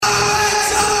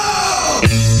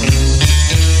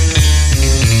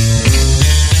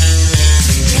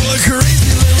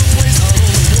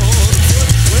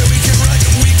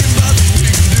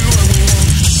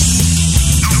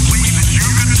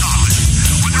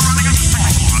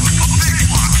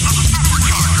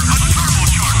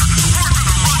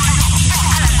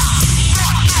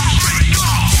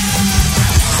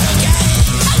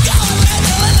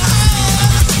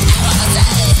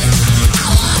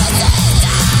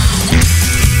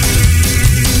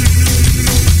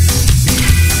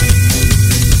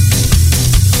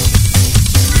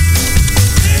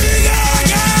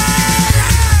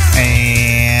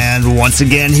once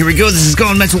again. Here we go. This is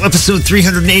Gone Mental, episode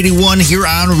 381 here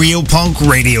on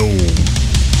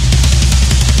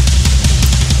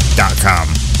RealPunkRadio.com.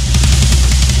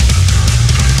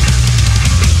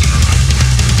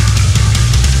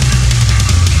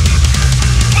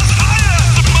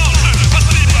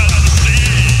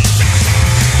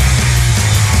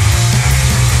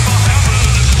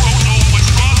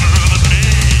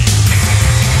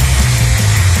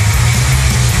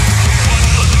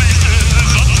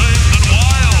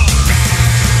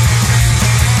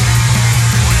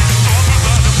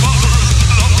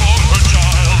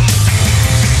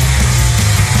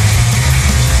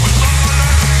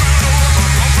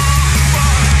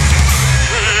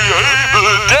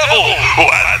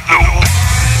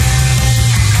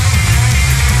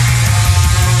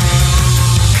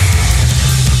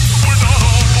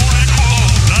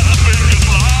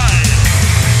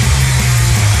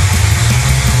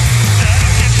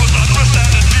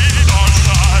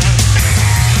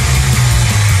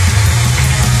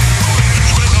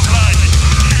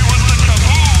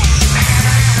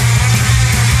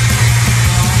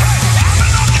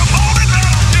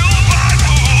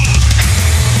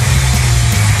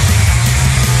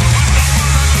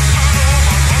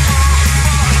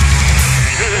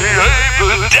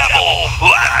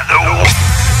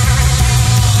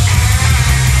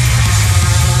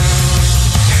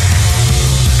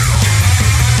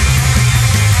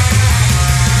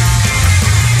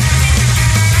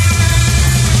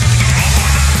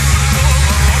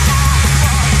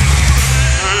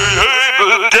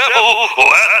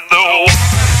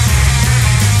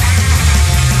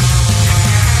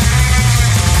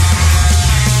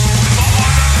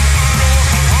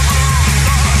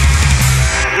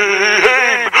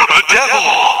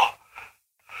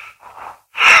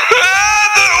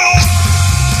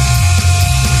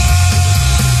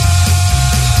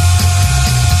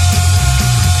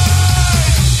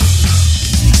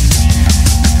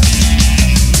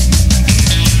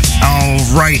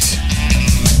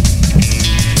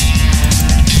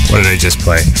 What did I just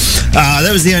play?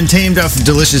 That was The Untamed off of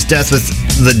Delicious Death with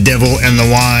The Devil and the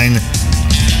Wine.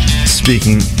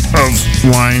 Speaking of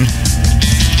wine,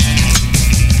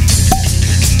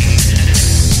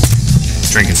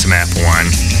 drinking some apple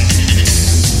wine.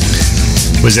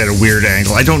 Was at a weird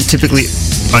angle. I don't typically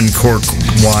uncork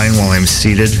wine while I'm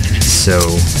seated, so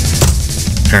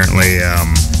apparently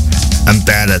I'm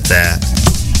bad at that.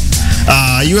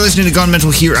 You are listening to Gone Mental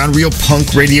here on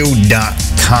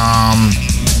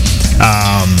RealPunkRadio.com.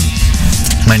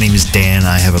 My name is Dan.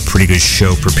 I have a pretty good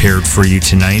show prepared for you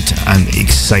tonight. I'm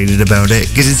excited about it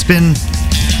because it's been,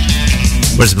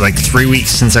 like 3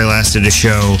 weeks since I last did a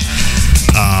show.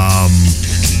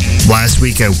 Last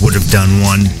week I would have done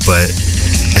one, but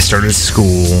I started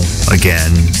school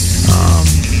again.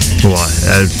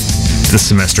 The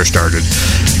semester started.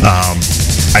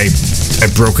 I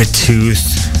broke a tooth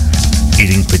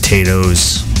eating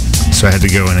potatoes, so I had to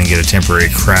go in and get a temporary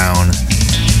crown.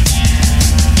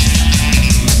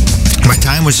 My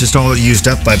time was just all used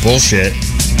up by bullshit.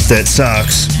 That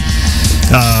sucks.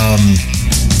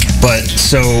 But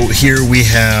so here we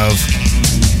have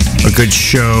a good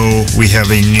show. We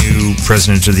have a new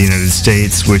president of the United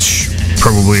States, which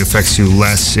probably affects you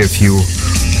less if you...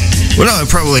 Well, no, it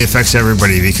probably affects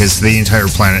everybody because the entire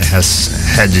planet has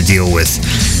had to deal with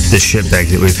the shitbag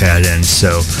that we've had in.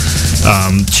 So,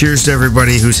 cheers to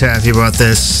everybody who's happy about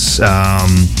this.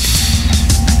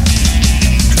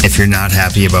 If you're not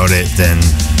happy about it, then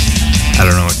I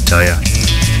don't know what to tell you.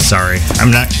 Sorry.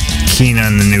 I'm not keen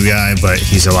on the new guy, but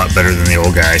he's a lot better than the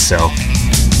old guy, so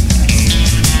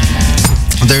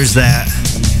there's that.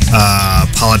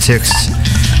 Politics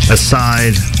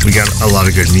aside, we got a lot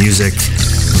of good music.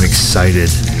 I'm excited.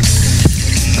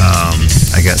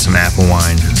 I got some apple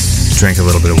wine, drank a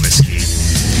little bit of whiskey.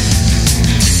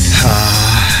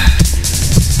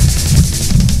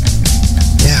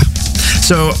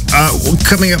 So,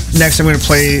 coming up next, I'm going to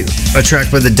play a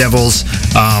track by The Devils.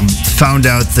 Found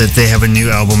out that they have a new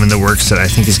album in the works that I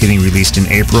think is getting released in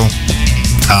April.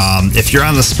 If you're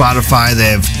on the Spotify,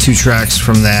 they have 2 tracks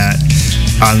from that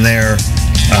on there.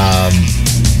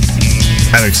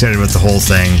 I'm excited about the whole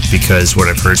thing because what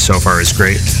I've heard so far is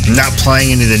great. I'm not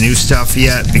playing any of the new stuff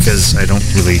yet because I don't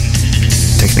really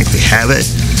technically have it.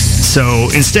 So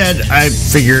instead, I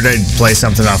figured I'd play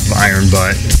something off of Iron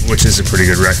Butt, which is a pretty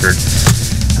good record.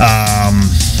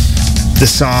 The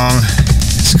song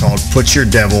is called Put Your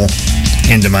Devil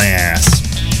Into My Ass.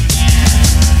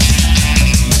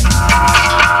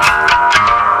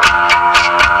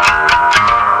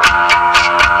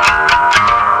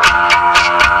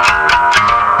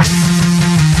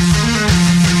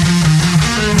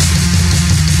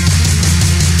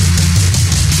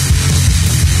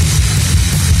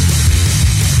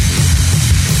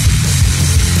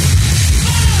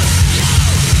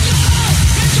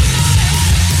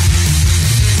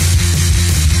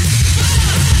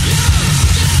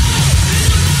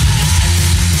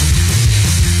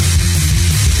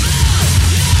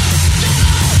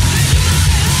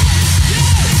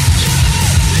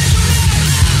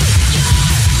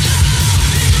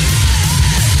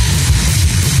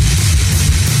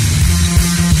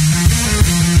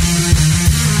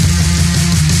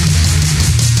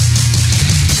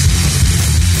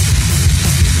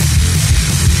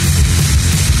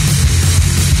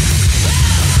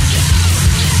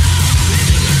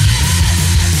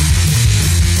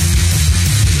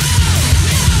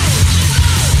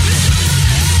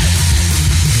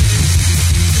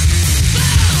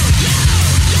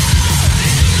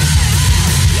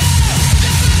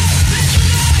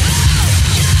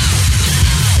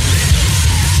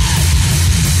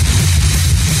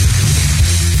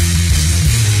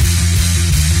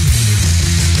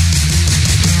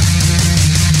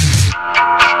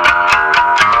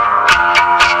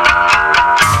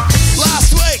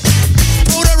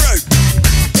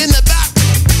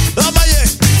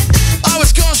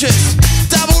 conscious,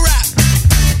 double rap,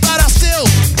 but I still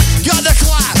got the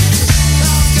clap.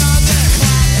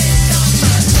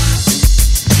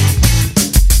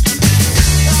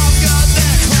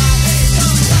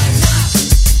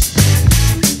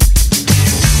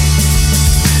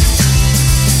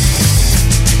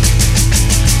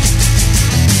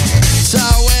 So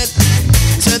I went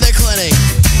to the clinic.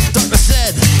 Doctor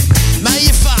said, mate,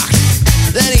 you fucked.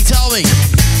 Then he told me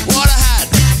what I had.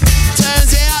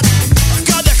 Turns out I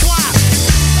got the clap.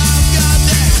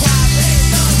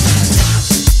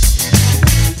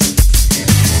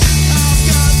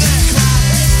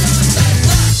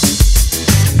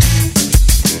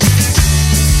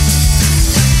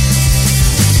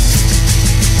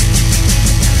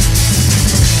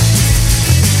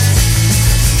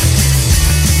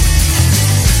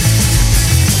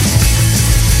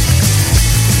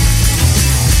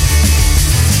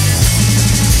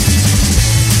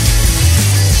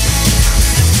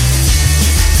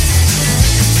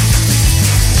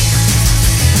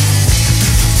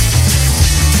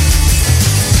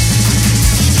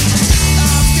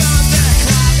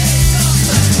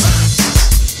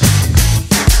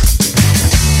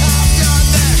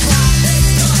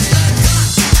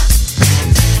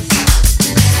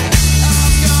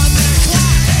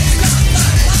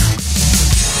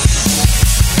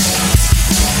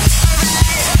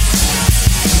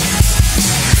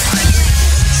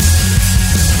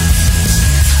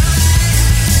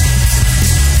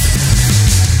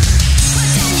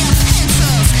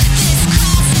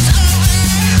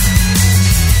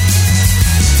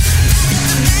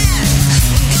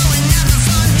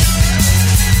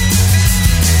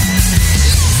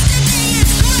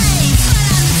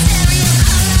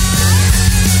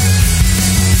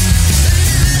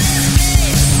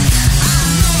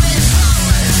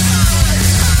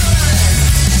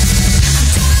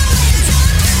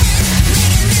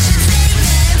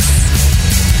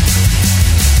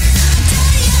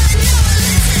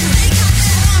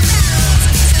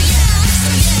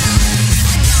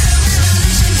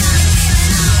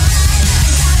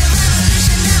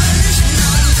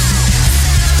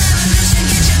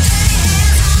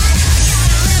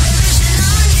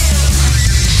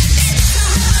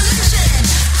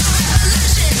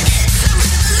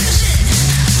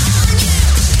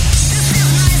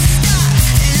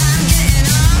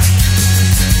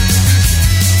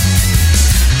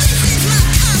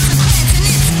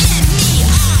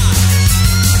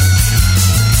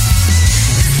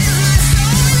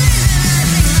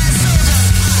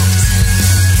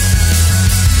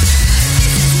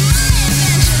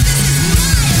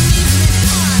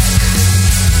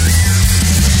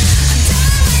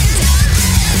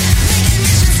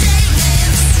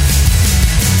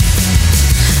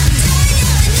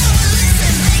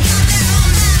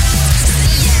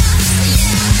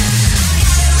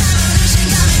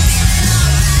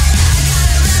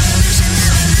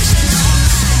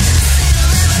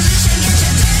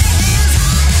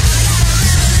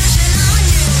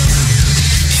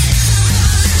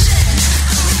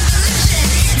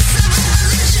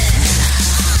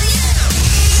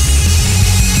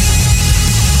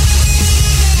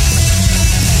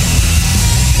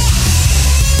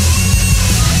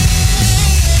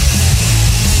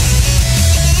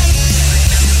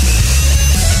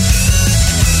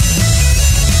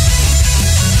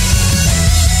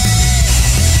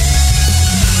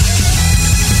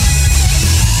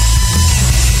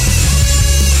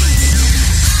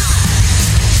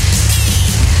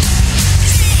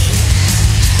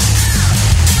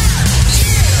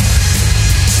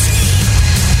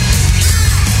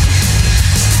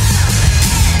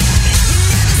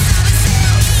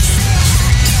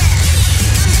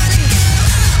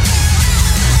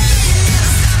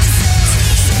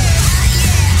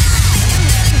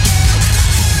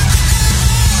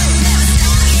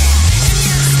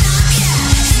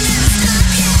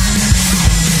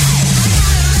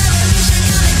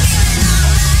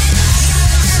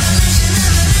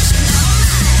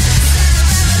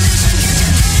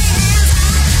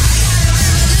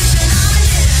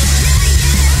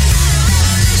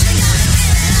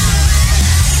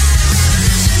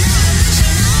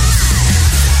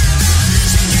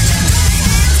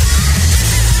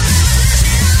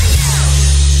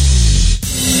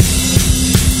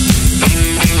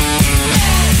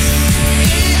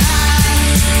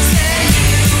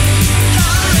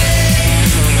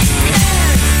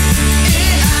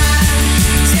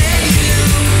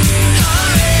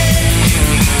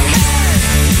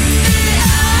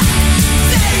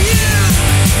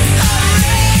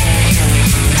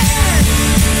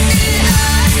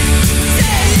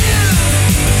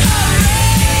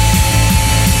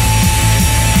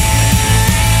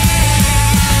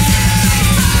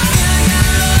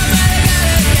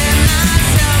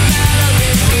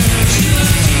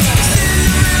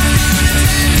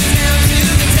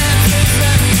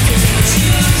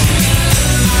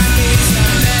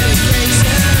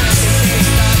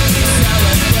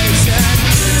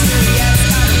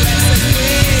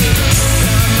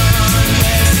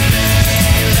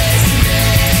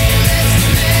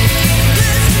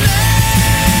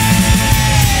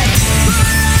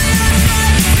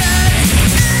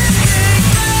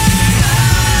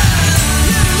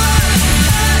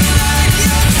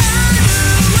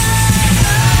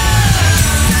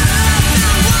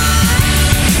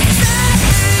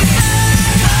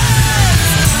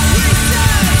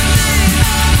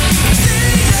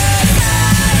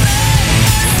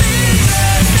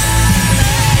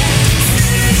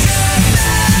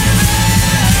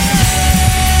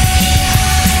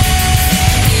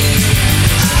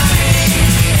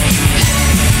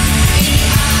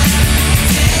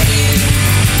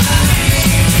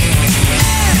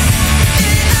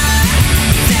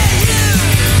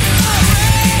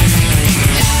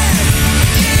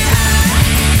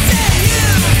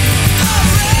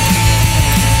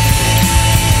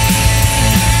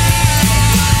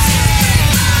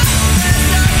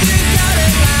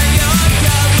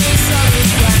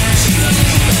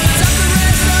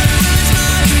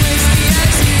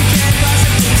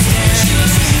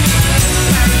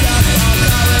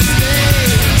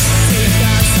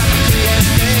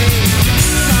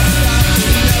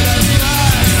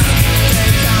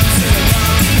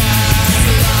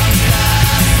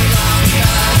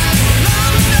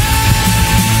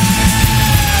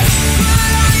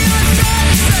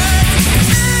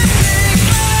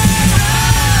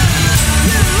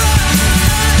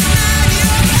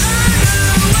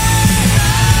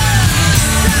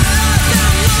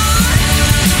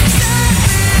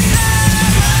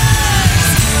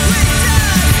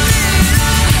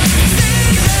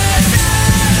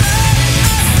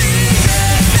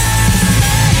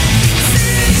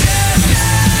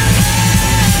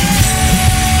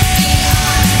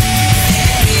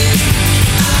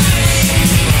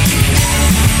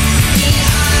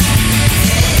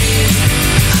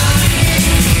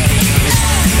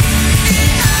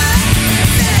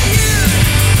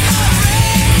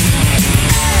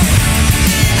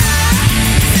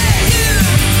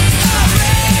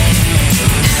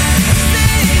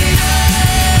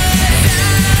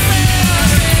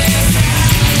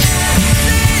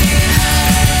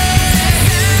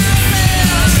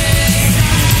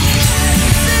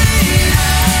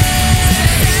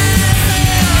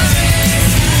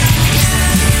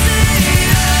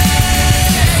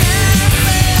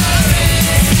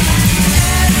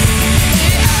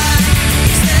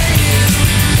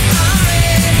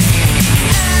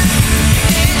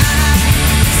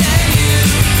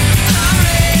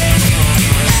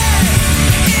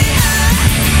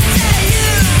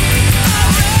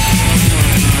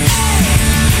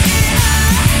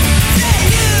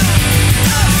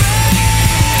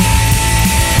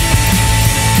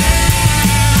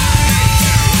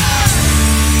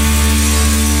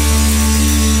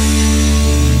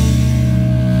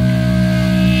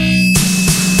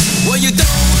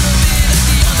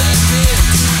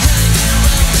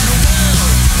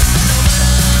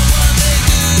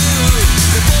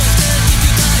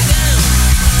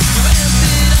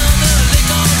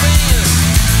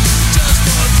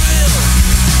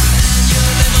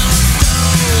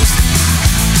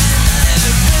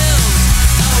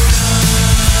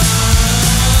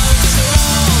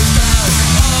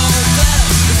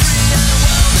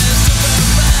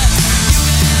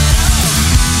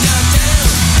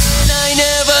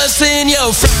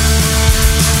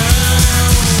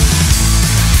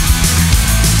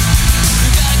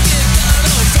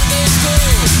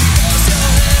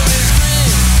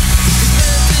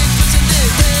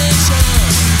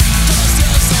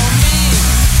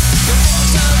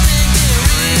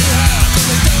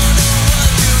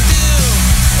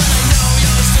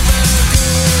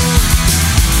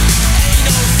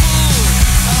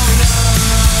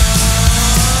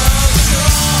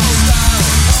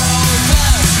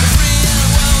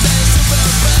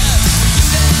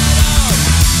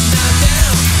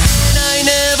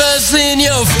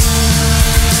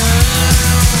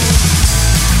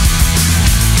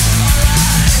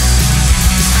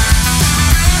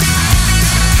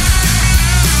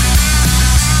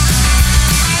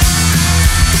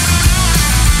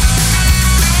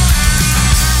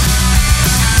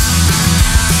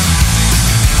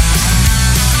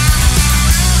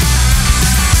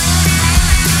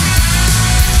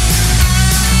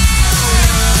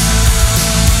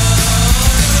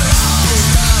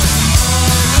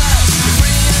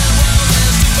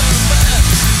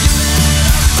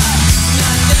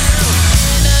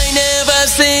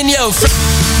 Radio.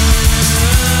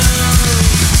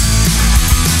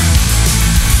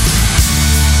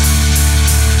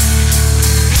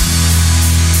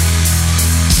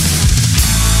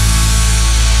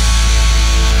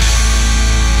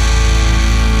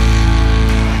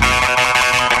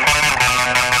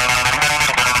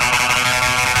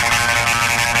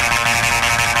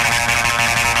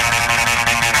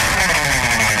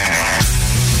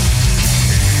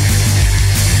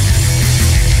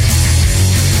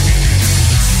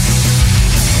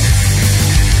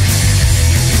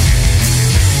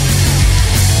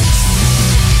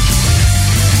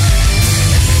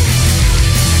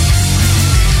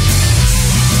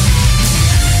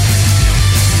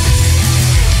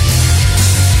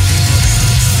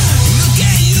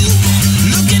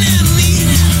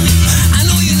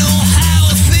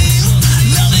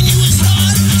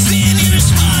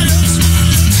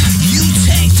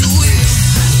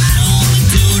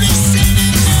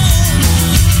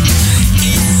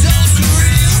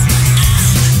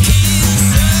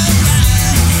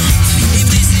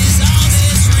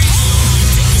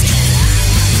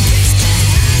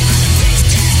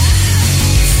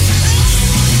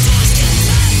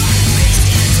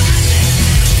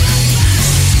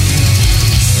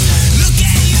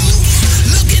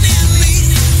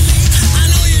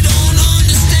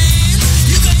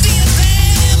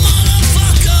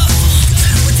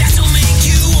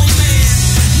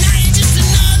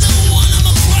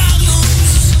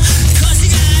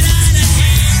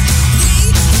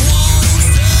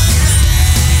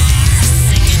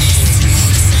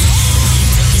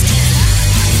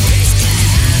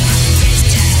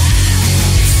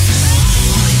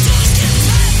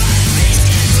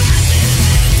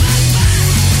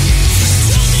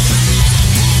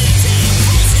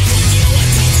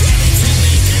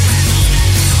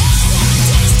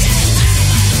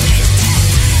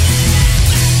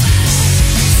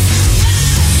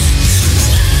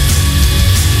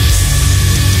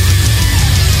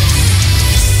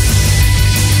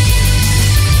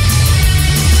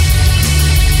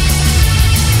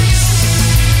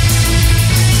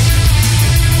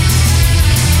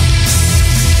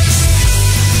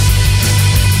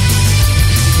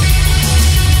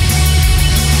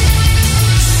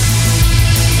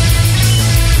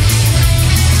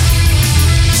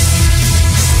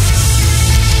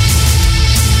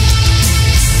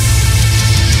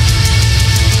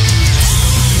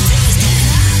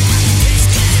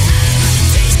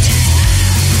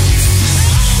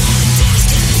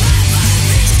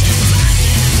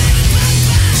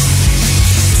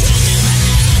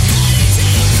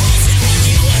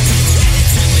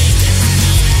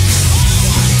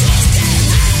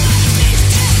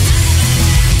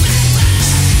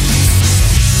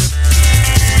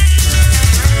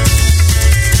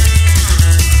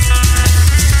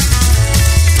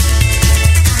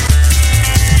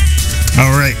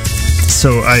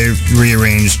 So I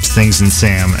rearranged things in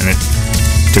Sam, and it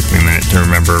took me a minute to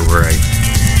remember where I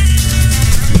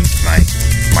moved my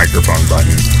microphone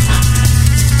button.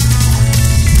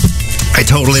 I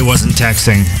totally wasn't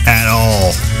texting at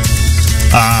all.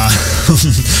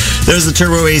 There's the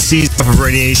Turbo AC of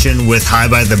Radiation with High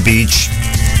by the Beach.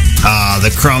 The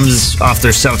Crumbs off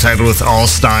their self-titled with All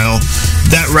Style.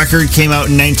 That record came out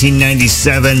in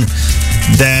 1997.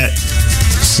 That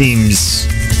seems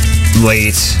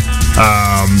late.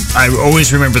 I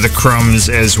always remember the Crumbs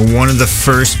as one of the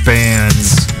first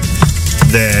bands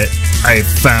that I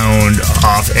found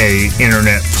off a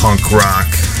internet punk rock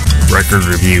record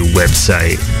review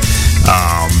website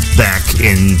back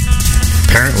in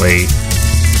apparently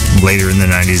later in the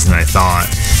 90s than I thought.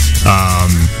 I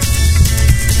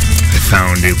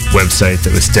found a website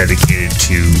that was dedicated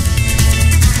to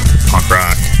punk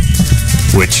rock,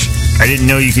 which I didn't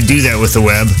know you could do that with the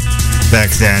web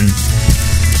back then.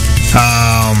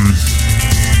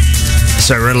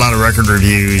 So I read a lot of record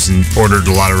reviews and ordered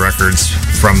a lot of records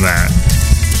from that.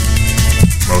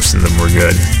 Most of them were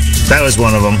good. That was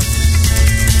one of them.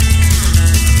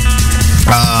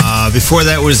 Before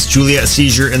that was Juliet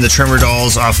Seizure and the Tremor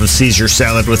Dolls off of Seizure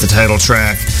Salad with the title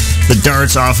track. The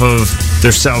Darts off of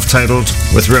their self-titled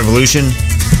with Revolution.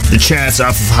 The Chats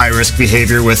off of High Risk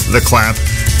Behavior with The Clap,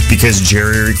 because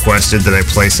Jerry requested that I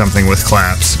play something with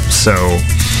claps. So,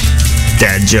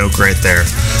 dad joke right there.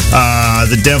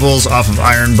 The Devils off of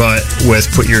Iron Butt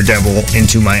with Put Your Devil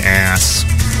Into My Ass.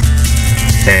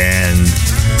 And,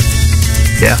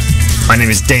 yeah, my name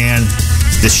is Dan.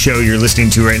 This show you're listening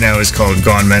to right now is called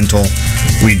Gone Mental.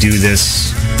 We do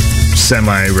this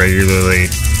semi-regularly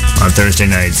on Thursday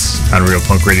nights on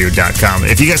RealPunkRadio.com.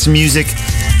 If you got some music,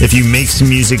 if you make some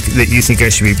music that you think I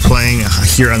should be playing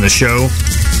here on the show,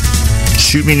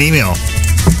 shoot me an email.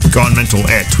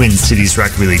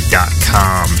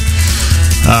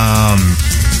 GoneMental@TwinCitiesRockabilly.com.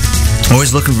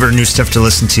 Always looking for new stuff to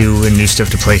listen to and new stuff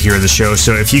to play here on the show.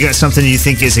 So if you got something you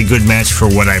think is a good match for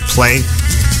what I play,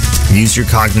 use your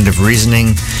cognitive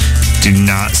reasoning. Do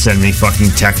not send me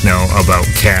fucking techno about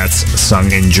cats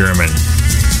sung in German.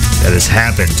 That has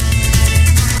happened.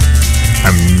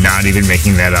 I'm not even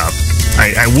making that up.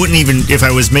 I wouldn't even, if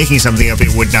I was making something up,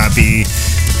 it would not be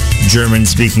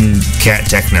German-speaking cat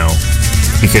techno,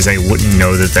 because I wouldn't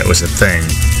know that that was a thing.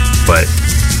 But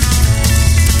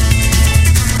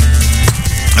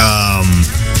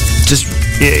just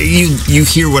you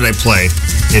hear what I play.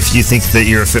 If you think that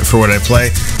you're a fit for what I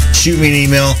play, shoot me an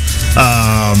email.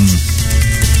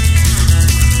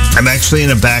 I'm actually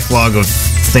in a backlog of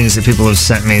things that people have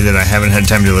sent me that I haven't had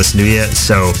time to listen to yet,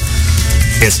 so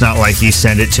it's not like you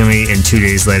send it to me and 2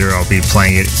 days later I'll be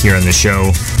playing it here on the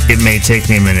show. It may take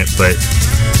me a minute, but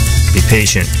be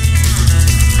patient.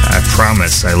 I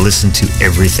promise I listen to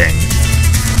everything.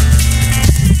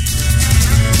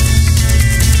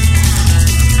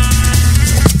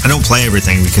 I don't play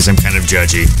everything because I'm kind of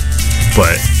judgy,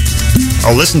 but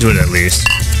I'll listen to it at least.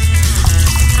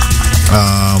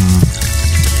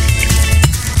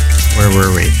 Where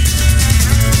were we?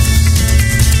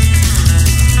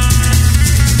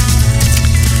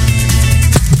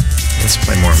 Let's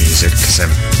play more music because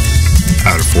I'm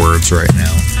out of words right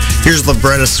now. Here's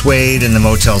Libretta Suede in the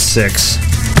Motel 6.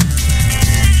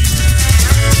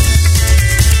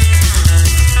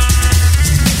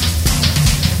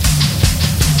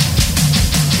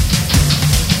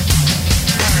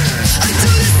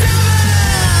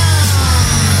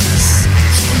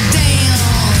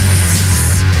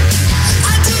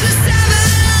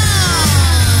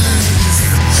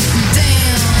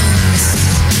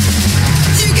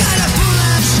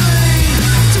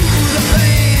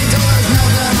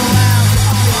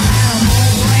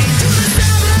 To the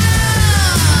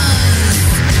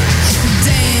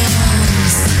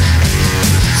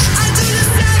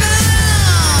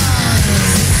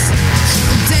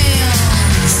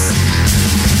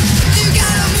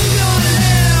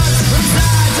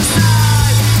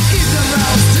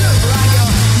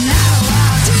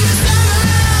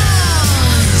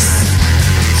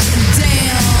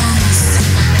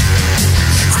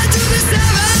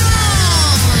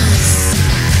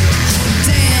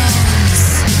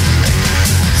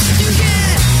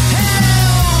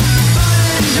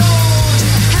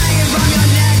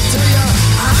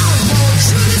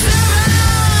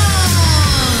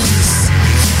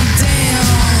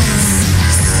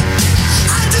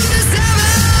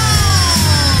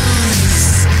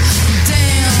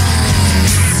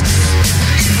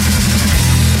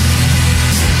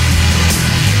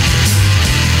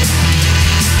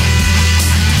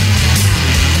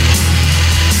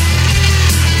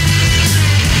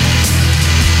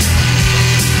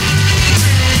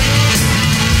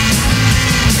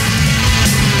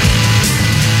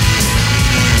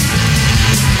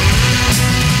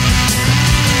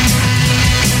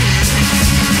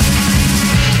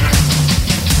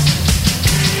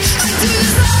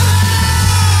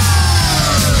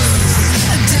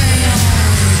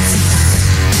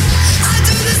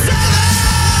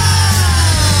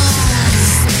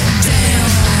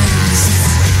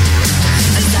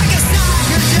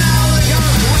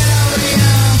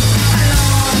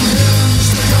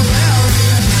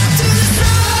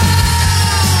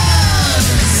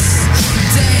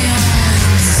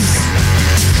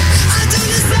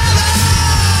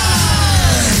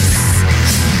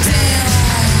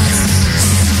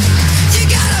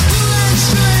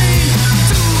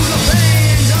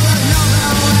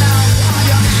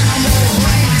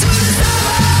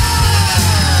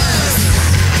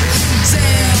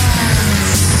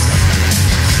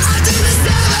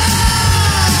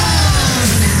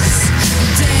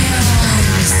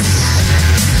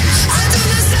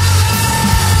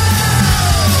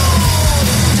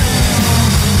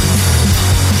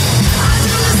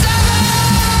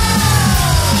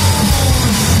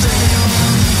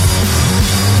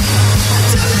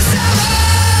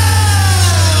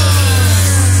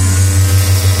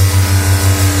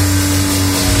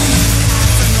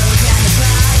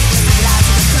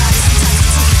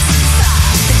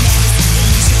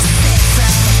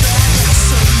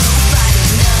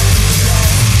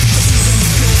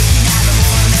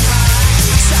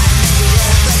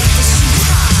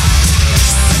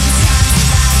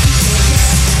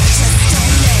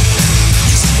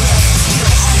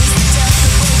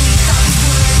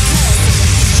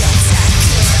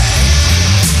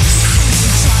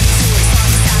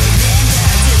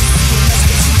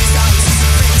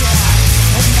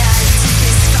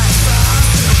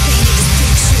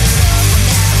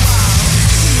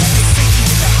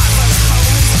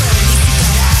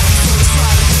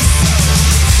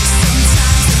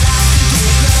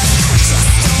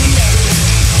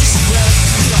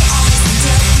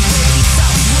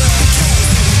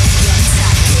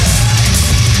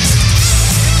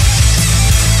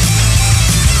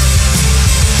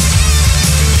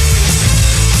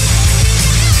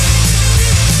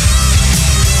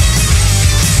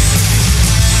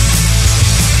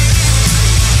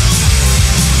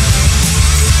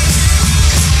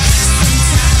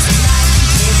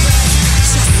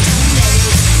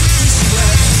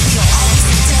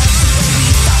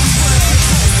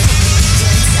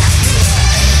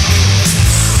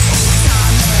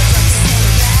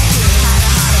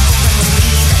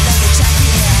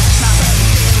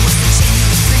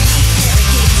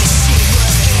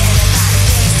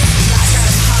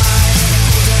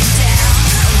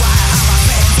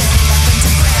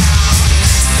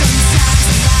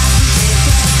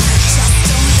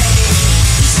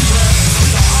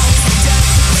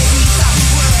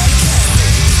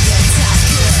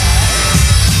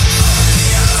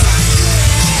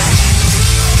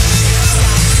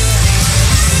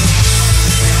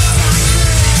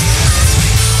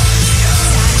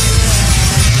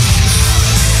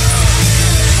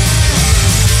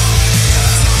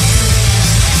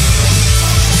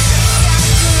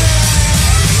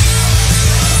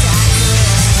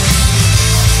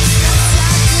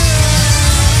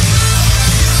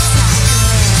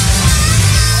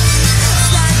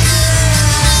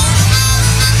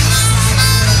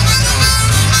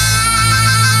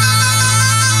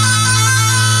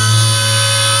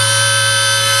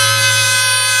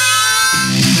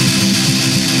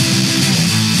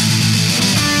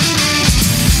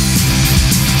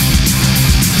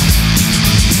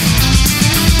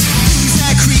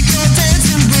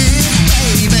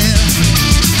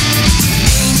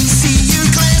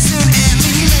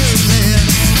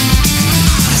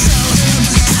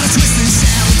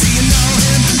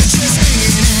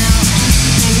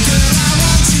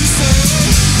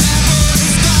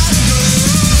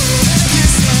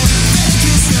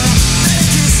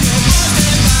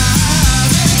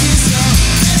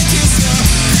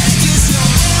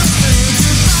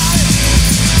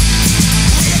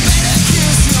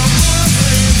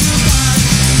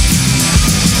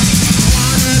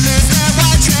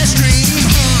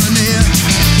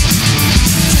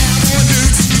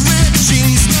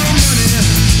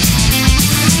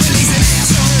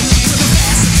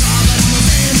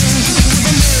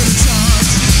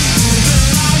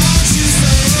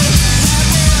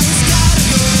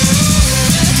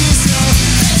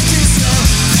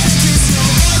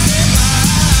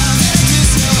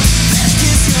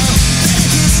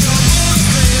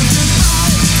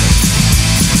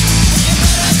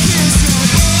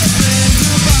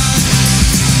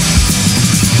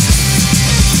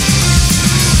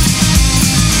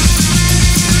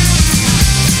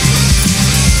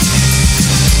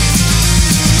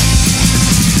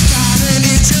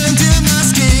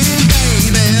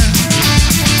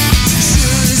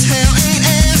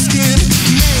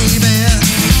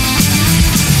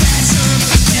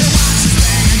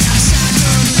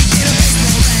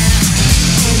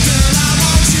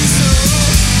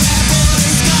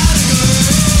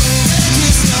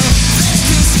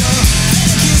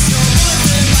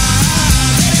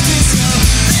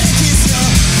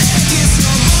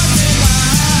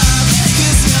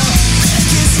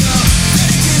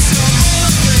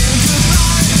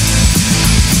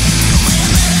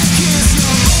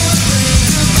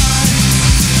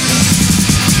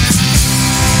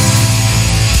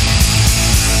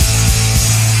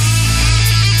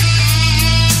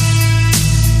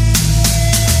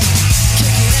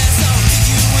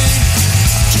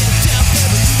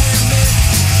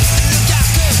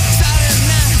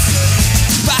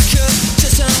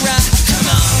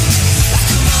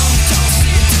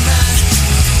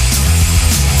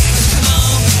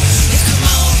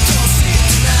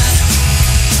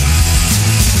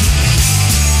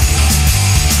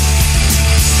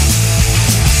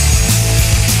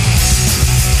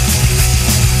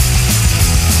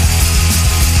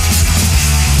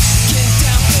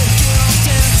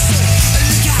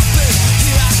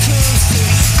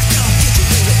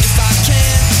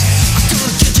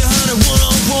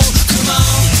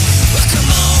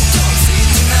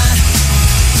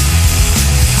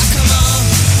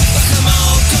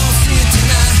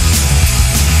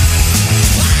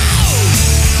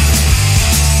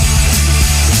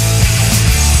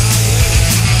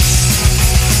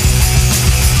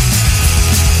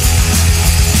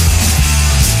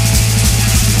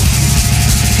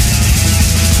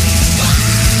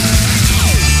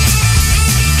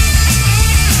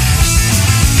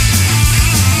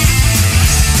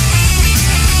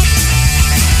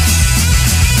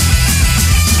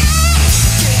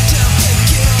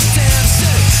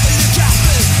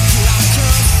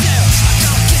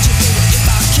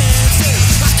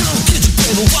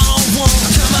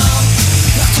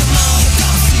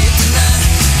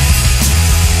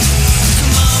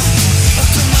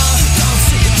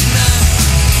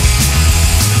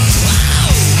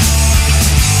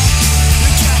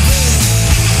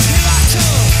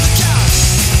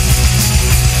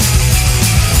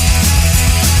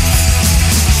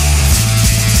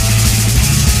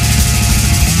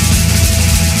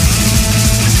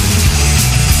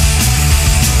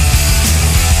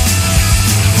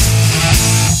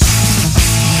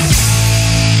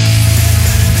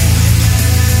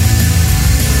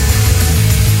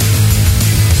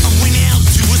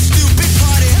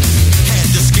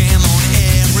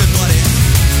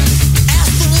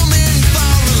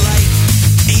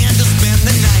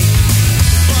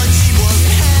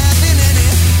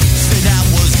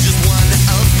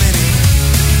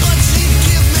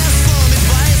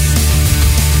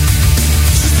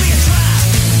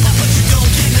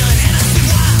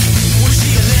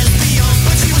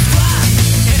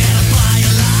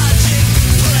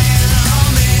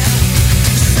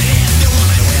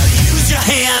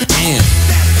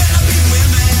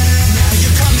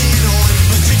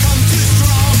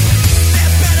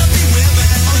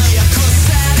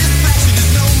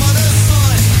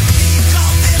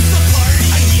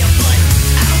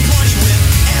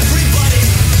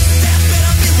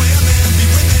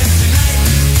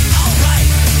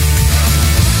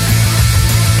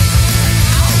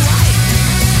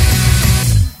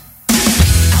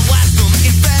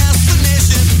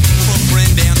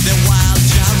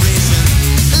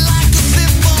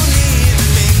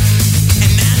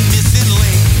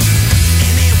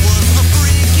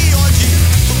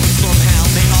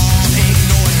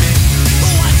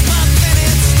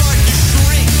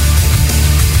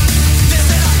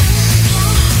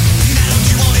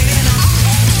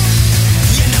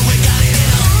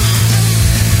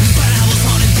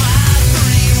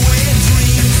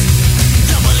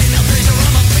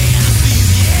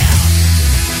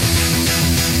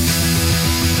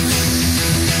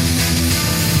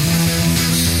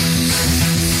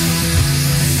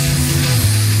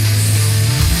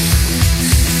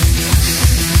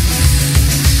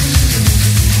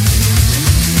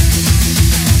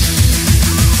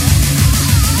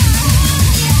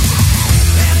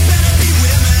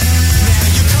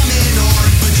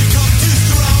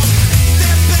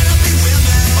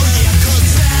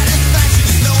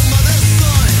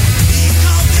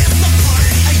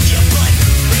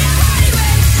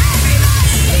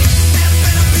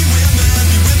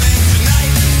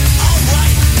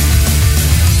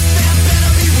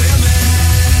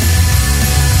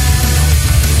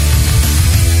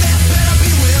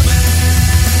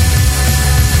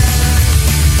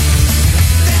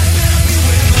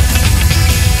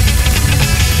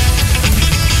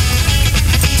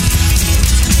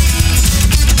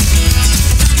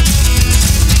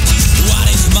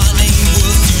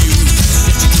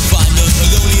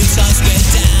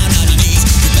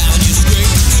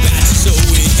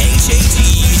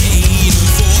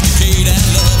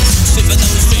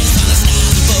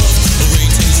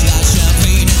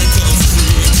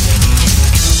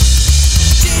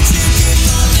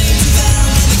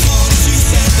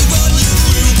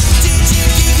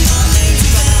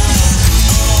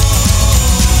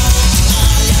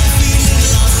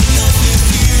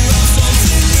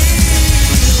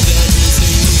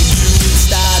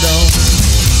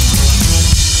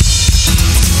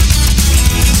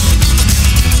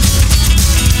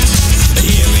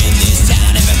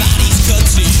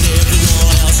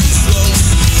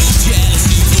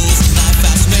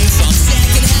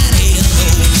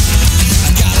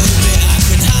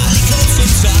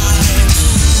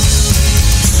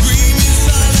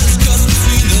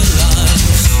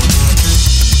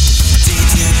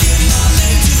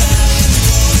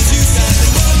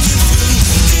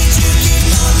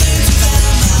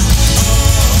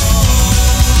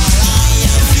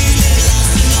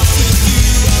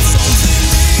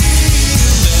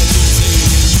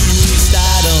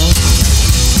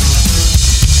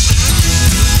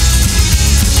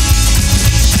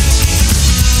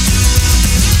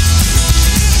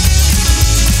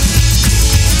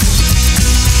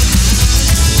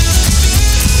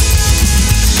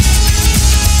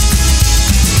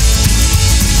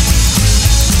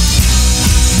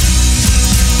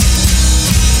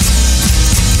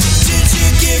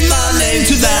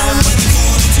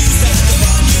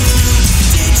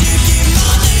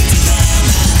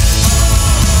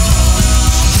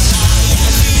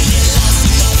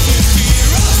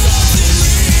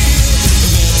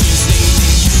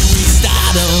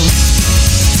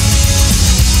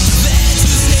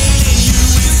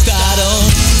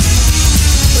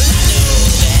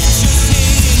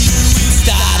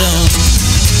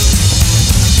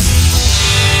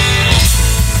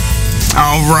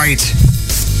All right. It's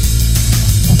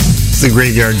the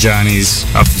Graveyard Johnnies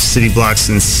off of City Blocks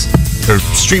and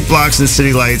Street Blocks and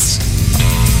City Lights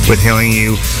with Hailing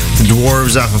You. The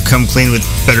Dwarves off of Come Clean with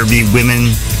Better Be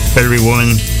Women,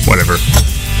 whatever.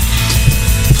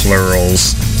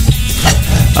 Plurals.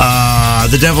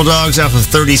 The Devil Dogs off of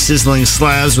 30 Sizzling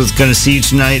Slabs with Gonna See You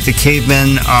Tonight. The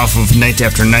Cavemen off of Night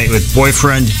After Night with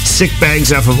Boyfriend. Sick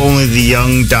Bags off of Only the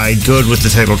Young Die Good with the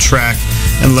title track.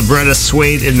 And Libretta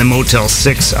Suede in the Motel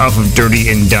 6 off of Dirty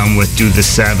and Dumb with Do the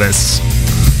Sabbaths.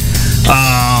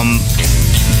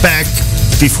 Back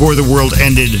before the world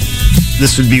ended,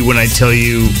 this would be when I tell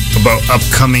you about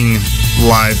upcoming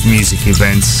live music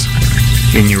events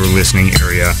in your listening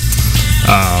area.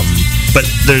 But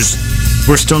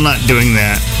we're still not doing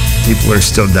that. People are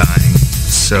still dying.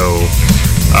 So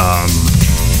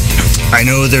I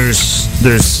know there's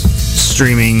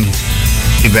streaming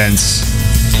events.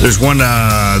 There's one,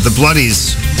 the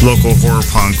Bloodies local horror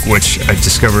punk, which I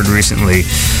discovered recently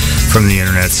from the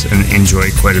internet and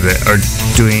enjoy quite a bit, are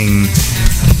doing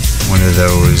one of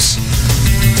those.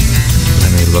 Let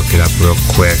me look it up real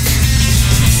quick.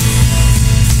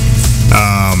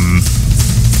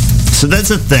 So that's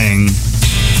a thing,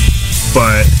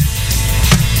 but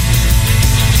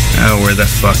where the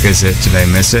fuck is it? Did I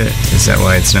miss it? Is that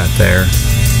why it's not there?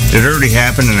 It already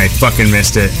happened and I fucking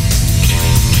missed it.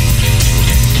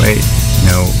 Wait,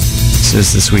 no. This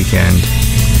is this weekend.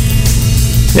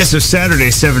 Yeah, so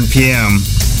Saturday, 7 p.m.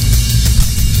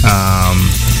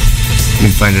 You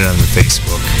can find it on the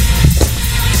Facebook.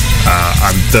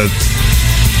 On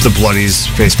the Bloodies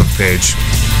Facebook page.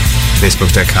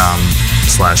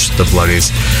 Facebook.com/The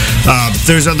Bloodies.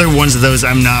 There's other ones of those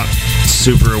I'm not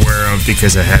super aware of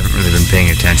because I haven't really been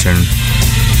paying attention.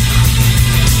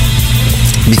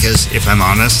 Because if I'm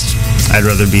honest, I'd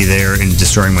rather be there and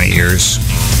destroying my ears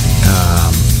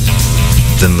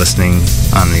than listening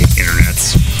on the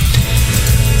internets.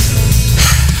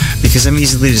 Because I'm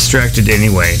easily distracted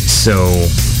anyway. So,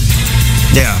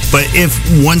 yeah. But if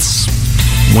once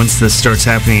this starts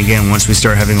happening again, once we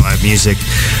start having live music,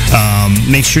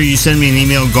 make sure you send me an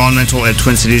email,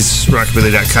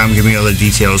 gonemental@twincitiesrockabilly.com. Give me all the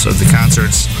details of the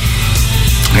concerts.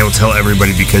 I will tell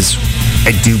everybody because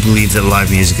I do believe that live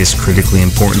music is critically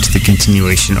important to the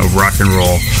continuation of rock and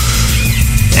roll.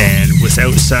 And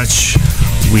without such,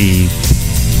 we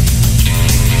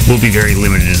will be very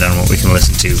limited on what we can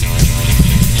listen to.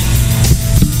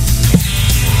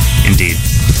 Indeed.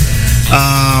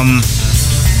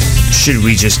 Should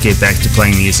we just get back to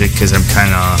playing music? Because I'm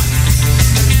kind of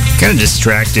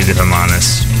distracted, if I'm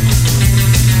honest.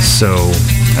 So,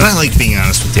 and I like being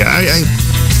honest with you. I don't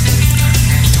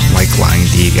like lying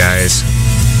to you guys.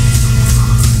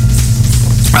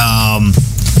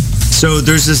 So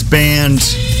there's this band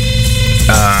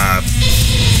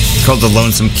called the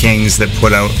Lonesome Kings that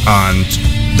put out on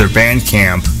their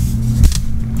Bandcamp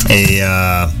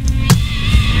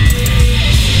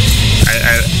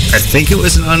I think it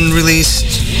was an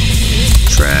unreleased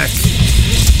track.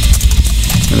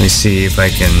 Let me see if I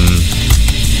can...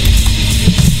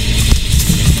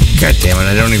 God damn it,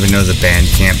 I don't even know the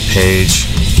Bandcamp page.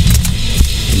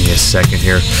 Give me a second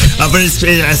here. But I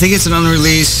think it's an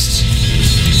unreleased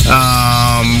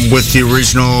with the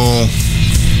original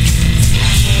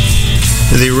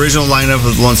lineup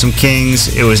of the Lonesome Kings.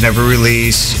 It was never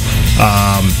released.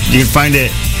 You can find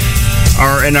it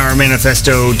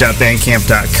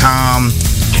rnrmanifesto.bandcamp.com.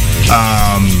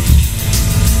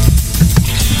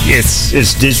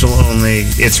 It's digital only.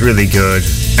 It's really good,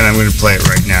 and I'm going to play it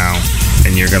right now,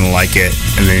 and you're going to like it,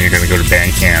 and then you're going to go to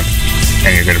Bandcamp,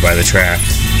 and you're going to buy the track.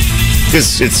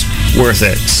 Because it's worth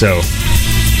it, so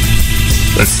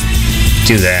let's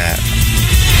do that.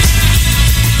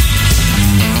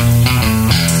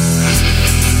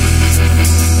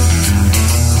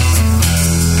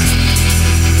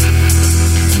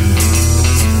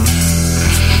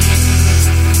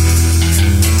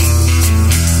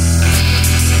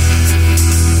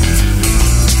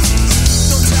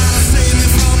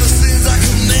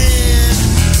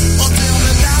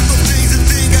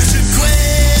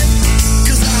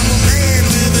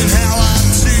 Living how I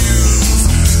choose.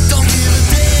 Don't give a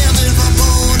damn if I'm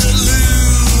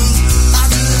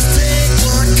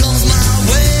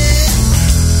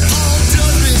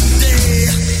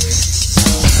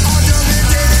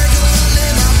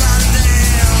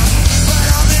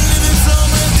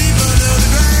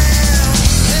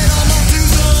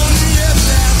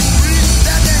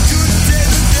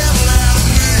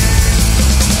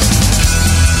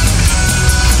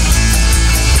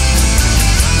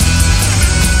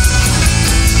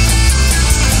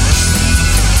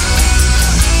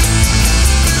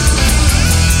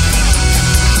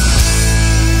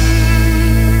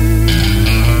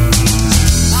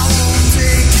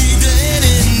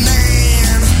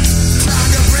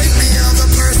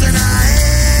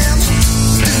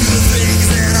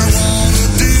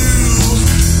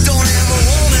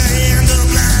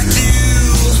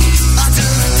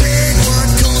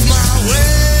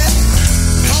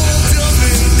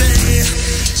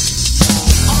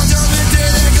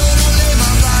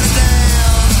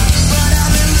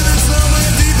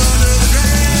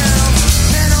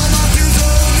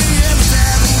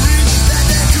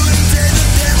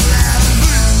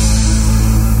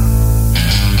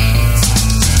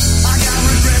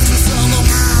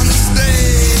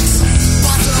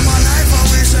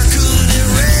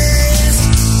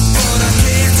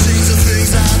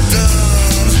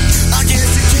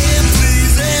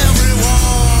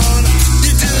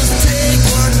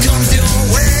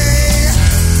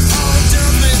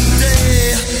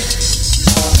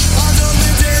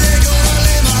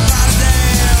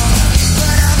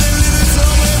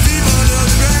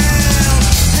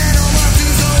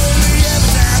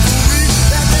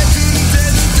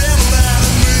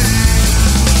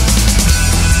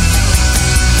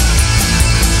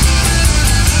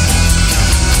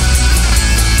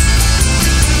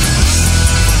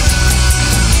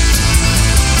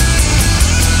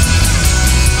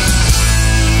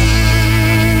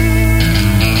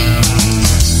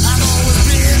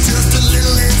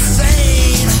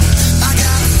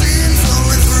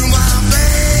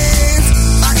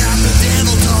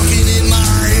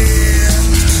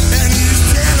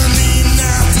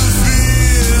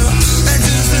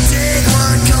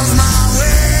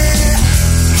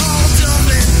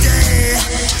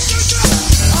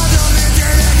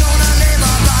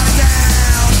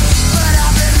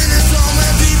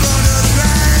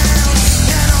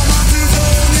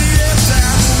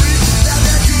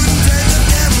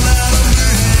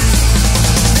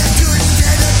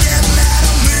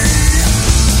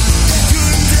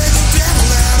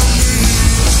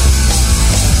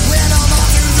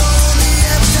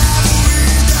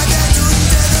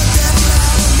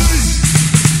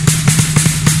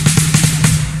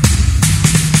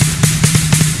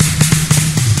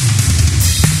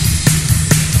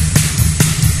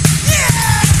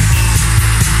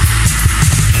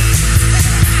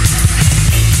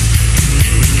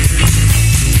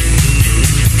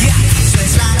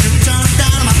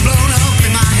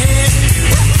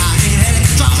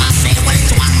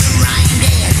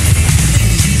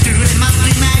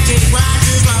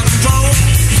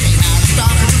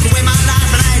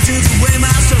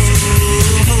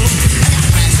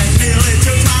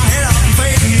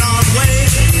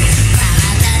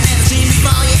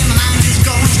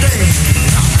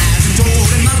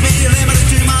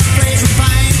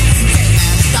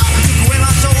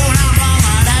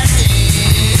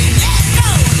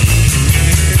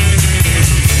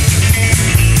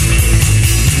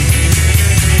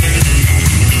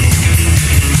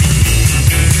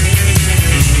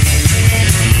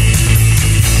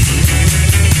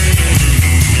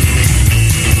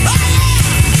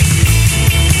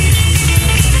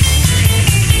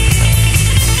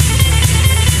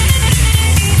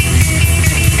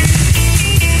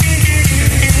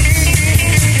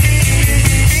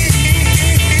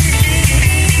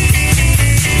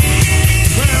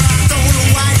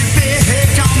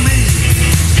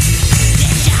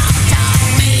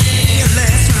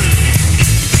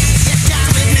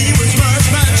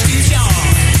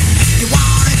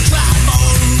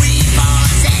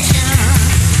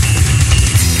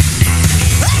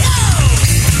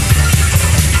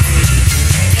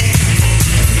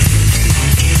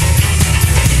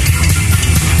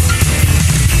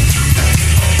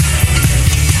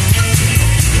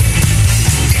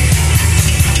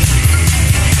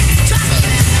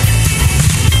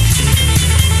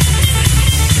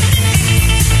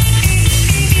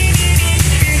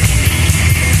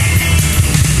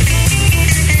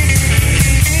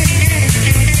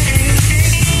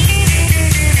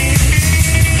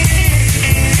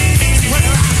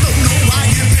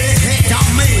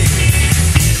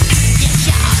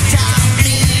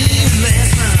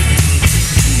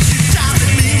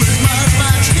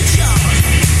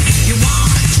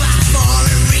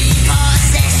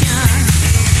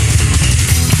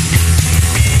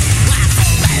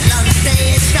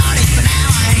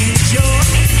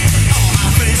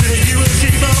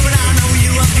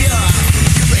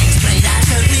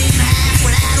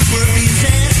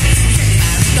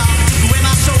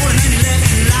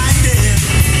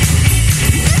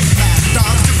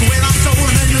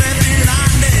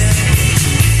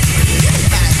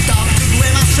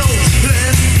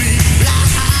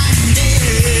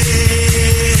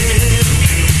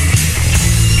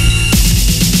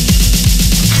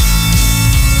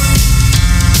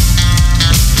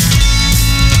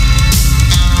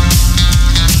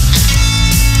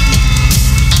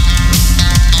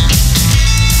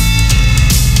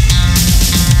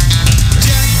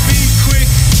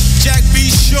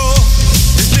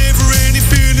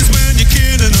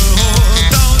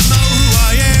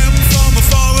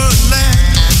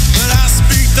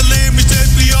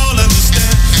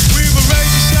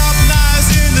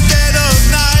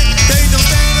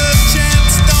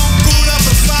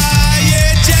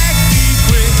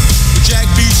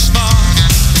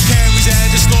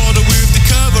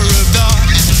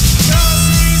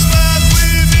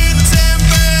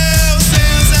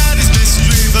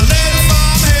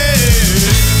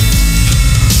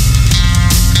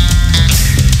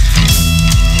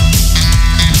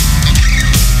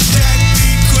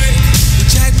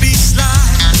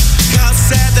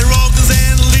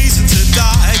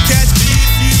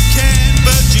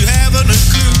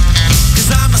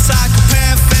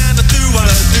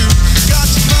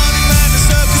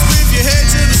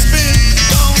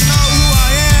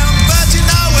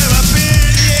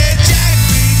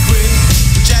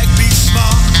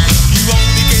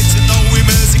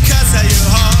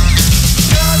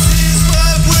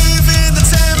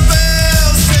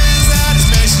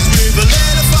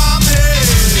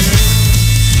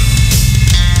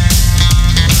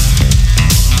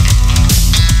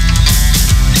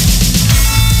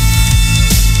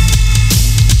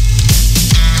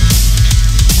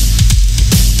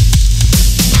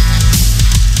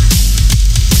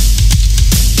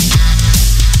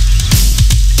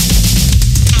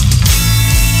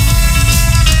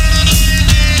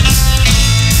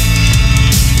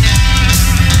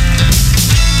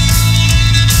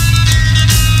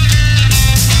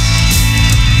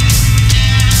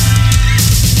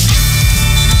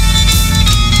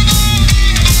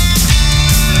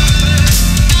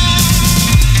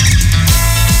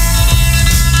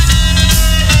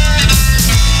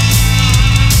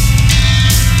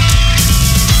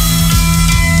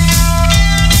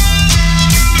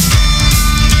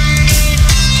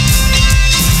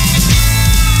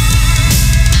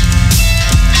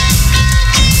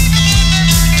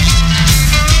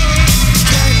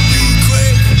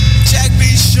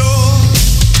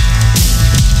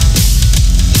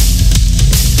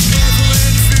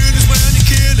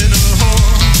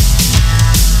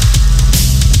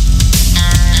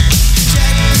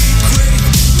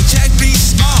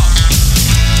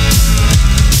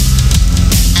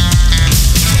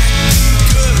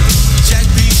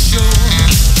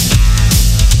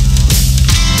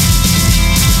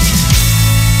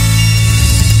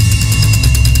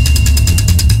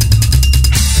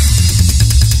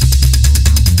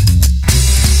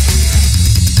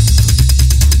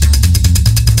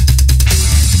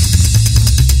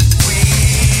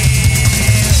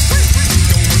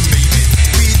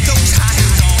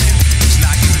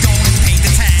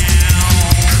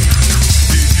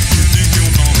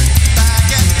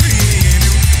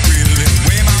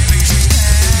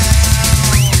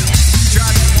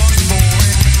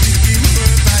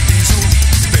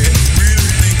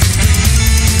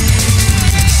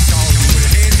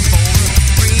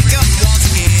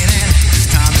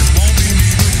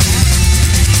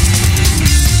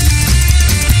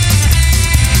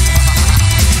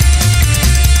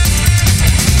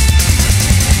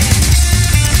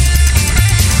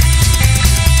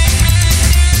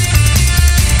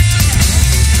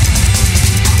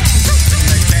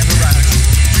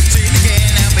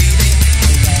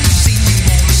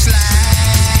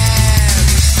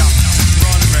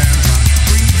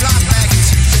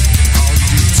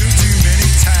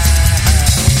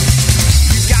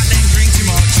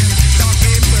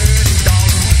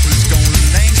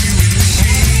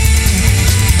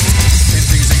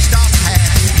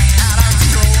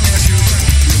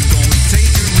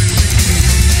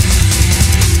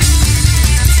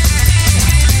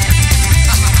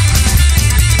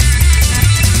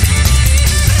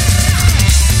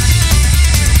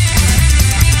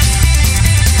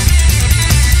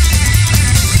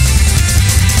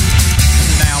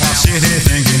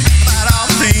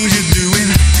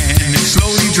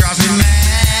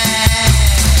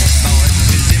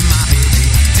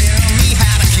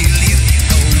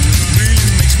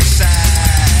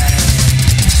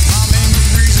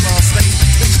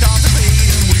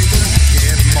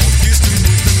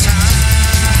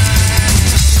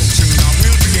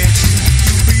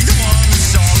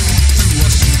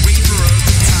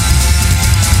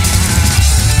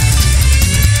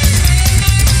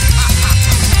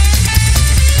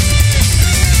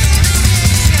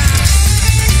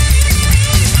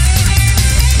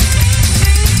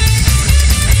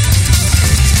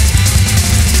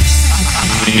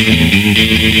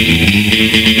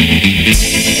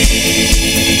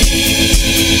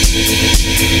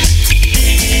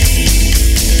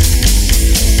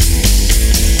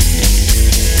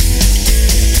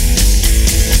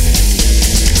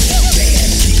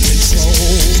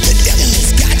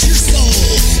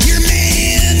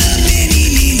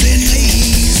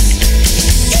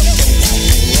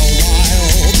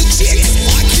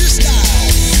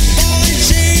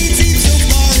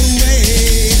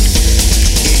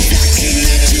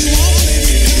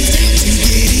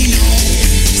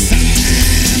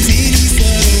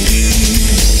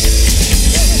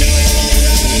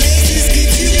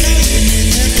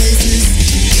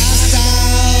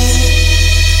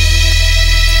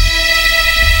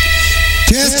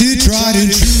Tested,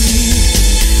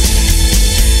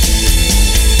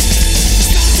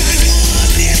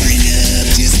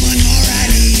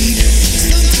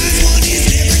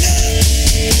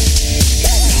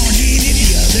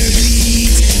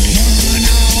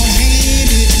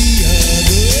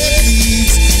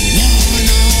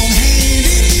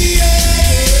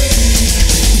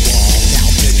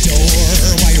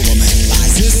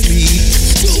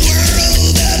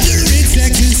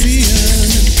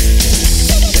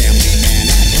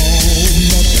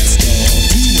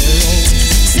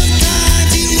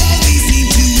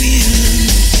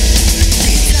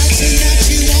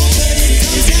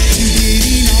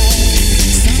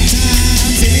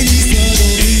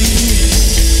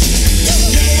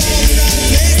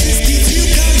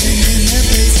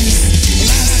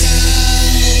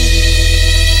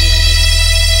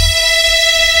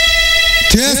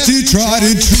 tried,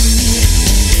 and true.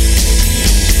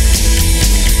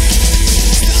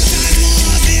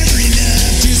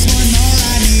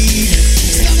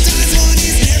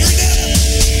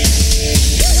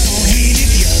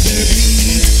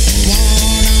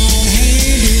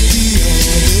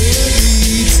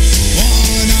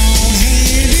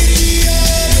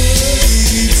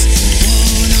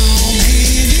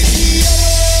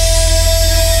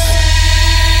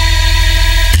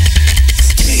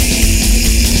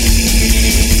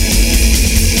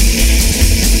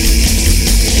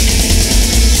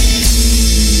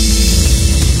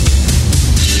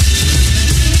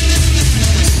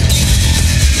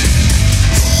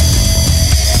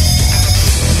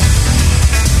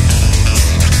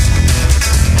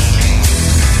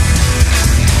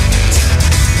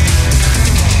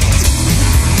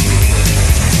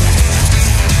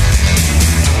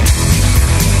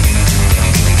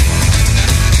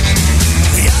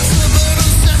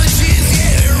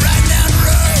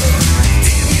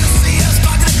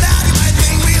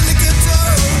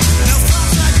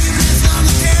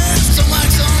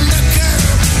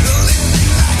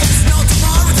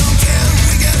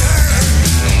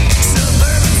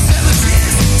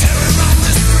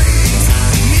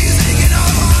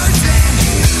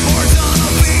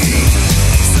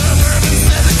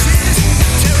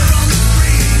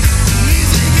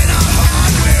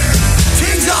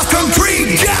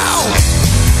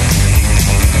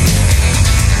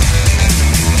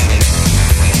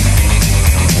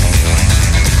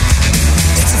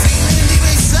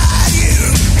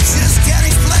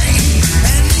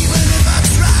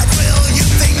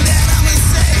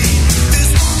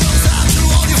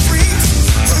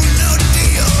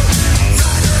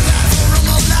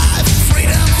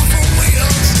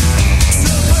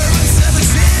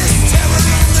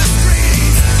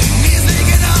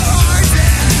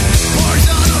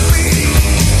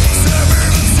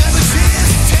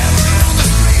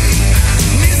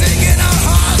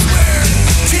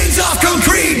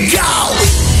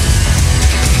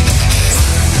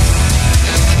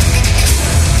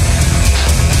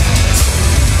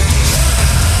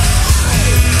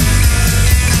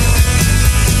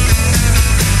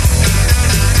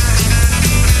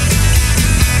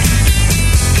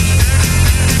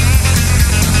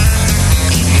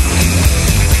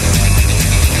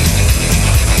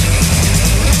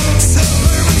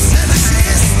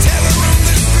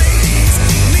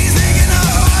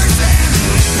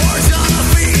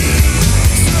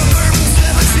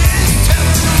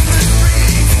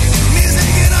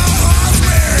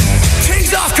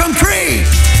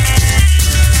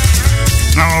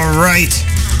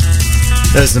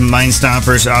 That's the Mind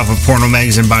Stompers off of Porno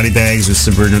Mags and Body Bags with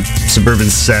Suburban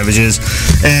Savages.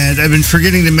 And I've been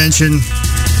forgetting to mention,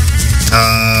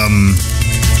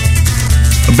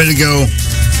 a bit ago,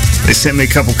 they sent me a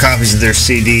couple copies of their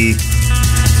CD,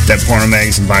 that Porno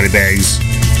Mags and Body Bags.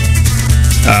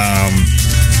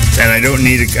 And I don't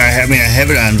need I have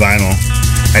it on vinyl.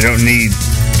 I don't need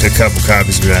a couple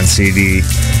copies of it on CD.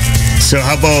 So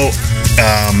how about,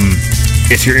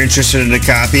 if you're interested in a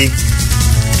copy,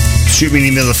 shoot me an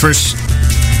email. The first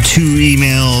 2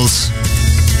 emails,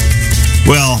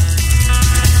 well,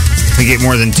 if I get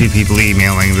more than 2 people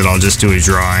emailing, then I'll just do a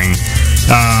drawing.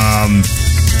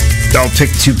 I'll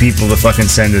pick 2 people to fucking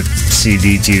send a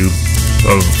CD to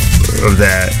of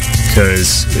that,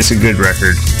 because it's a good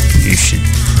record. You should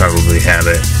probably have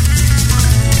it.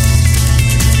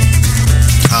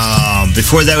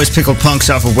 Before that was Pickled Punks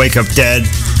off of Wake Up Dead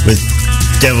with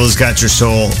Devil's Got Your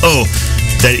Soul. Oh,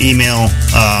 that email,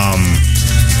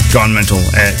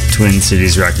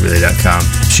 gonemental@twincitiesrockabilly.com.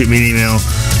 Shoot me an email.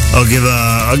 I'll give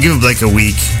like a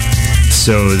week,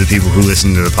 so the people who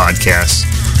listen to the podcast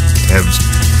have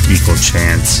equal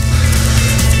chance,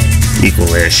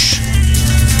 equal-ish.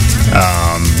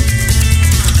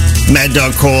 Mad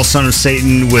Dog Cole, Son of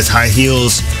Satan with High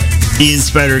Heels. Ian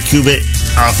Spider Cubit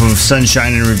off of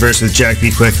Sunshine in Reverse with Jack B.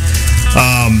 Quick.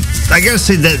 I gotta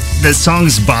say that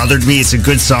song's bothered me. It's a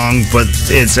good song, but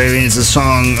it's a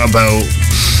song about,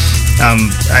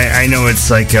 I know it's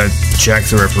like a Jack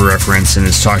the Ripper reference, and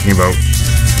it's talking about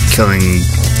killing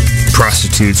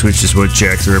prostitutes, which is what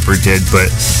Jack the Ripper did,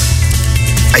 but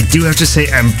I do have to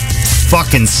say I'm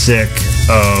fucking sick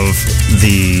of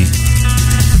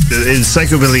in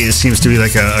psychobilly. It seems to be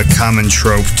like a common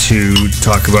trope to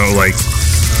talk about like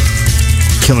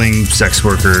killing sex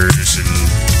workers and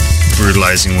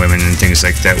brutalizing women and things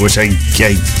like that, which I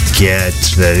get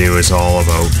that it was all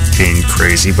about being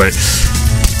crazy, but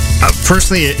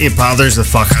personally it bothers the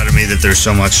fuck out of me that there's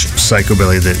so much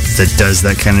psychobilly that does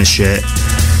that kind of shit.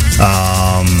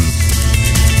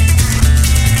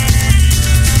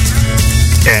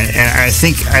 And I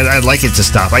think I'd like it to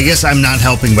stop. I guess I'm not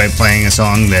helping by playing a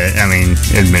song that, I mean,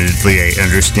 admittedly, I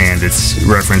understand its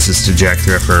references to Jack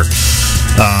the Ripper.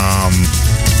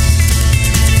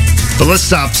 But let's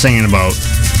stop singing about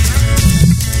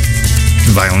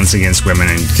violence against women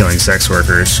and killing sex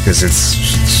workers, because it's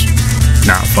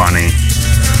not funny.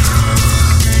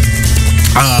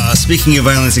 Speaking of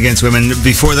violence against women,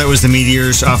 before that was the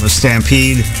Meteors off of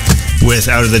Stampede with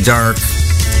Out of the Dark.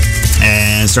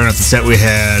 And starting off the set, we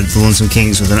had the Lonesome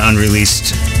Kings with an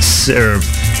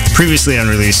previously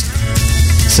unreleased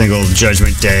single,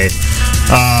 Judgment Day.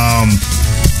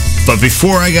 But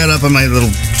before I got up on my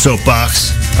little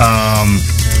soapbox,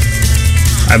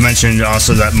 I mentioned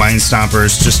also that Mind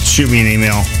Stompers. Just shoot me an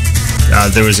email.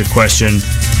 There was a question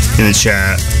in the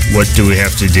chat, what do we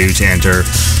have to do to enter?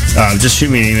 Just shoot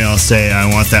me an email, say I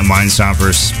want that Mind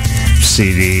Stompers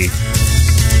CD.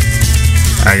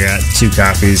 I got 2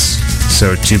 copies,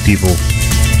 so 2 people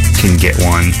can get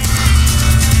one,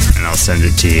 and I'll send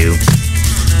it to you.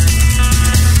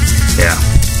 Yeah,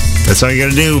 that's all you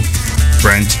gotta do,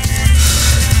 Brent.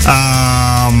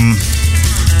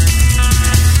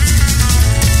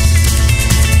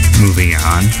 Moving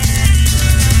on.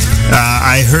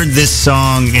 I heard this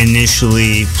song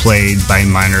initially played by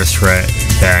Minor Threat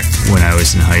back when I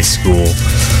was in high school,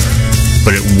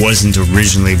 but it wasn't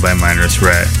originally by Minor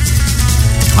Threat.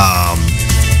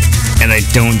 And I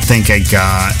don't think I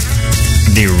got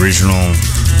the original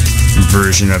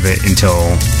version of it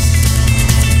until...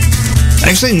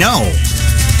 Actually, no.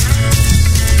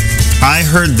 I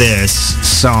heard this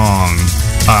song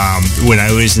when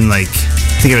I was in I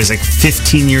think I was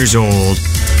 15 years old.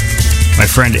 My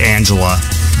friend Angela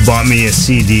bought me a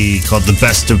CD called The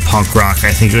Best of Punk Rock.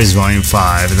 I think it was Volume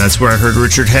 5. And that's where I heard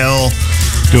Richard Hell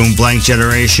doing Blank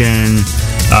Generation.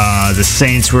 The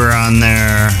Saints were on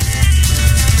there.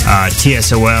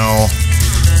 TSOL.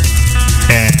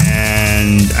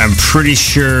 And I'm pretty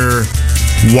sure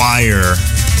Wire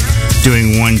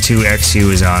doing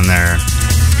 1-2-XU is on there.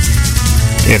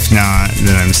 If not,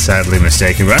 then I'm sadly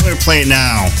mistaken. But I'm going to play it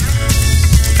now.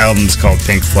 Album's called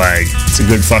Pink Flag. It's a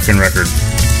good fucking record.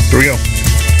 Here we go.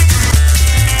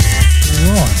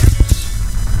 Right.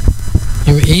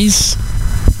 Here it is.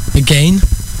 Again.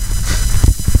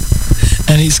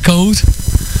 And it's called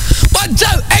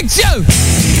 1-2-XU!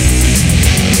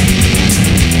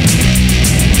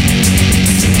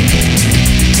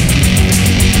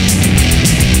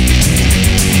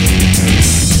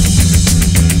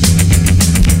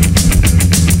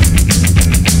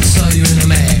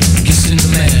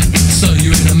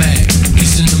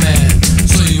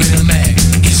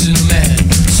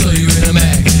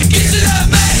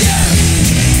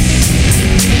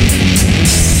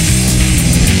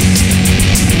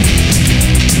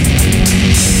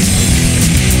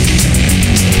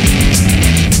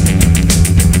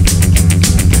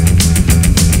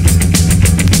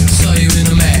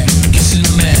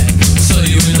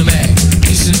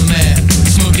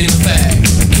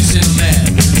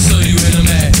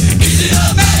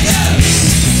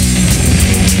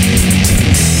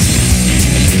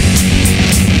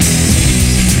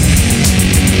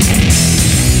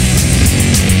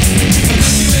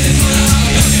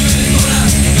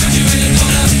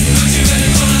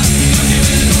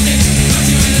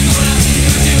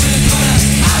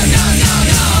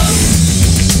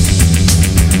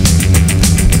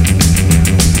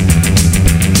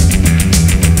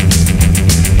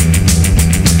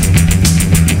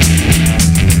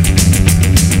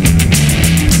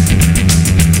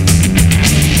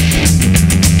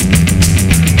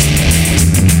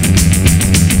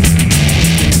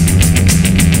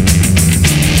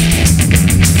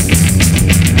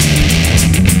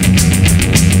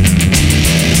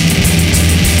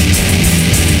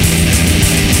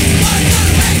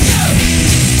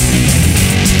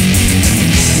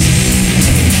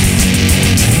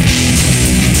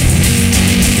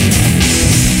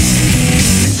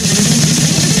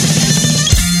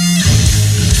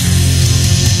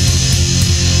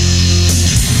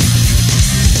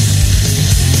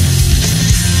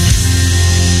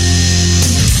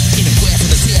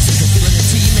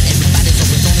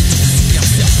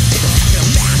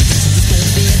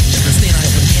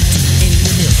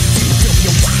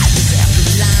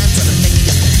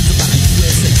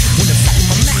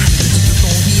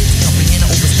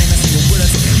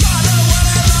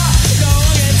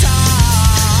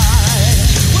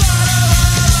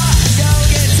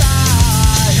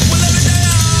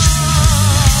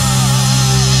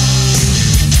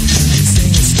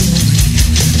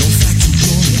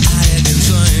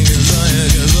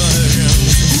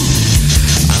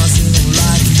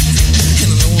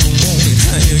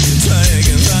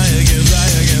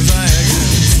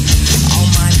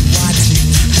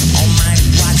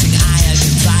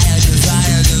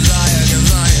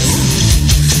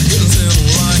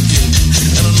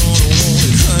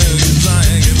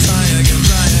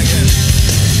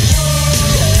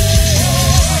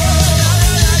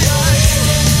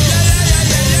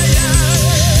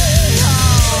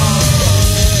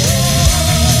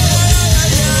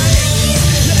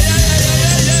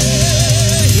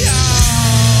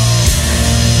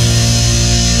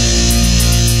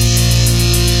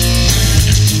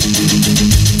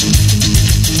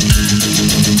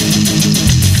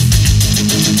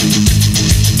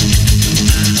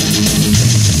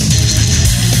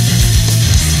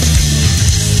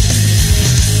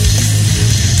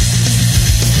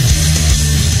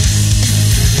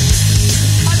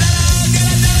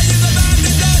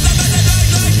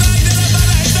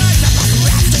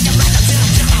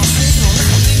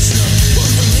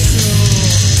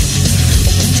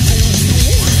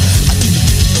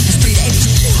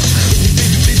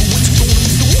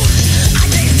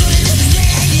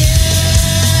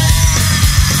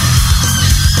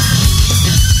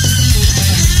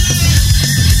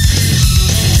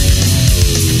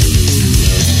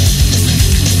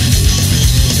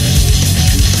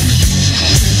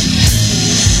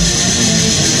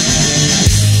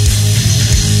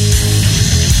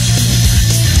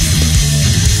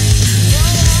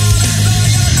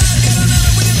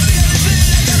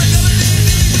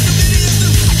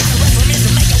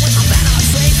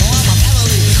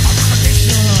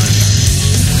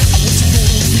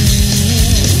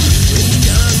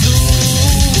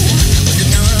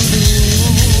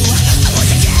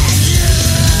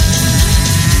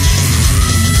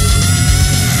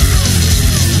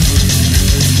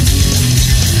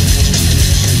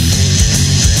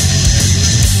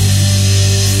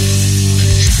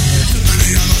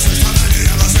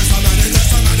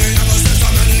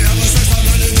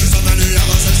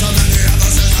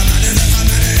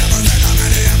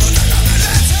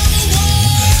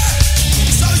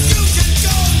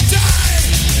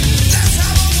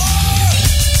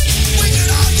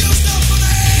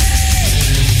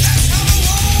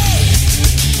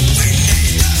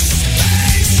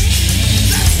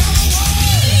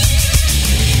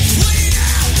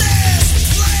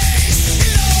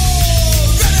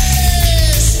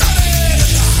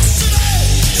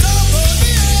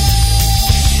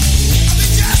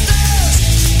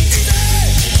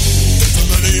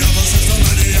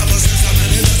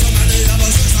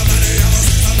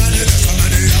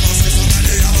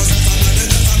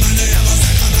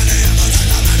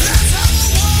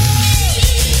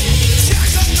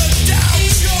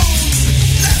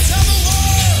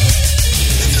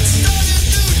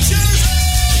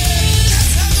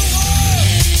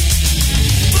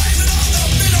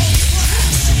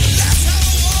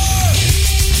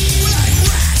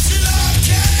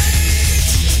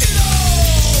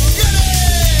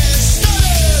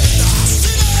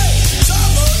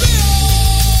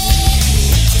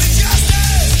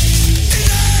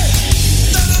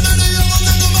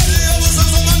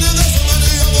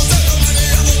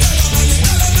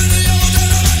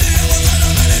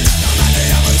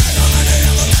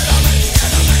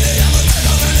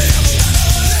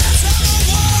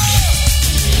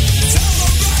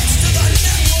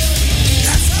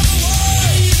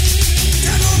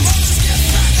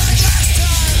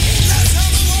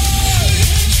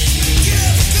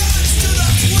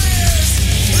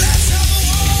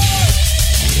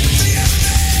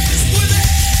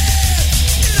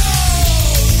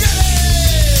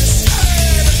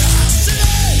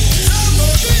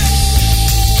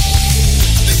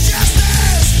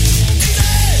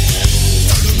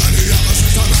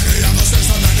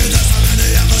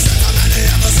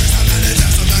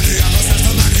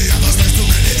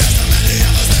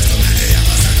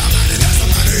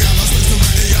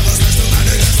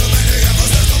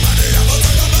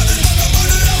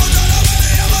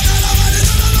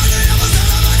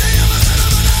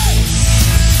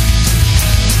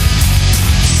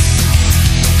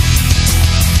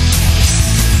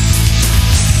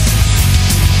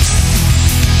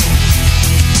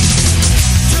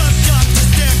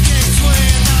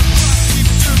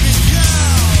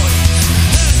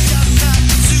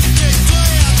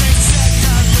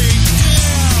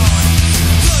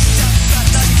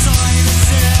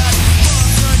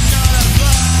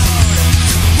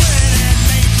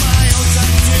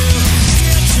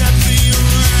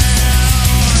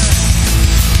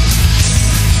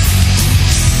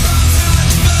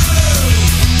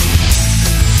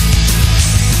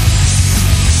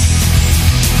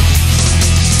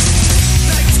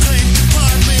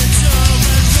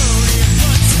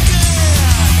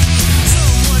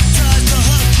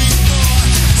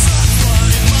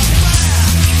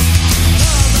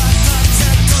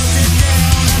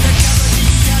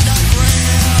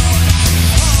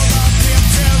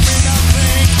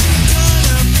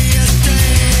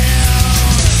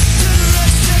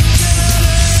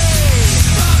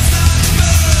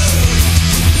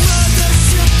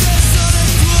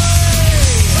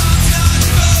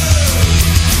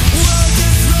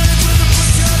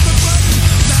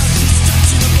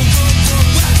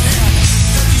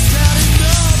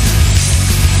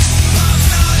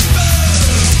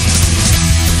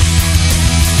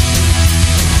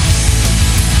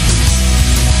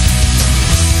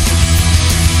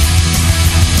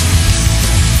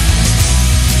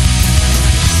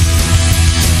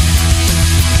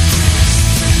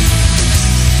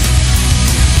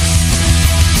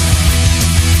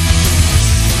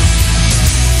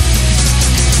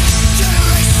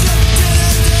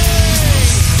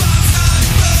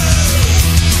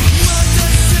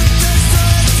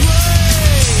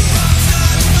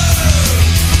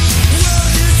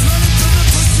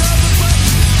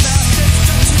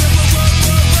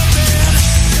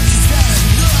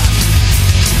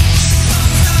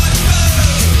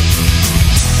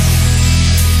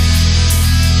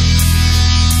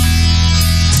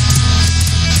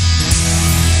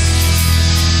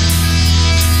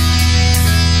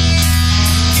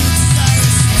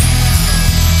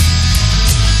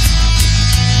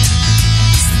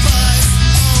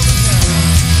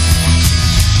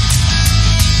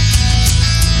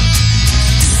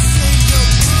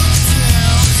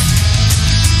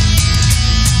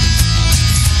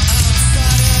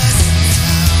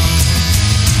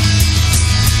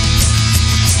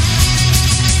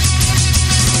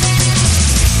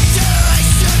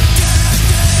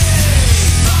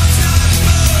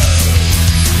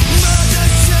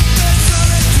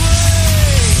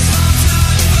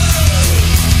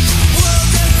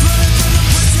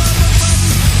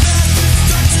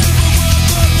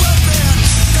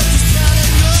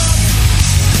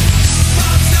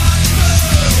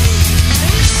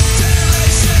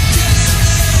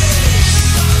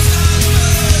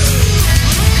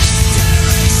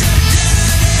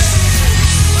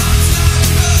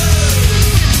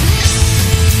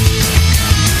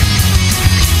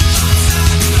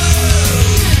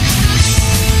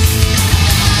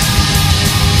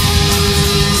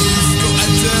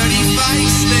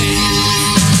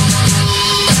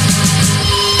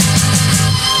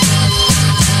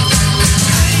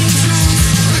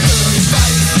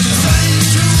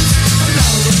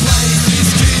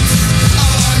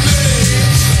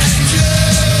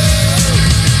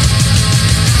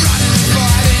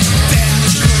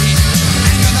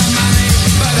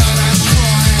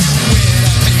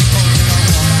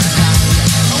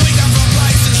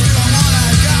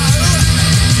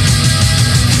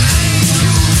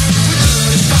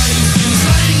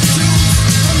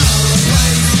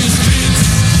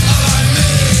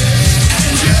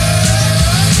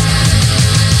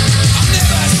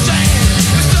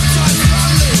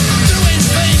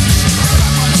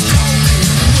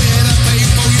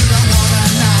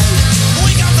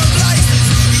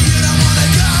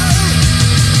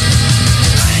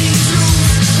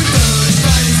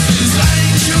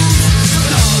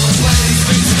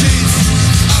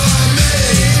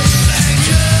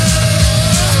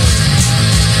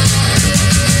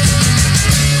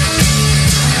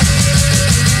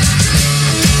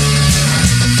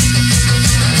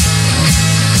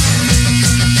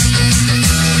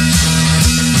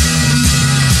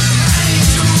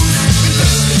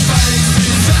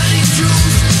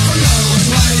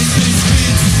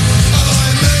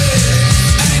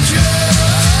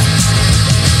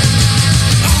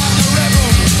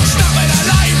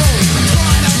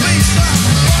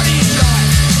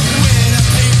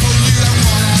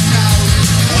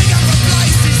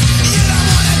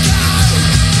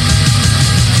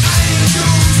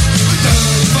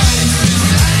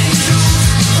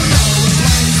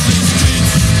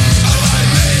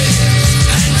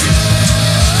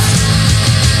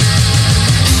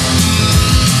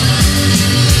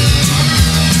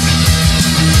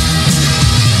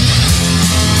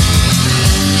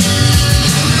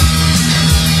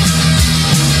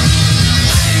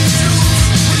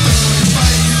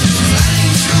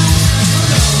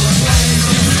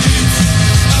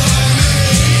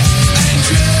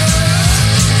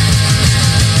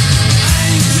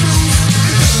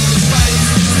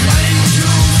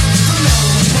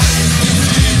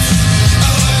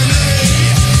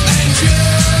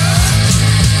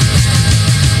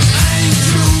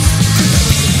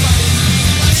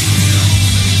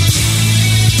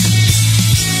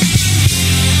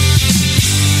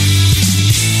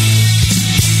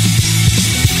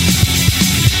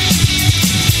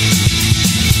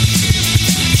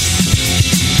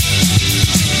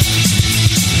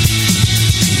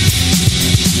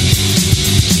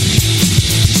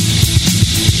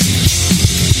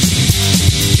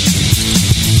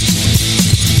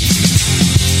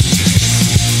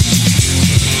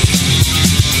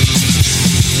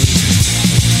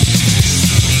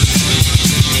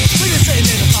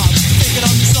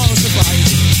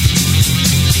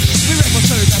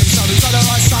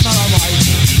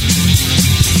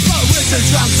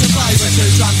 drunk to play, we're too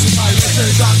drunk to play, we're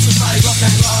too drunk to play rock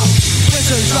and roll. We're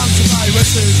too drunk to play, we're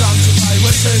too drunk to play,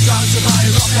 we're too drunk to play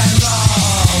rock and roll.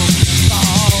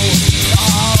 Oh,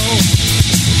 oh,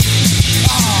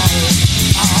 oh,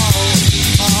 oh,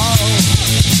 oh.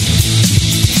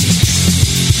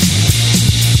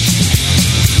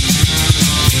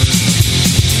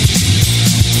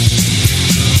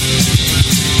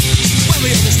 When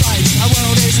we hit the stage, our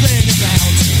world is spinning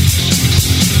round.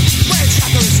 When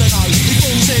Chaka is the note, he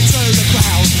falls into the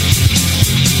crowd.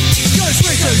 Cause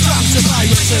we're too drunk to play,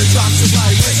 we're too drunk to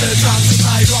play, we're too drunk to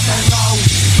play rock and roll.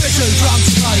 We're too drunk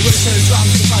to play, we're too drunk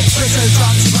to play, we're too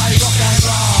drunk to play rock and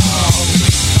roll.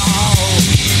 Oh, oh,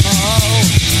 oh,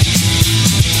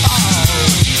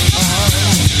 oh,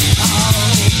 oh.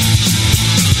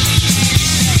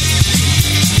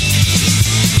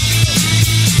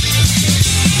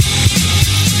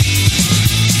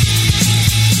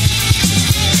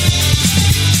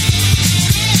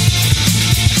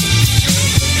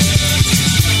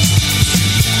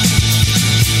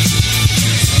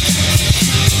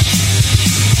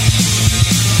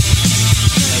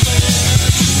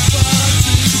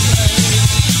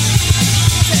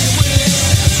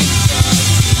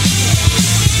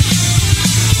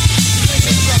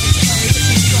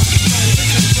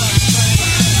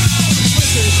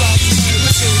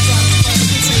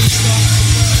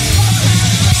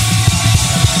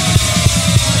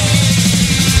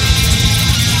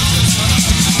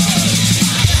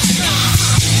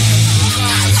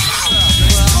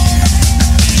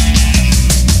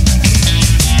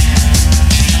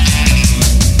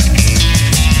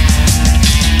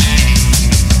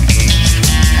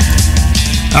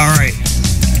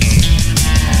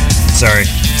 Sorry.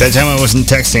 That time I wasn't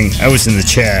texting. I was in the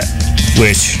chat,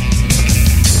 which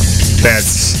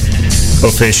that's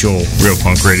official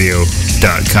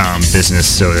realpunkradio.com business,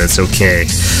 so that's okay.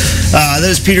 That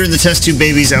was Peter and the Test Tube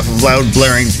Babies off of loud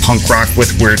blaring punk rock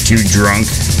with We're Too Drunk.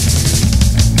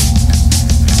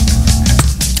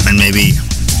 And maybe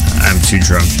I'm too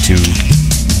drunk to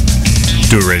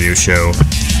do a radio show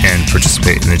and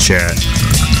participate in the chat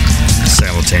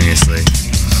simultaneously.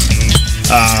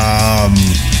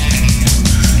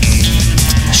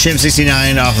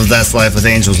 Shim69 off of That's Life with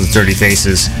Angels with Dirty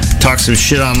Faces talks some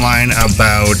shit online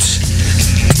about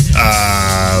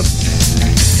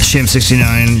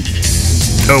Shim69.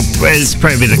 Oh, it's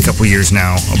probably been a couple years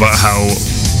now, about how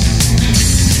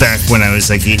back when I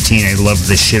was like 18 I loved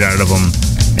the shit out of them,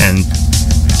 and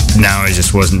now I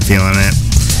just wasn't feeling it.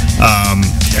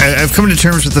 I've come to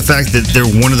terms with the fact that they're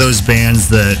one of those bands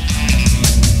that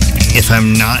if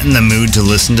I'm not in the mood to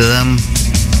listen to them,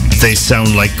 they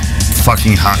sound like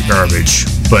fucking hot garbage.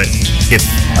 But if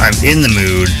I'm in the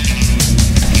mood,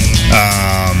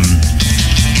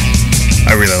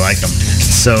 I really like them.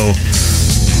 So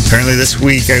apparently this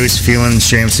week I was feeling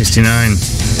Sham69.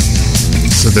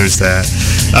 So there's that.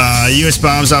 US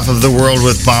Bombs off of The World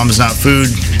with Bombs Not Food.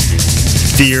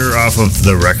 Fear off of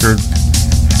The Record.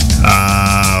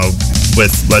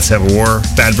 With Let's Have a War.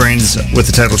 Bad Brains with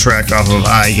the title track off of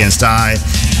Eye Against Eye.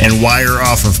 And Wire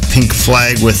off of Pink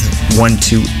Flag with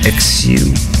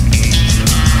 12XU.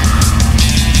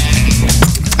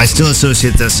 I still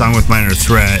associate that song with Minor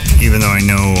Threat, even though I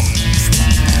know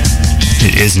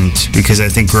it isn't, because I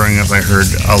think growing up I heard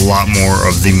a lot more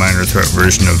of the Minor Threat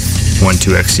version of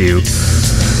 12XU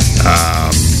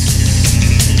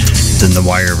than the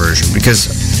Wire version, because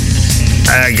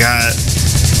I got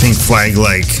Pink Flag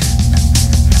like,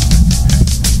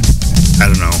 I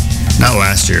don't know, not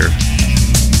last year,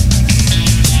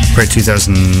 probably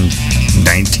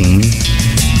 2019,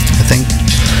 I think.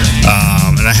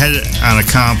 And I had it on a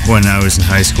comp when I was in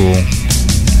high school.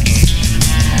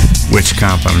 Which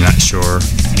comp, I'm not sure.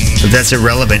 But that's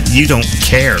irrelevant. You don't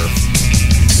care.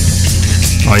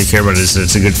 All you care about is that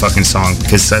it's a good fucking song,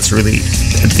 because that's really,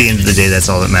 at the end of the day, that's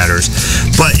all that matters.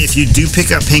 But if you do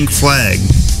pick up Pink Flag,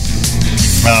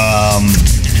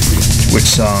 which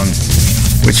song?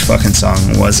 Which fucking song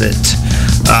was it?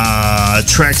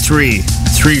 Track 3,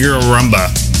 Three Girl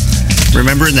Rumba.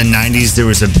 Remember in the 90s there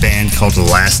was a band called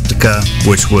Elastica,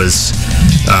 which was,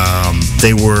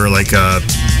 they were like a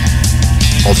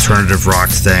alternative rock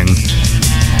thing.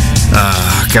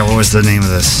 God, what was the name of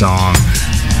the song?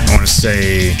 I want to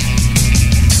say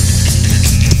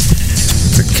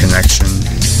The Connection.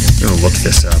 I'm going to look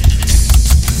this up.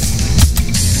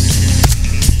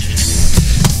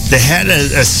 They had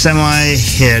a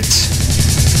semi-hit.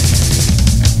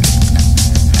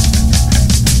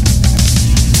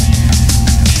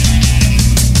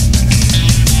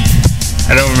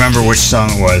 I don't remember which song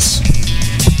it was,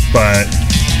 but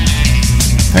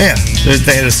oh yeah,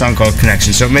 They had a song called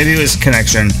Connection. So maybe it was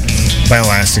Connection by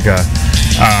Elastica.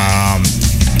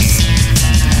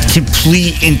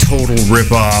 Complete and total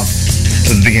rip-off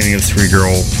of the beginning of Three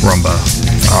Girl Rumba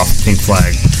off Pink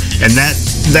Flag. And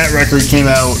that record came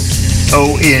out,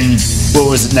 in, what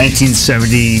was it,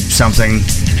 1970 something.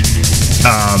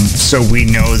 So we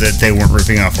know that they weren't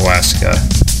ripping off Elastica.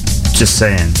 Just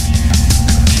saying.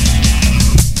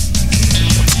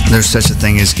 There's such a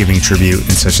thing as giving tribute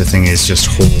and such a thing as just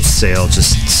wholesale,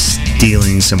 just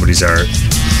stealing somebody's art.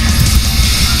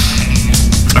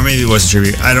 Or maybe it was a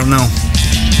tribute. I don't know.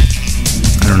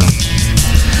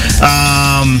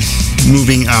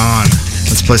 Moving on.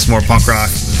 Let's play some more punk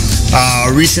rock.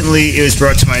 Recently, it was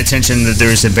brought to my attention that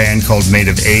there is a band called Made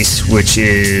of Ace, which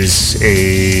is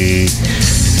a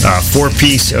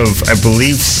four-piece of, I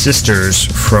believe, sisters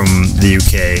from the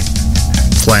UK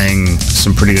playing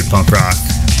some pretty good punk rock.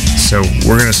 So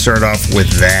we're going to start off with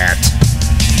that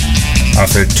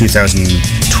off their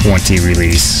 2020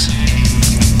 release,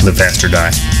 Live Fast or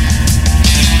Die.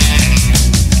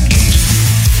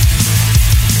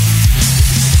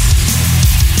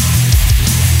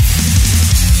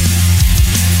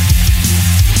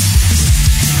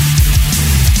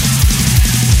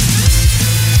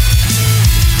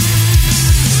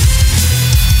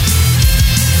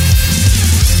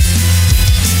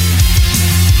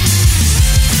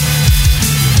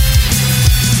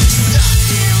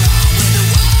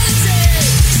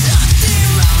 Something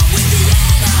wrong with the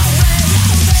NRA.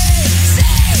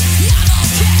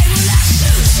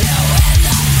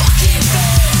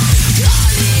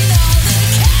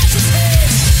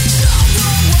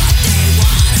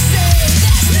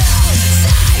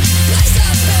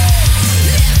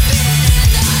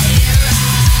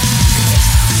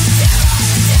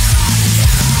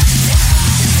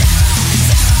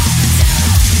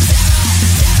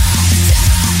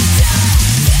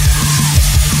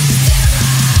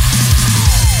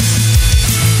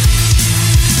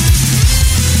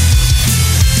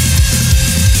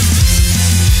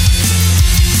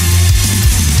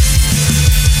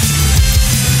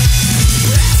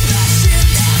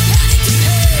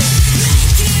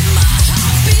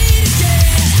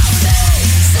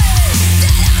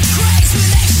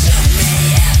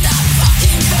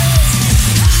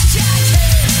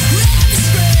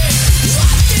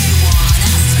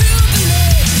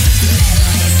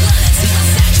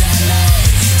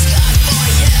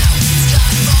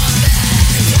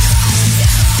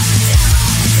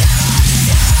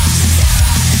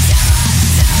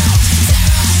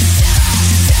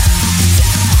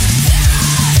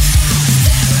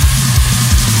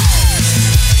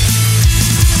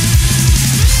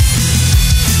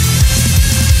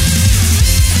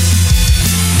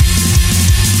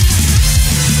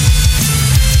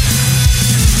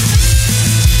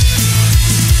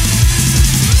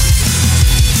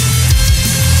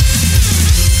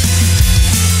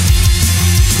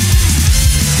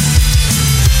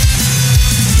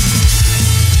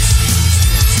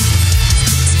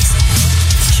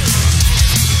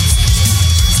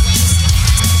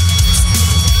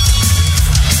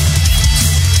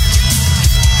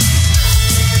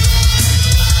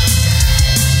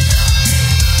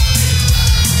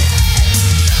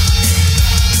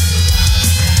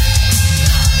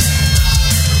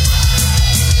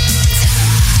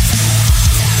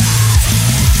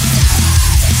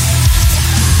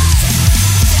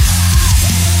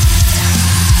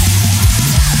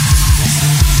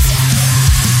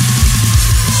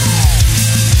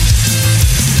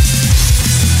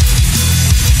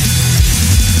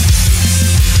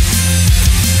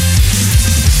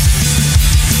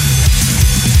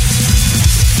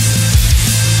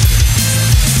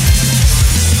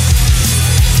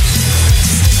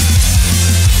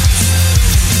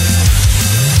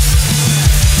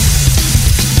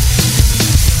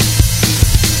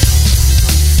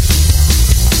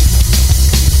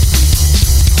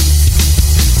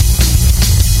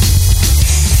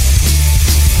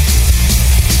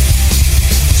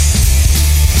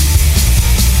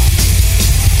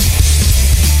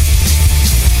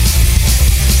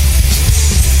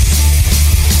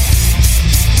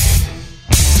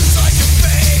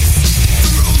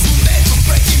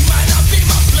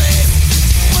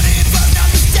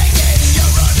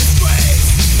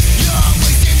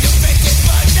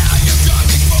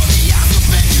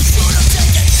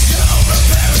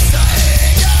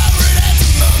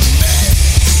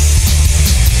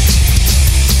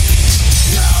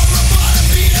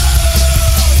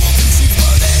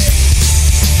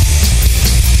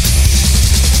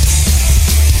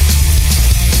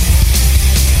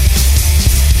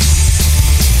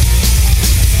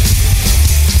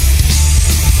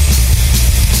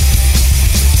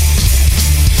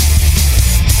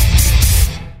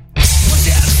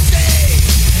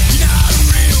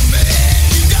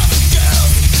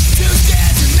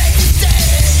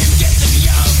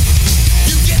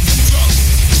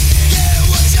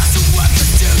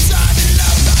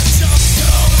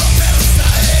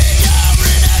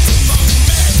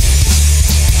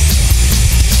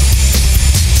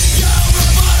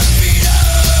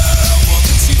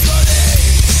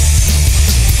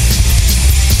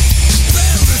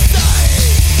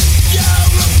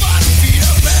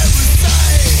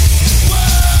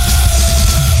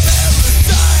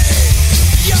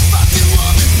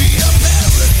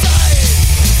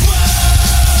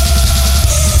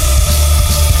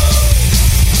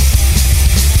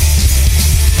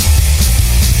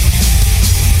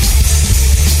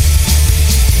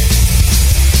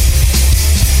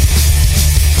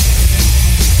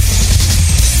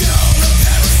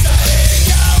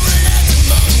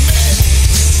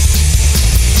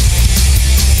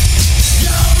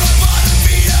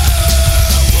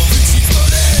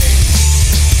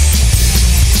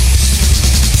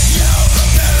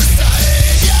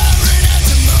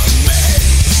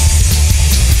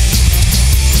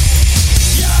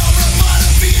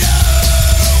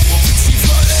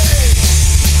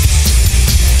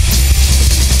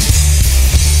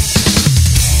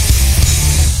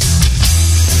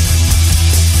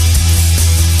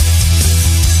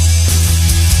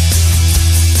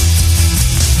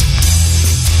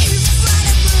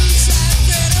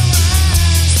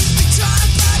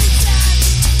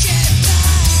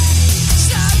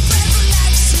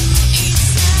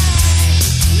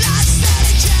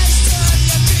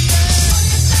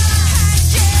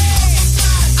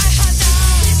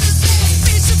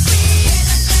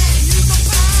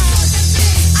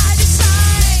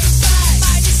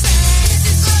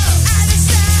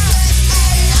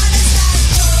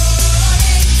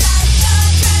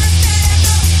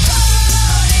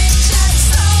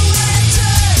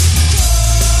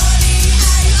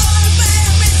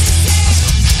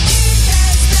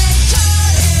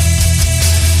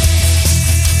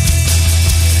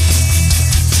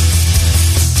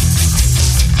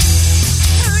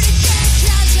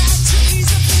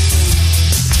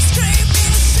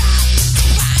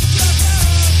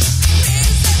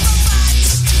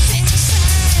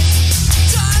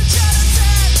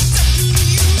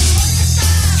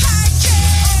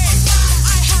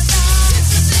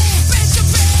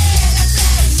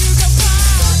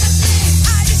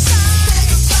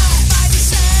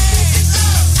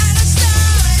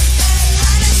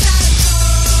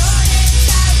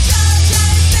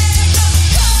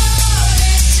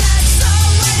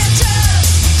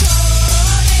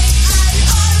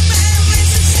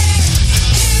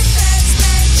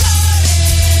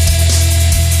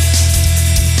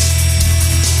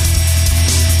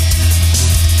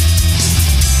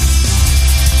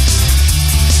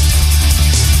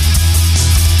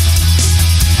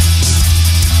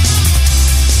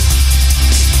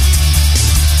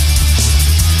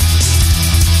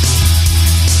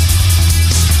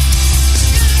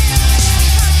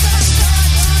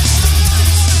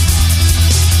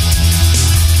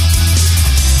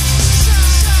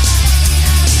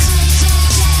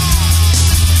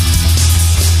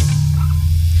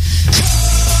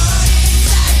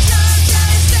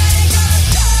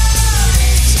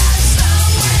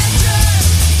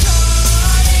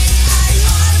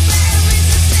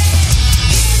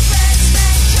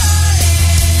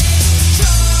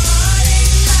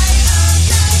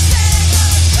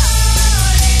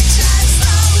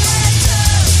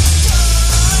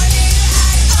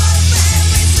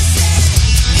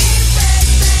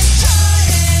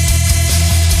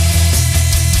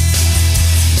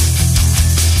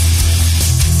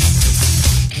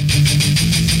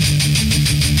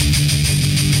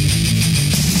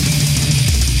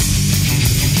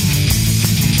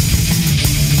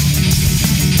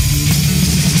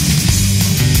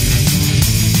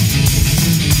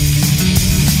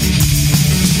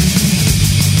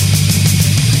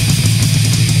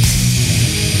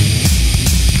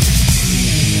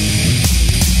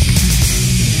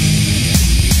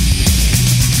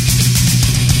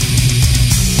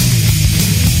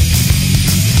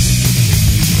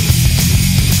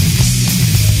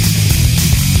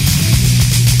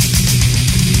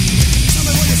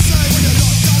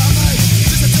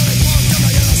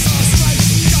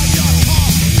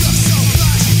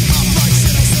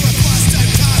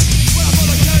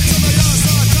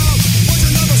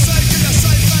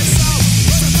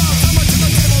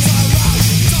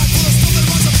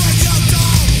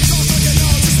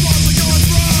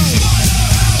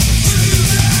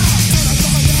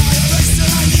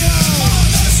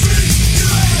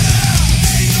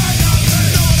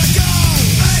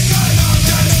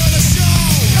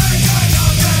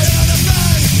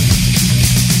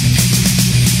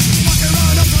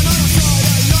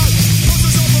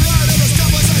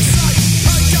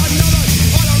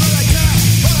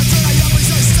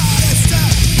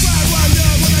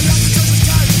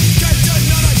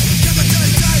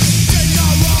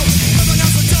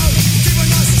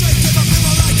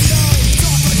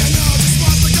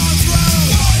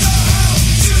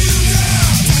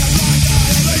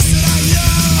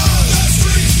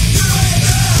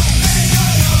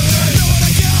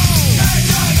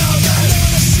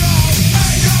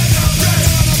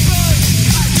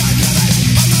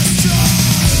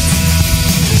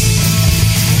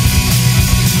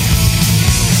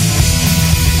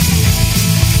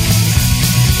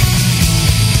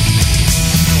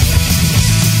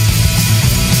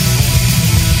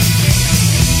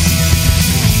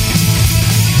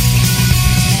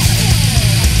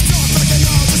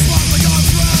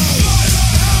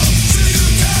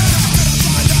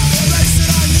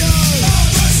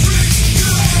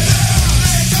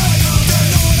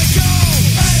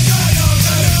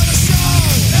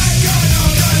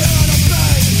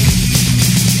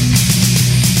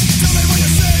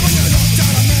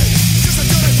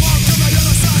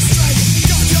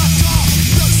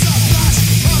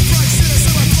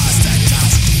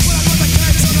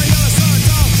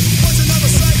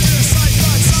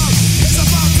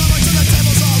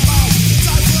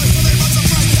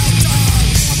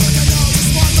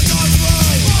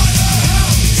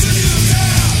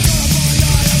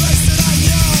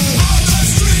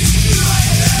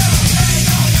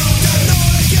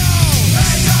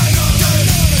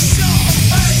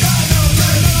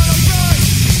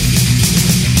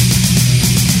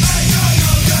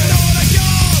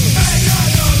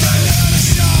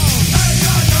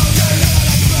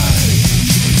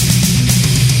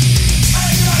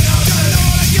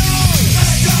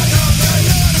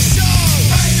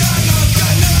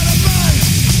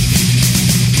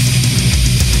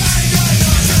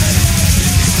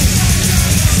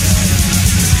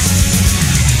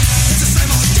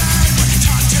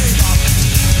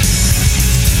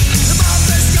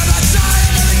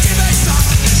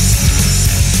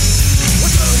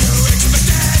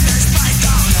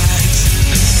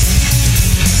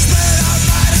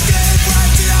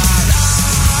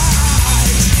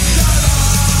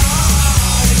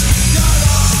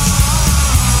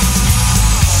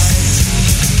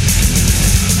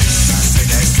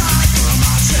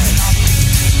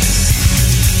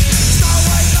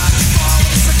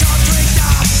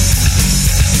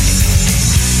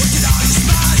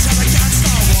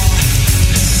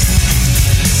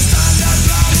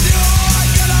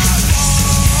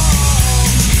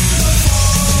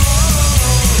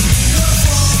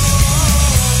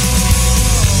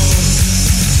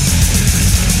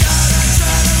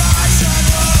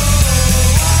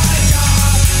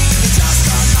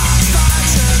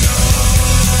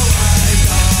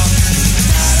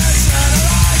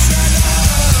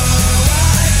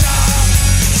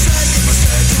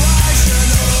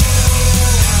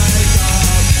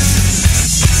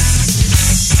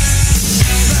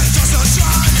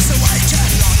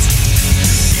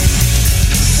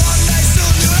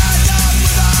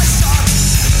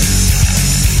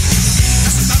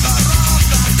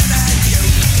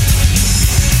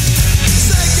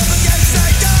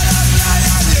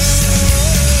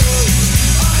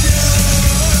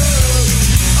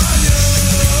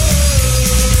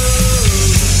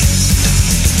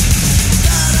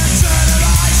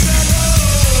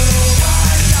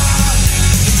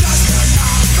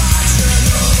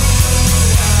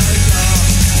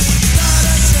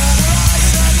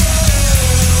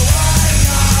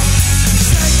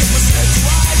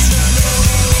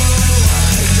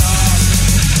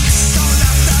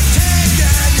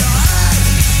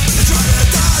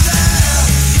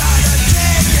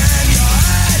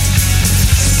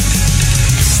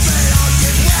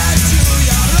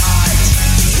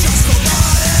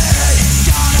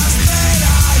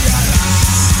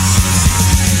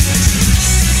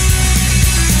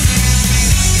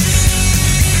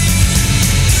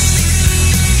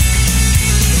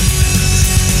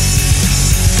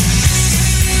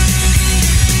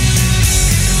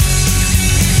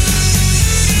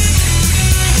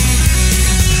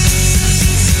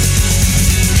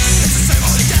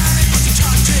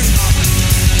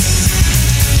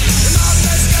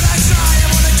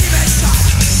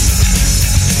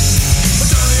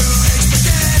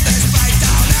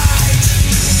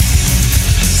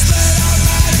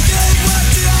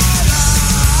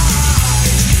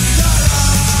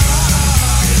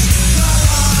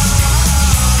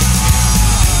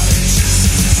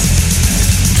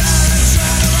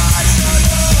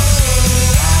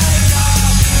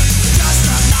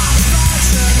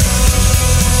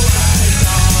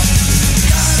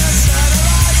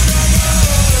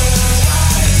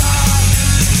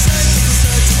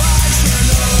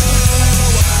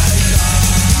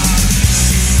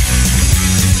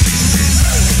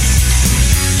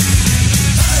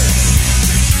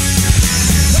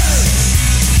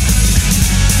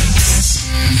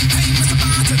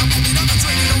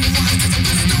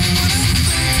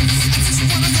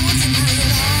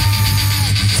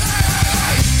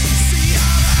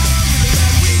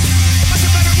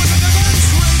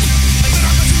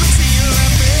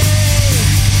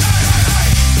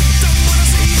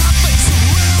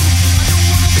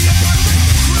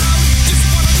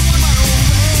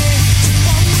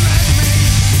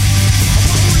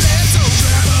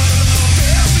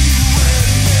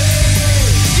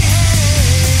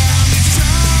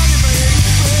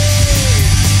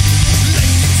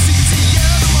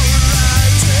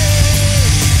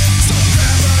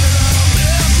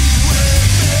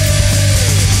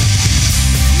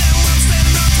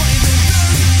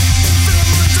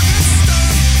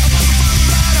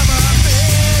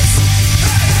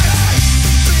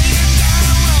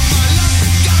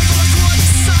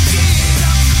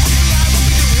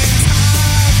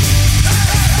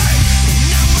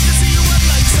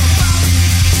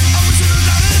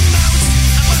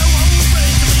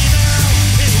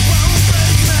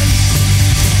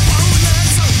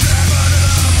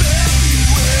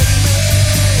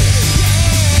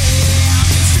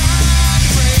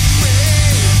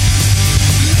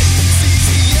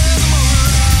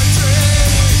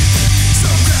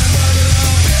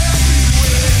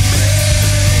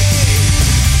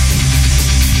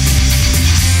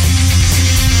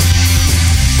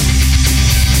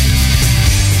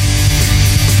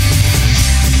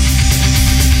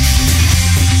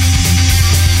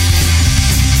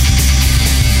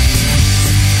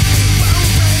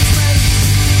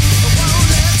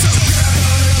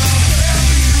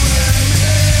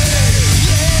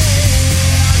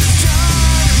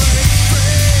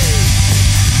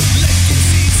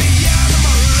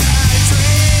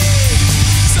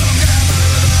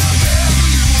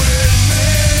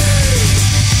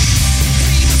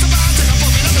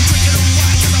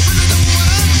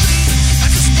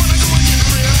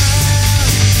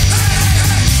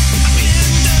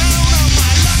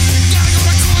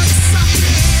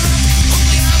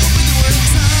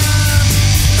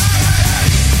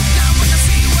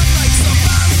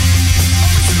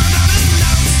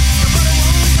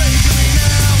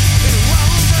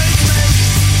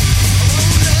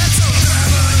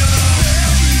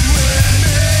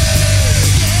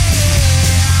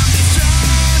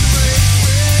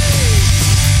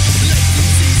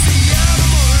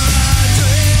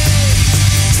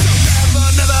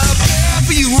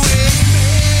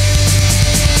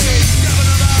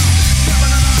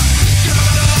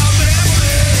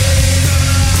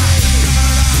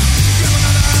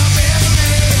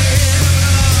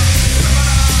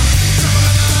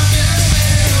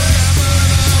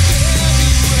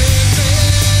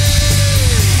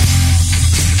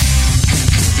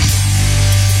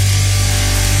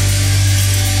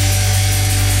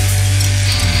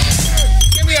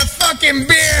 fucking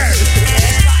beer!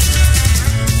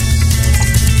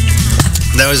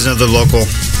 That was another local,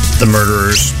 The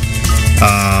Murderers.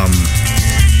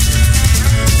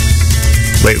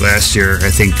 Late last year, I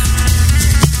think,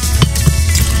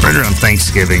 right around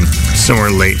Thanksgiving, somewhere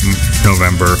late in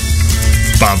November,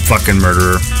 Bob fucking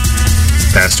Murderer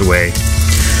passed away.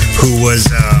 Who was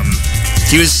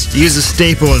he was a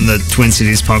staple in the Twin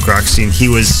Cities punk rock scene. He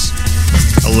was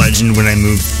a legend when I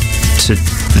moved to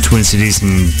the Twin Cities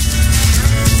in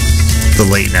the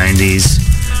late 90s.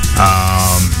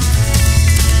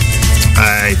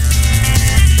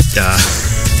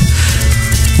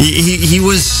 He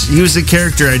was a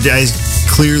character. I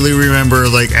clearly remember,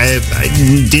 like, I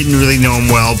didn't really know him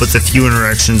well, but the few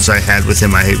interactions I had with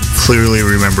him, I clearly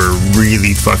remember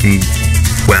really fucking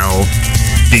well,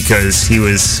 because he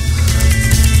was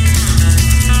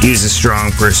a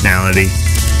strong personality.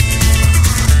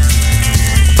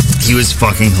 He was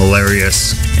fucking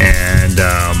hilarious, and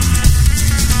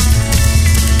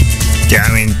yeah,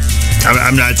 I mean,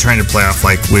 I'm not trying to play off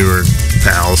like we were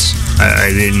pals.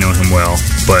 I didn't know him well,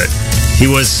 but he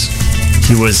was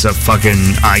a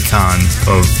fucking icon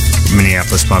of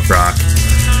Minneapolis punk rock.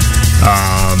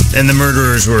 And the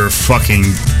Murderers were a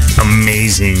fucking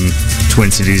amazing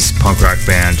Twin Cities punk rock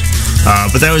band.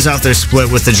 But that was Out There Split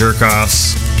with the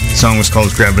Jerk-Offs. The song was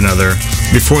called Grab Another.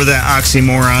 Before that,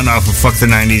 Oxymoron off of Fuck the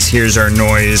 90s, Here's Our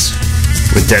Noise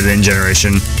with Dead End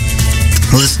Generation.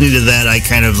 Listening to that, I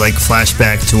kind of like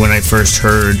flashback to when I first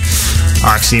heard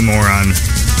Oxymoron,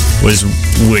 which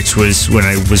was when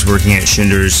I was working at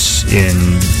Schindler's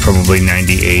in probably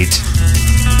 98.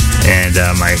 And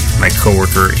my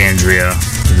coworker, Andrea,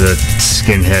 the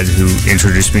skinhead who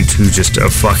introduced me to just a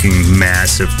fucking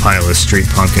massive pile of street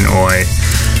punk and oi,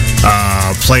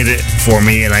 played it for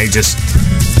me, and I just,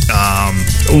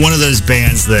 one of those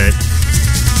bands that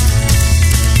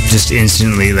just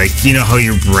instantly, like, you know how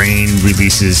your brain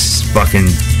releases fucking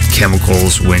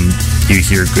chemicals when you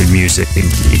hear good music and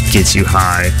it gets you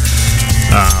high.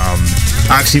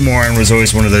 Oxymoron was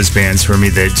always one of those bands for me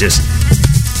that just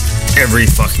every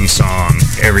fucking song,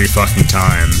 every fucking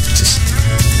time, just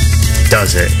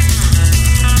does it.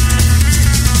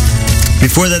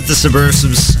 Before that, the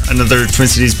Subversives, another Twin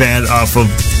Cities band off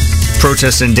of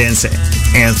Protest and Dance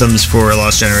Anthems for a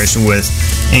Lost Generation with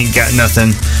Ain't Got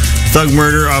Nothing. Thug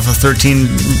Murder off of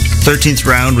 13th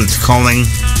Round with Calling.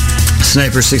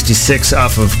 Sniper 66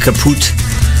 off of Caput.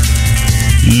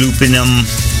 Lupinum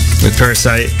with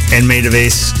Parasite. And Made of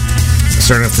Ace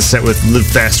starting off the set with Live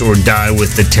Fast or Die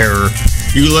with The Terror.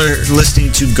 You are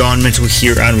listening to Gone Mental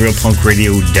here on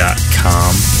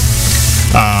RealPunkRadio.com.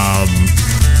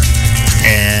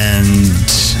 And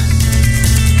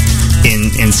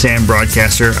in Sam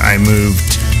Broadcaster, I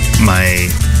moved my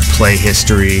play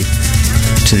history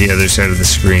to the other side of the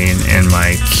screen and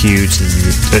my queue to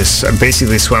this. I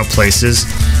basically swap places,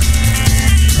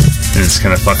 and it's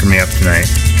kind of fucking me up tonight.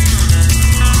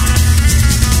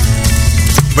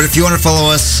 But if you want to follow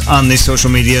us on the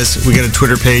social medias, we got a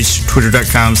Twitter page,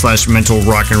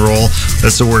 twitter.com/mentalrockandroll.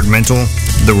 That's the word mental,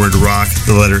 the word rock,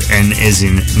 the letter N is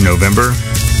in November,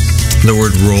 the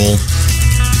word roll,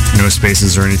 no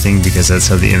spaces or anything, because that's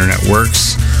how the internet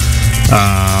works.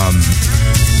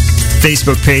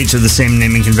 Facebook page of the same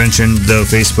naming convention, though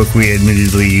Facebook we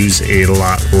admittedly use a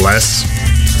lot less.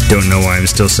 Don't know why I'm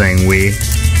still saying we. I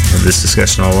have this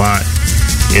discussion a lot.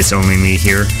 It's only me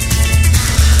here.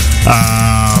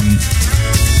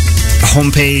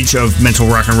 Homepage of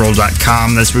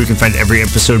mentalrockandroll.com. That's where you can find every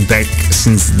episode back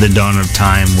since the dawn of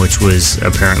time, which was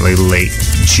apparently late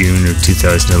June of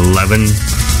 2011.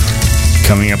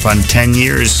 Coming up on 10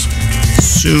 years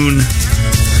soon.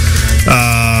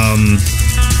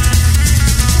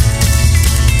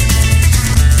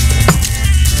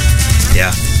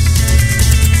 Yeah.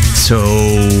 So,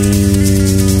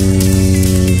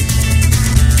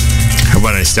 how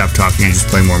about I stop talking and just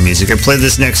play more music? I played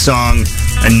this next song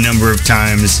a number of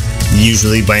times,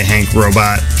 usually by Hank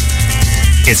Robot.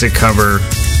 It's a cover.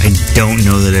 I don't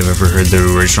know that I've ever heard the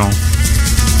original.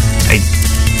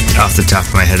 Off the top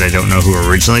of my head, I don't know who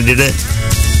originally did it.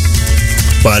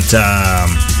 But,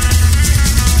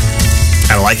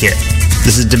 I like it.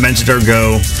 This is Demented or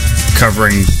Go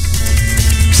covering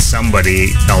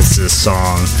somebody else's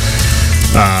song.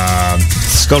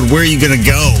 It's called Where You Gonna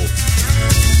Go?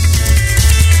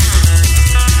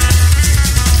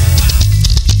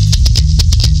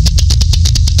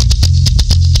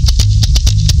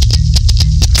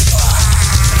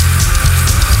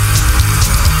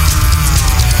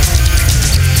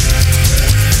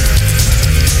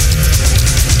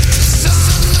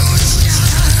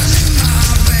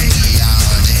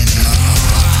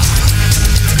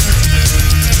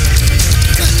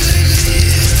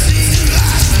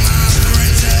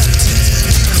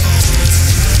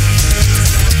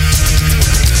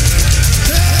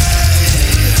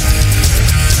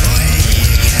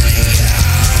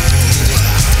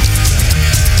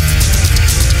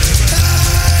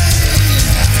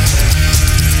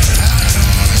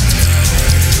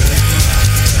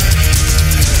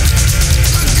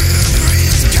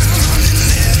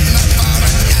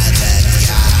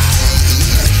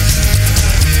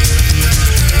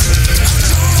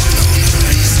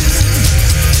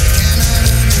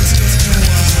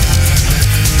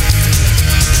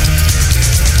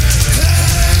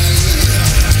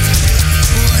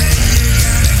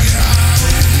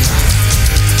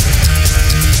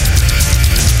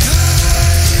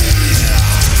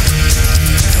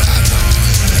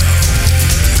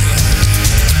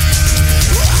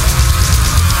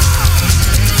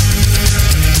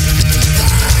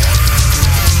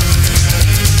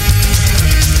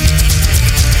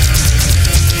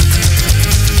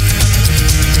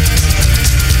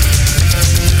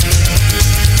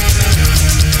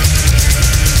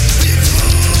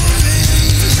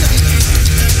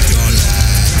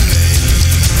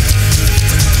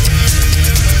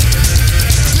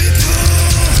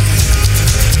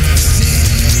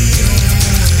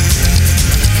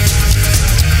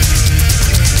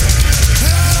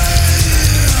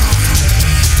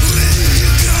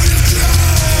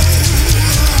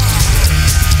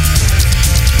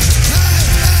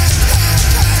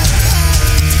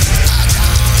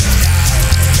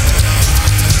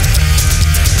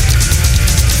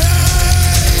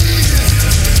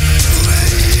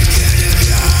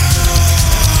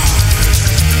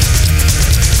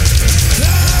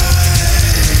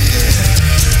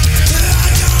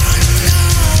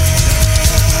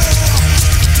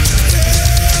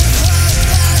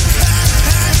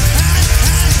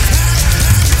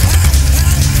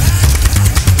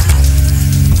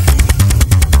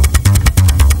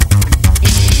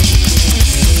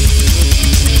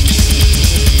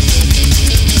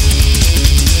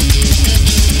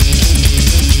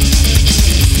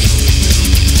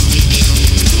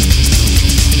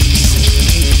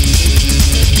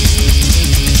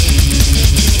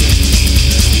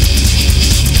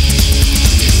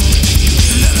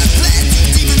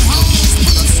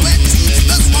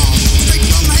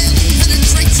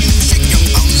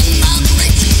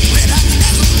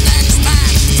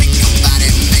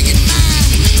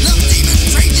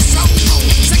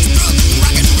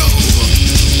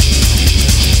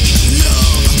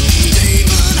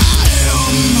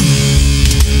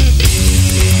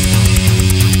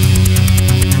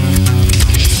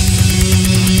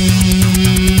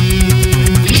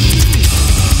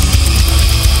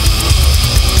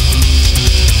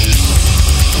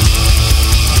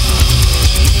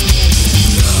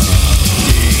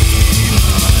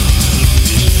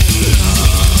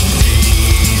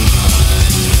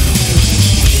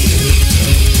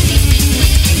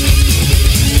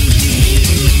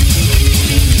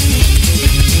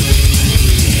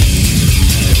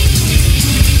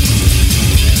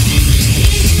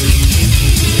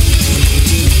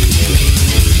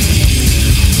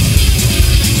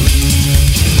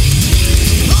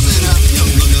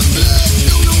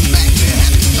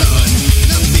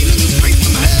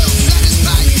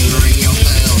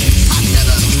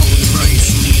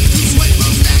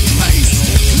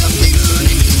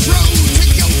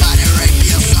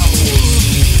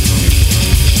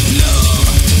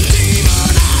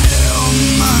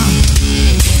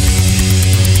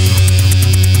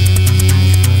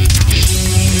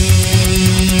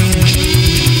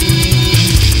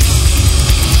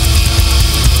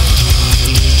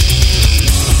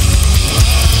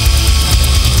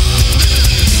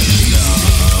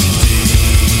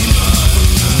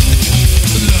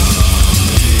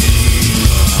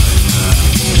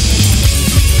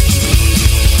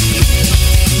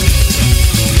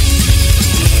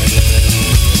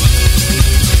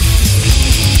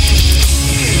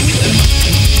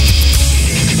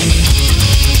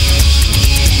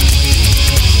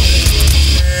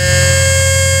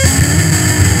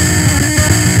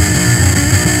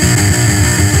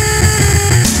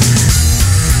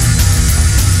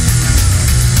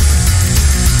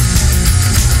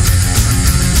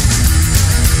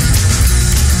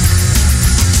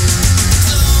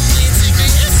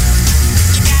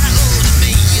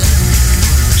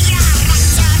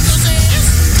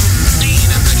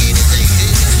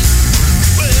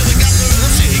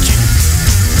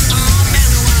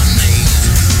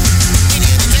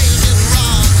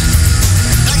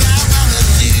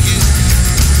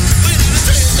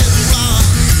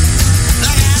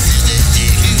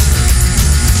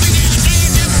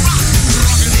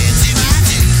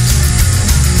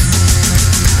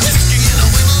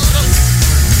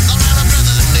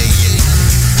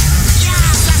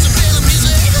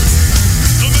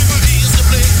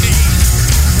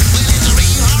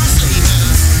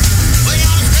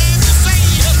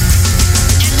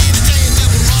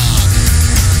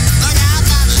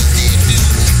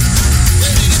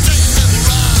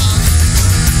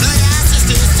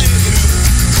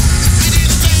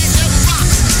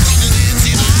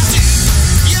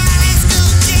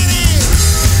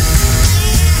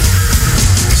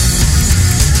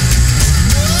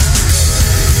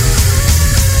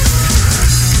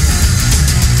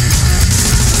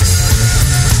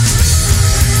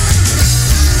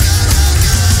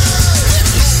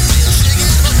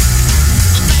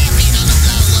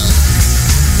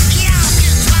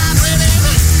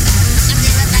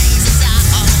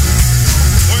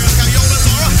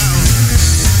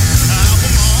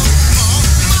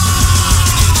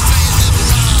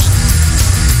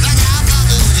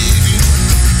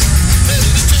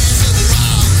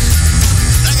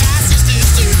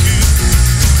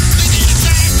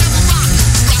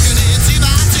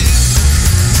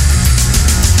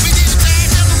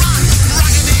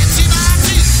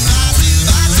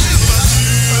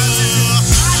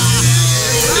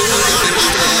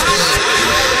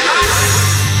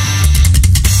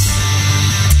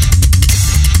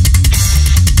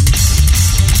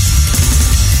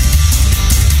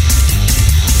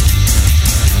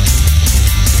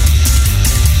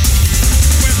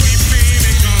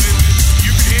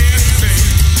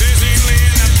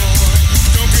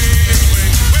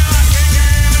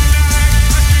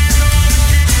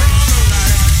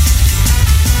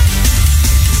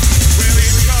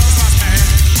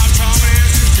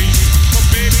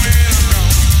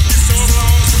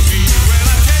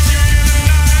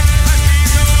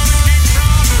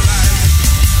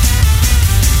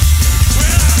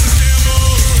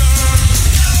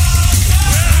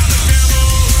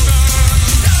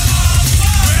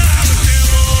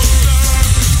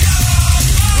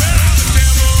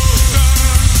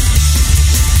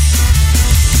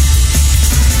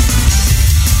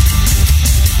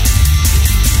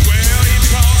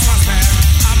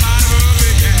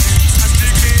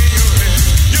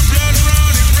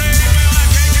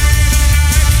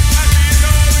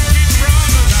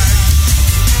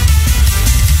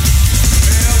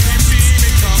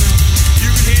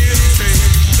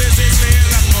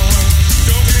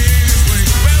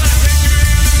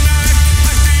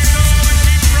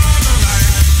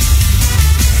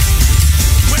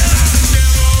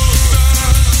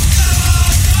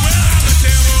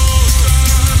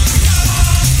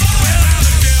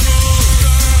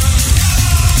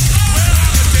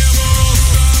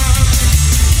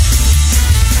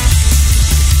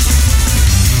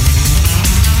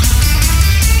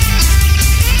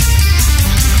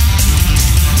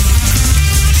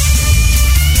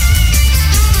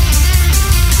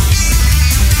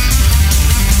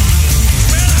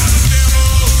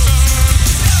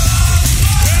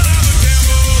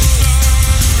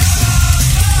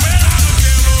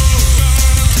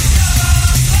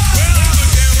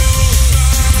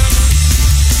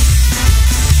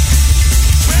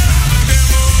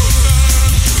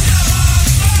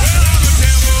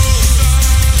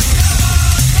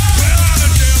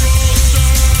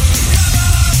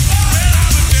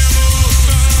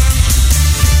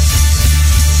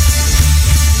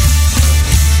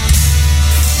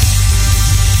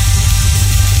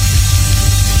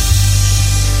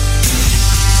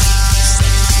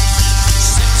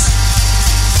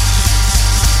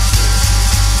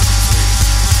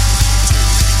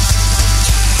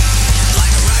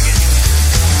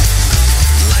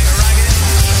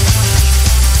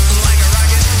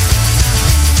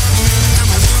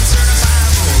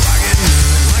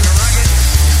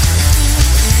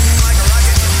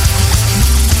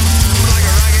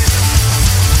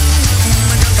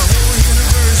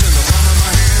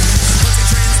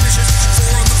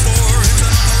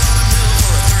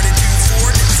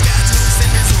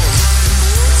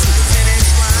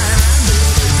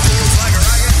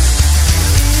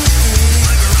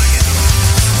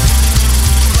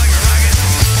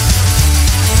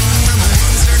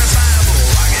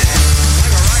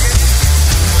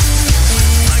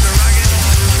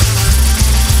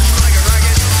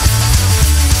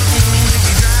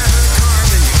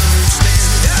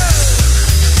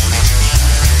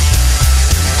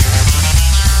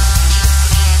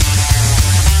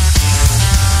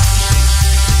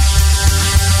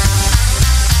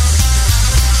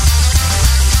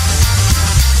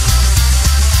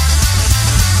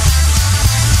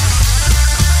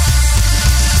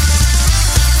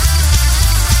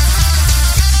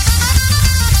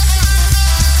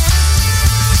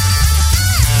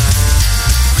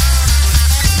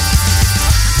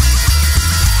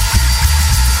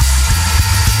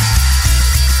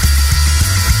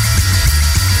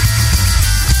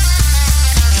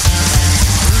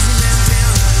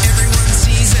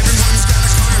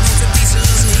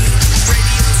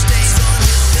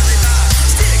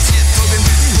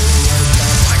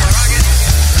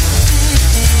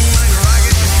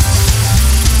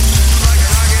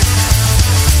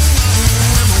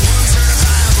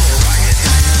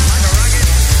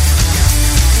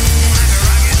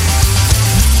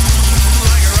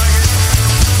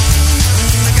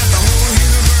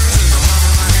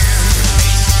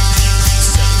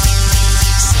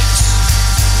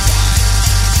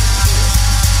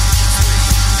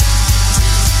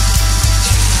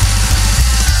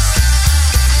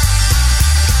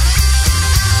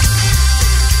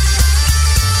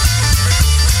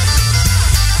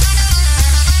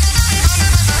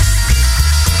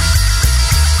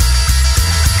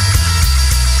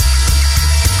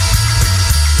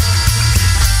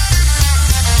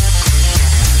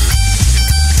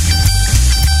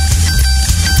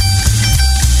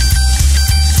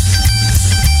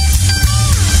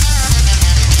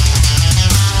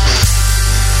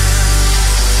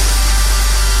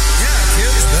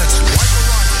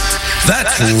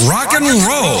 That's rock and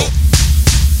roll.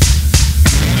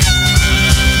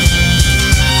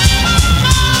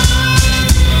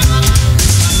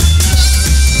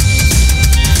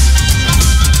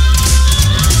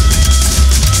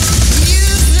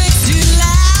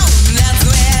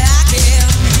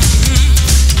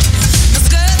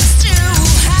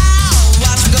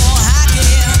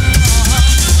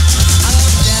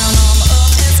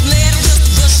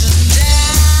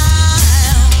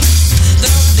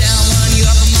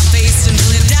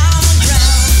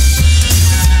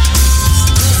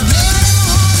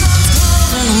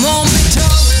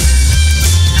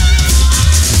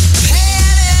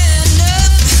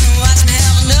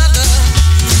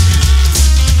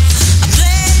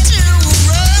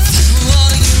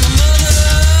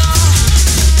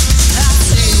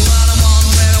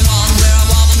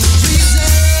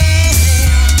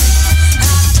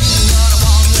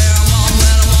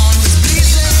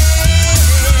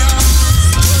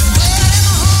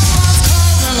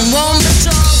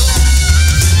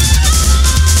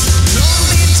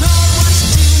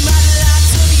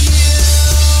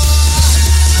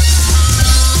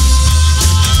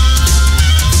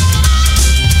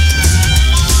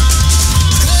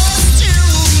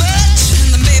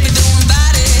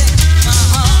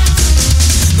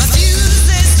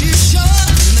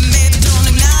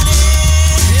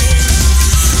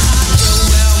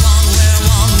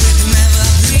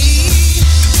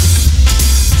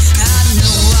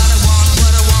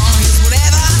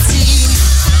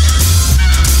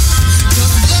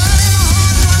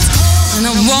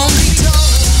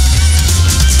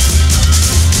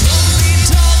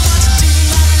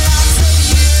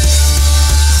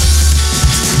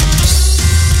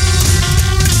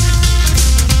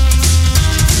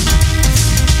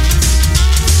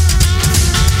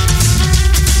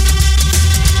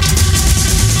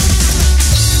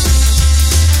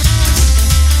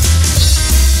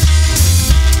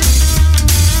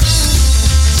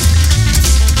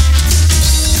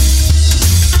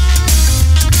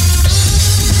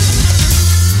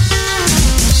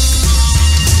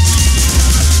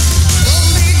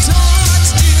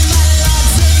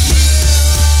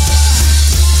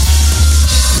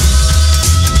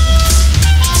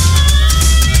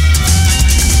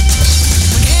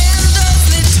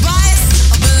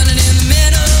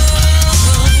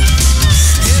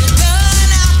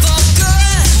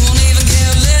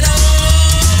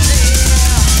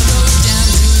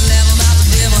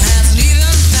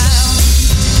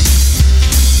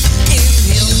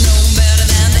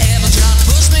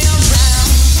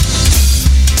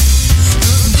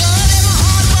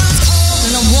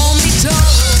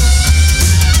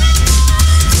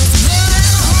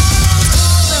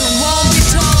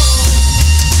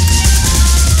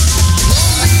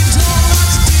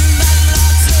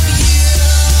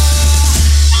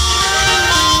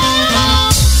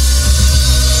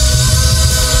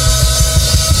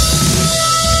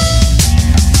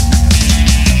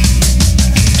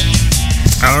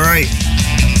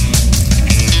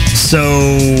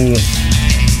 So,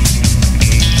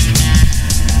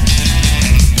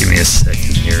 give me a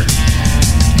second here.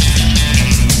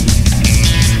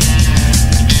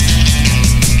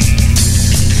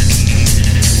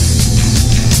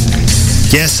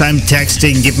 Yes, I'm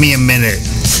texting. Give me a minute.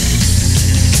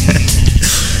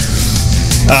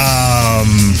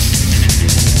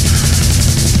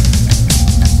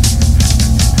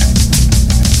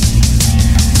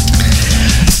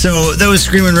 So that was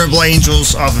Screaming Rebel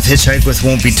Angels off of Hitchhike with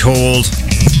Won't Be Told.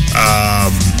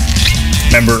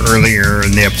 Remember earlier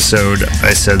in the episode,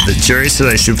 I said that Jerry said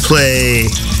I should play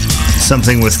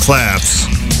something with claps.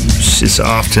 She's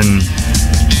often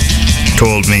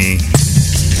told me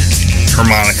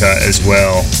harmonica as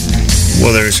well.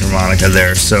 Well, there's harmonica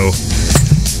there, so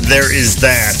there is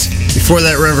that. Before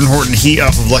that, Reverend Horton Heat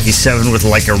off of Lucky 7 with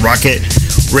Like a Rocket.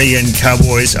 Ray and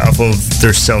Cowboys off of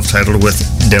their self-titled with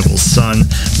Devil's Son.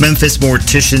 Memphis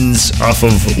Morticians off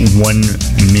of 1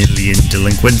 Million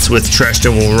Delinquents with Trash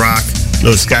Devil Rock.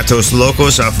 Los Gatos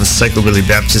Locos off of Psychobilly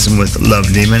Baptism with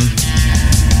Love Demon.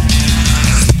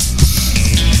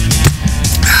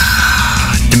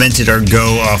 Demented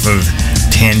Argo off of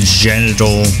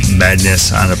Tangential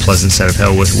Madness on a Pleasant Side of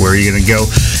Hell with Where Are You Gonna Go?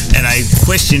 And I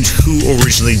questioned who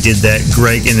originally did that.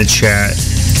 Greg in the chat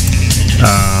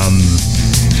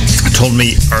told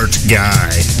me Art Guy,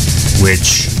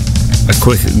 which a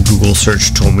quick Google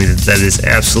search told me that is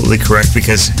absolutely correct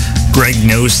because Greg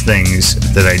knows things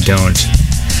that I don't.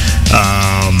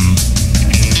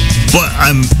 But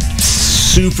I'm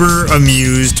super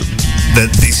amused that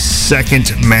the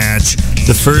second match,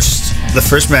 the first the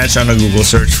first match on a Google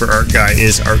search for Art Guy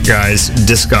is Art Guy's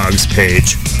Discogs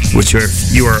page, which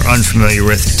if you are unfamiliar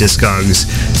with Discogs,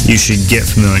 you should get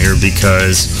familiar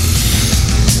because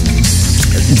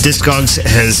Discogs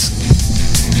has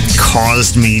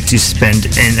caused me to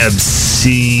spend an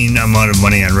obscene amount of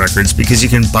money on records because you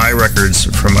can buy records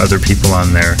from other people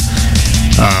on there.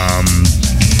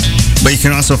 But you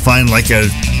can also find like a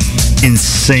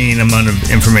insane amount of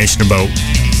information about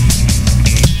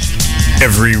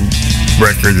every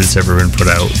record that's ever been put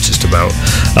out, just about.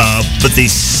 But the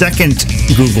second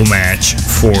Google match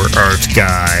for Art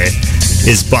Guy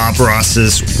is Bob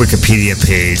Ross's Wikipedia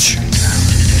page,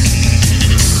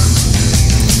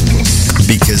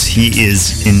 because he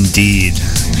is indeed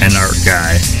an art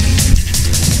guy.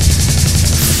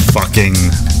 Fucking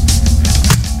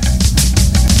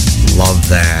love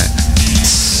that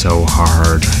so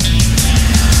hard.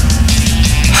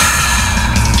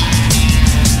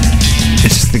 I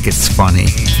just think it's funny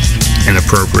and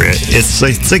appropriate. It's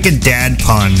like a dad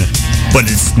pun, but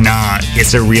it's not.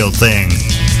 It's a real thing.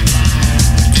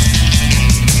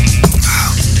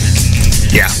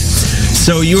 Yeah.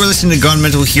 So you are listening to Gone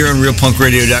Mental here on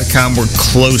RealPunkRadio.com. We're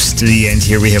close to the end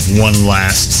here. We have one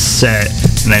last set,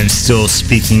 and I'm still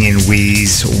speaking in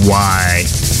wheeze. Why?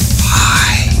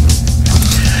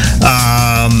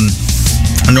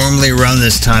 Normally around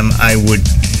this time, I would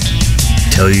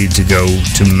tell you to go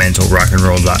to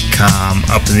mentalrockandroll.com.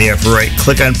 Up in the upper right,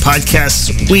 click on podcasts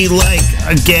we like.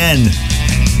 Again,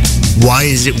 why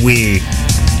is it we?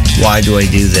 Why do I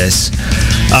do this?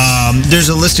 There's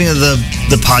a listing of the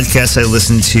podcasts I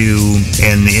listen to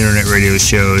and the internet radio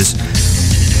shows.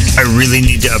 I really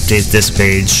need to update this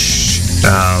page.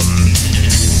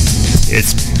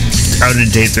 It's out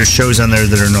of date. There's shows on there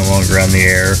that are no longer on the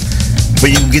air, but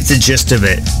you get the gist of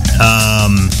it.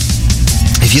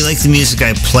 If you like the music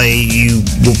I play, you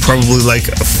will probably like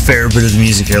a fair bit of the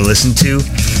music I listen to.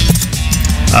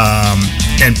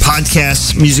 And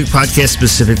podcasts, music podcasts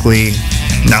specifically,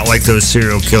 not like those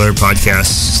serial killer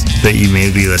podcasts that you may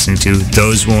be listening to.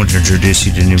 Those won't introduce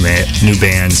you to new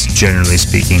bands, generally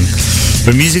speaking.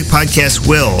 But music podcasts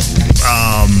will.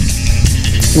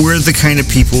 We're the kind of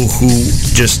people who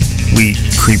we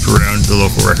creep around the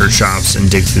local record shops and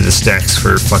dig through the stacks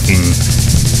for fucking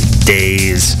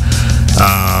days.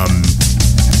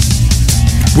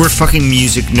 We're fucking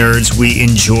music nerds. We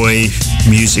enjoy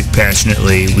music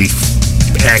passionately. We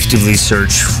actively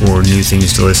search for new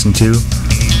things to listen to.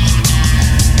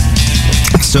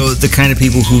 So the kind of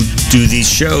people who do these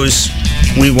shows,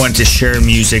 we want to share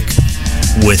music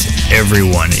with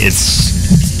everyone.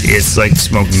 It's like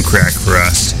smoking crack for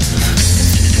us,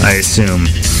 I assume.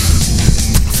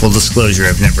 Full disclosure,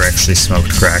 I've never actually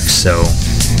smoked crack, so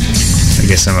I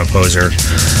guess I'm a poser.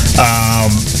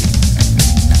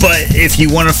 But if you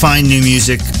want to find new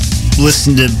music,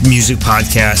 listen to music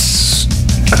podcasts.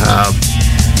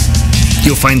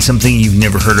 You'll find something you've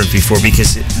never heard of before,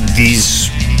 because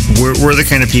we're the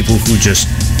kind of people who just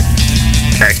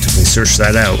actively search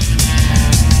that out.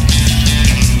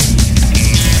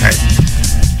 I'm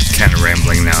kind of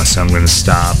rambling now, so I'm going to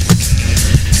stop.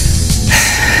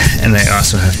 And I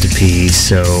also have to pee,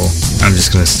 so I'm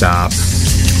just going to stop.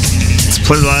 Let's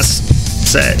play the last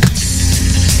set.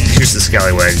 Here's the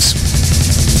Scallywags.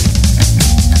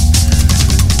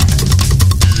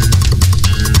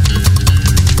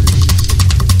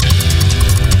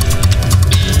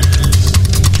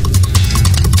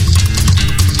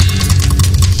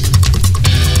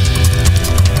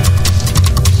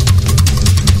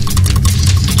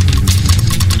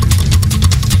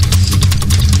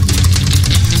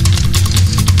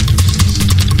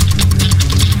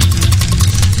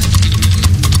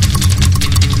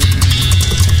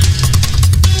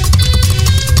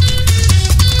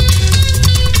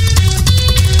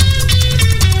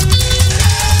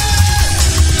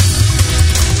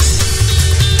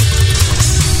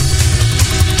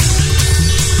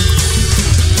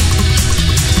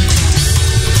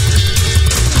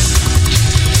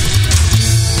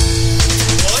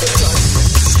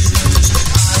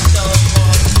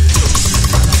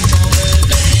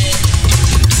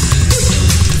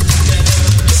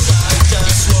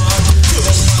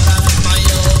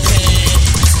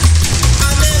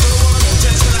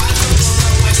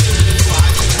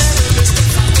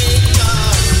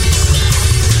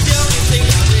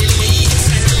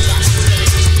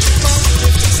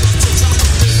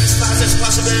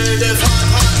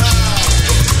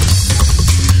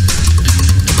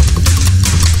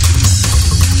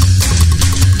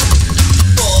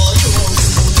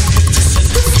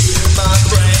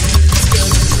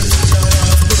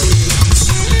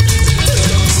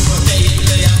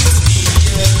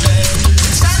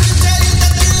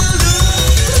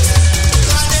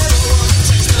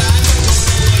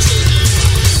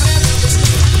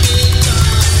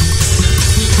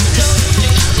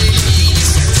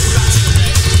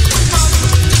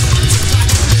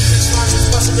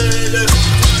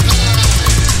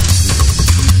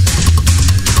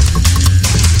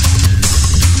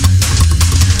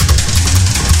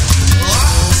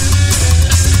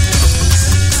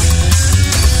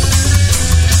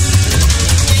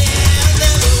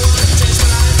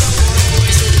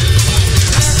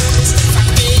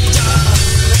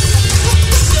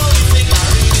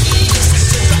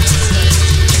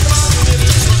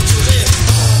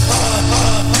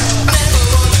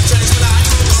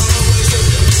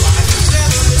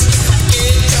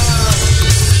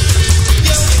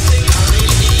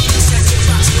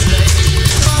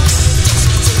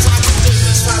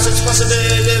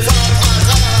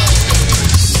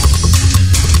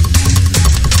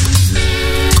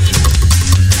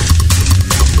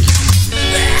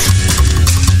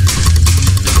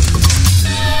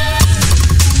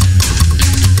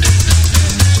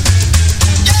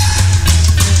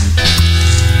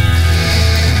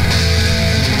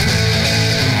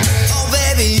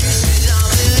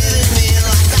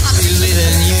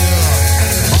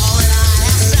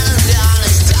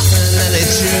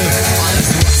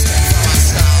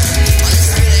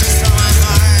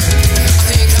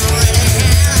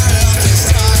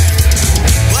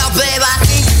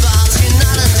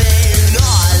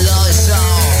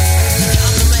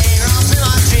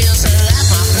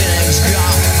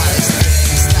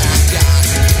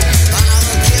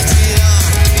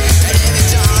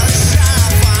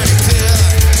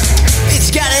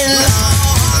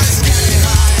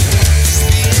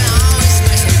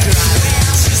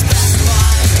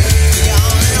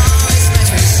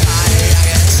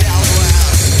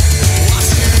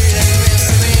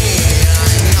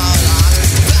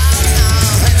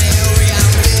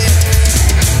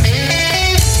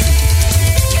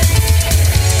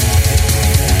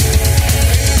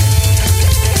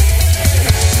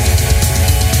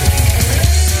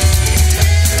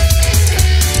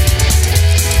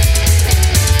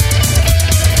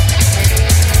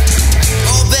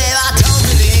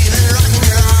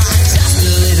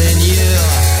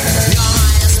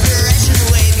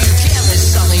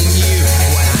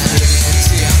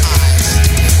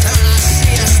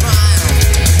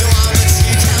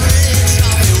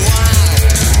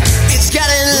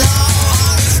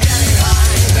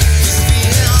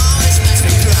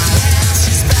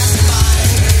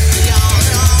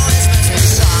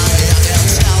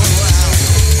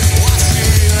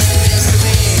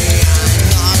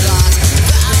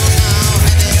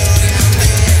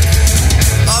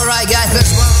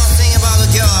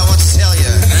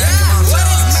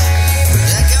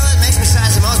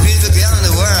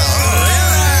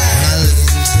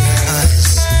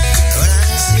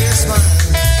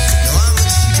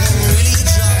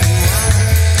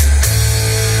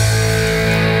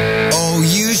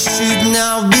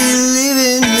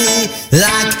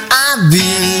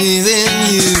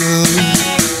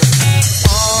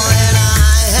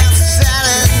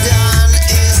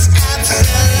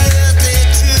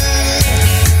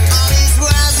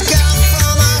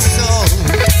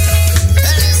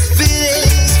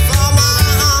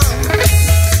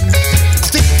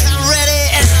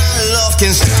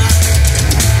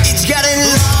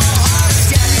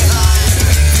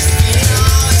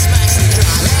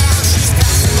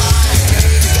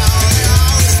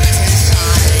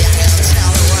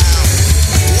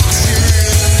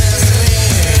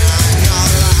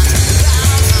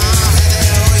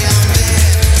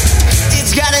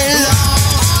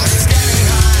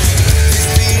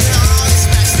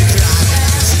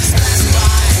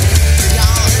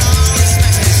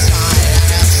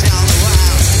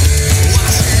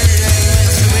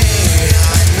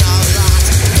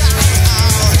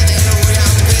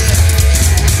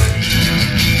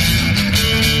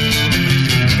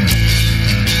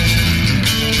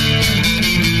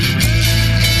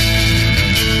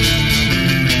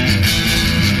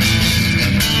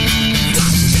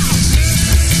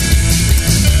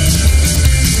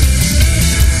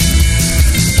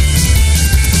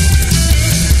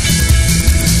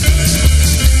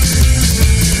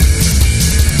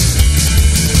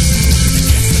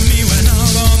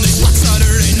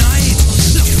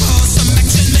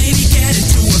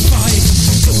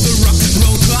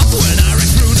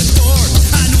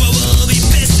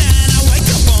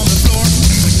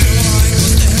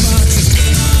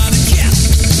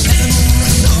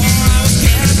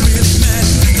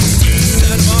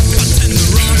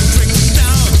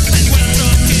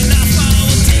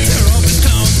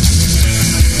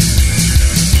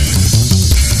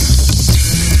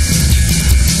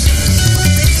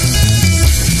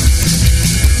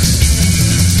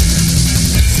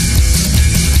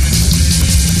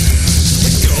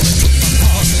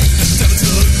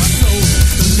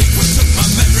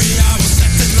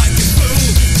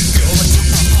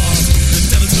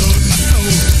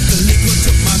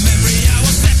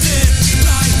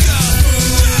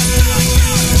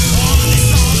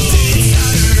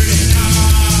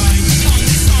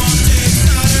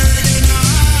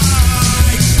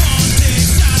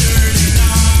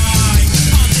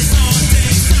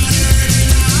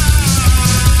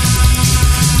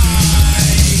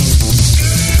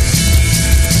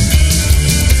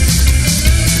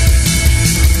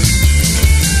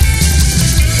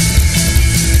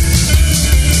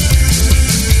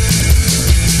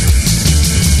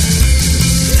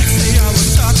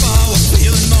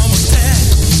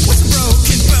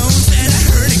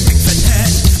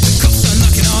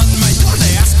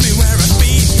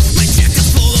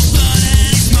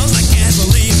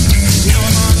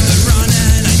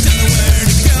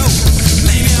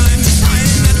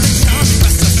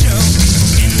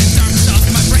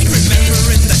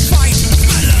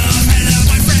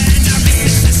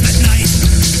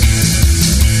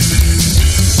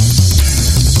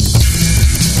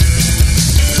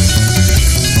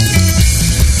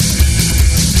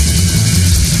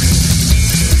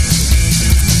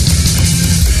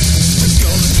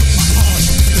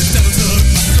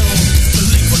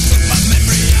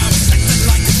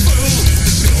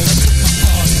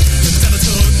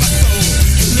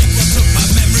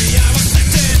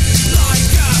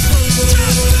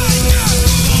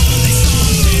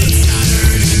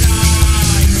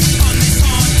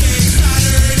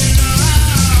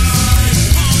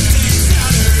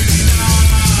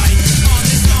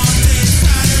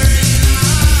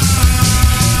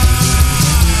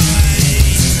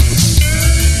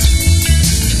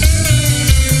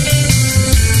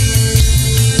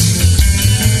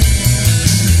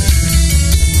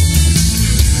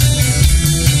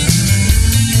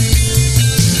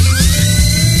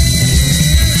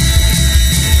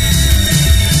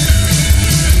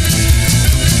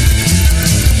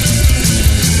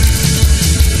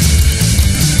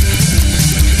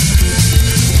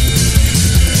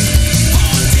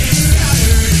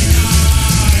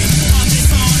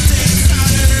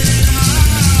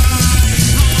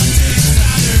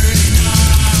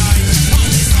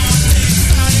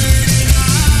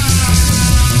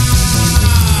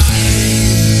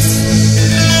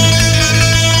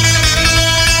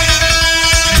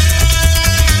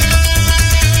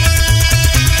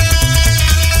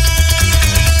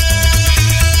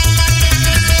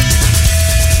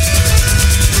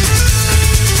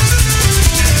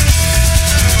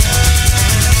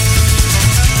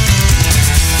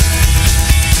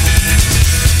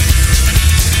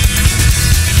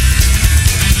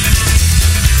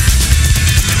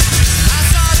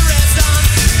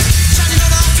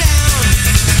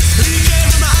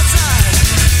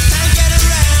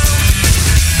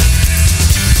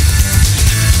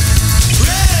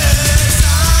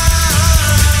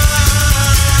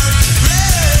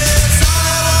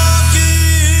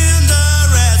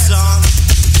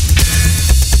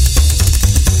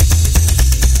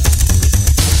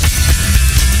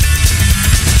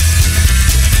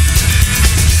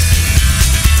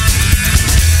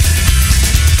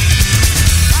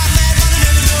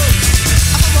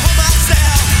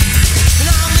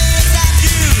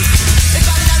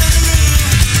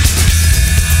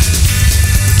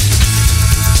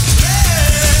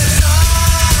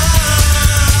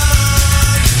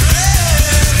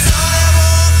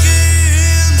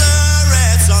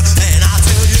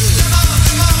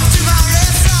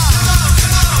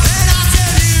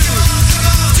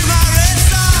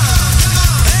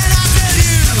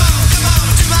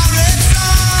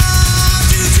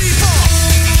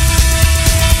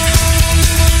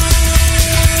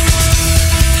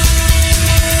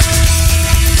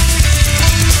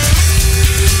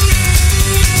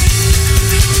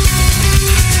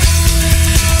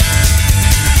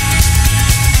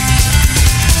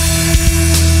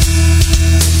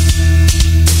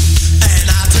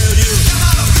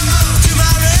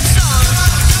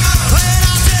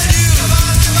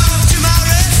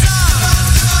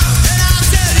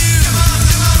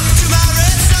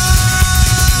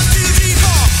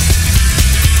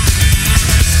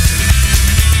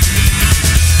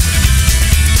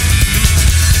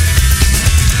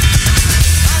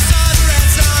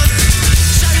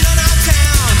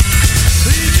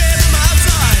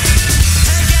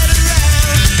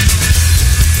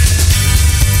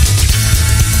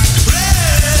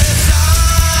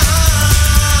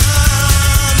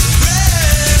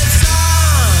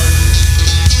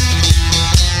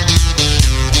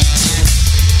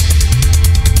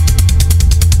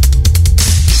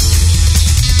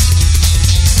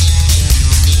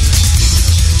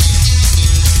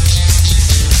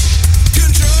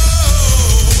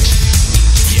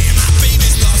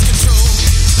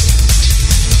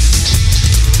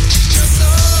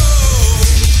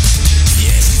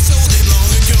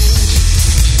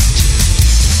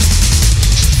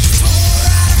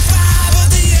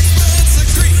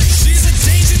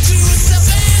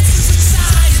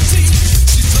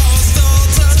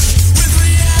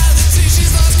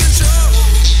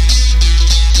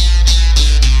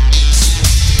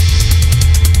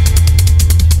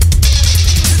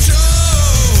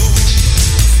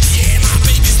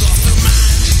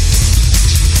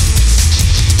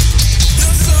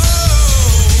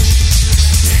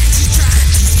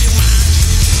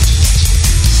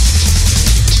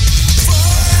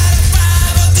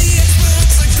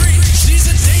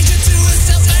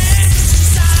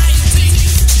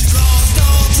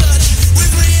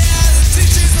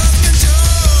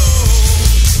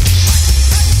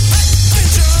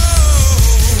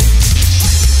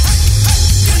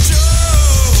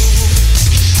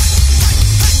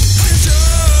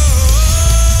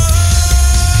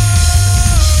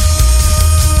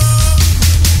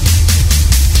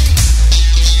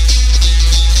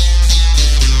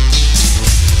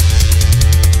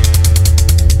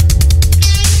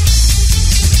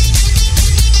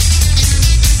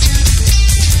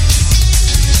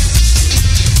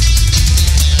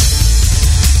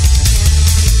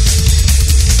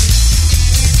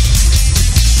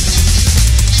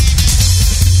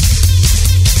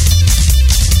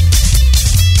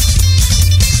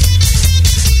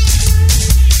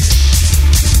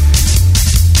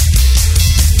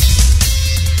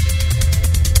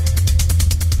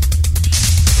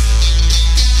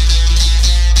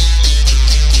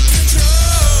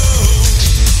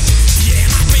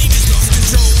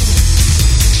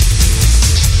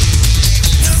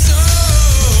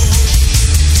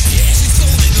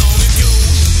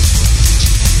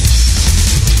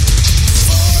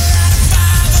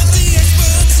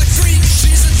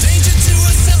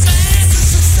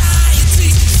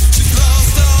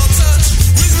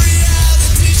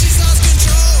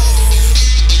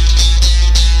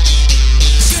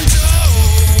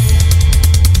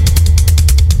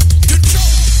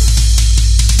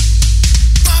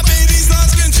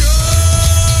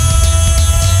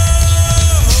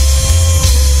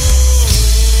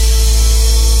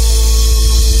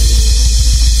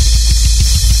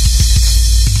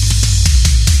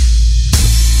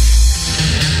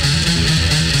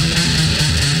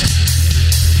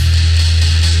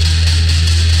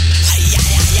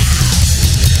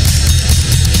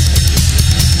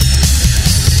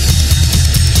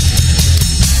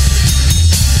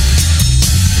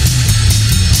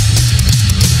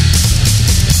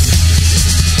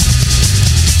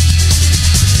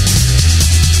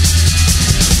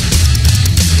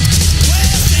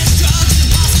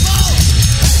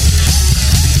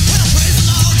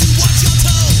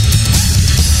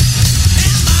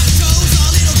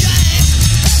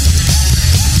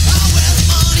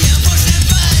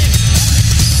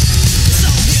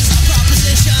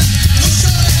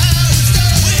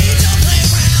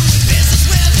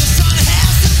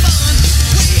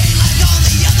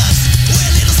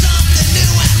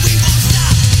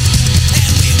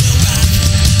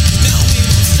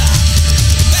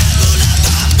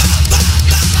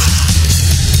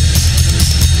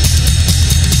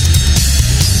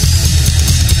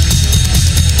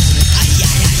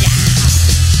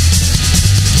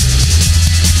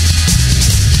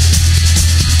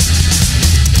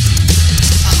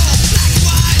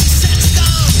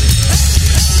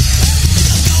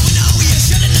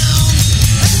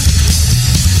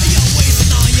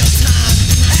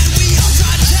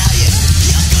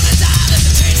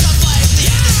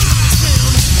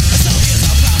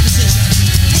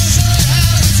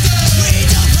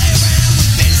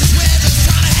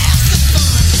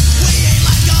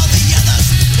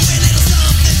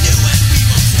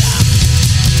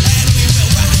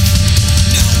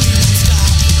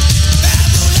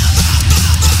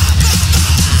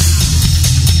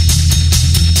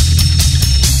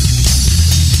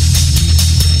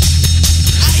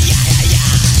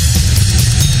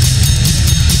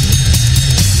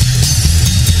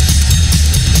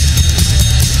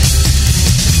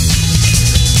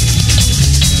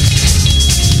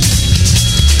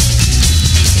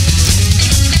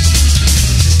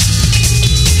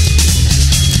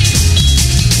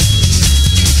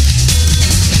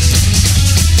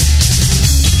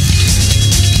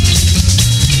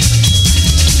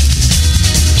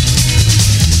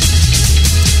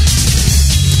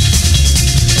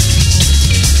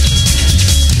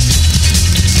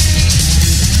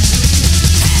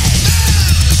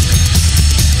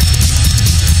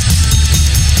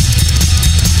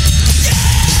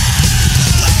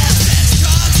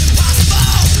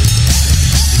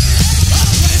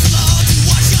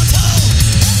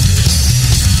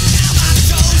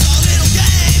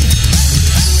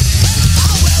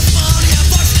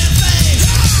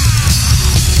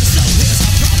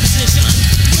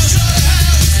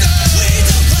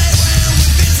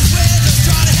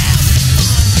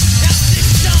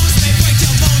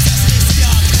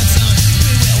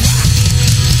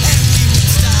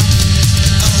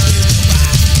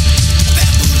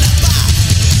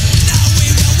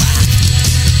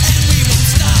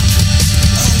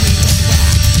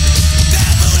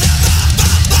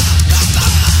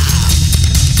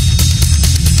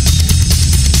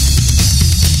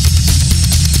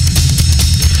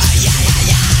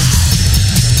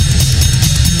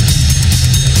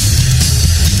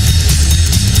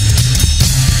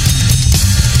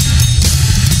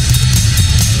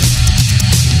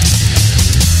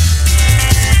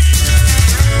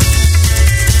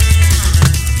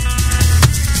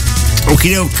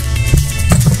 Okie doke.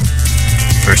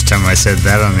 First time I said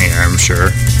that on the air, I'm sure.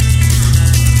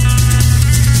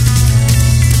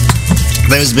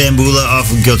 That was Bambula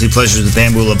off of Guilty Pleasures. The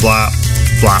Bambula Blop.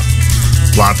 Blop.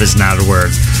 Blop is not a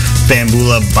word.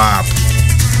 Bambula Bop.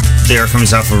 The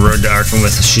Arkhams off of Road to Arkham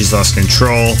with She's Lost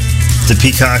Control. The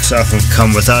Peacocks off of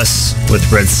Come With Us with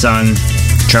Red Sun.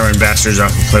 Charming Bastards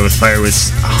off of Play With Fire with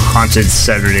Haunted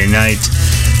Saturday Night.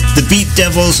 The Beat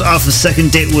Devils off of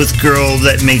Second Date with Girl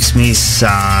That Makes Me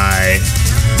Sigh.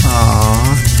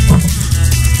 Aww.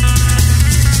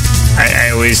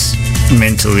 I always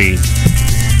mentally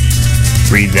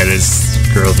read that as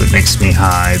Girl That Makes Me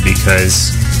High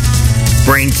because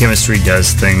brain chemistry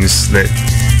does things that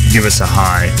give us a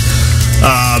high.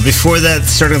 Before that,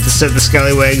 starting with the set, the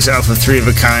Scallywags off of Three of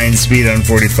a Kind, Speed on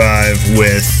 45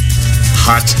 with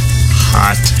Hot,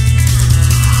 Hot,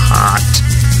 Hot.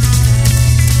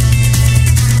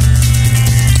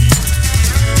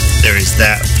 There is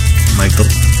that. My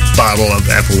bottle of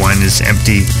apple wine is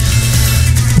empty.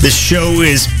 The show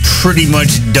is pretty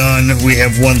much done. We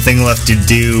have one thing left to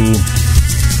do.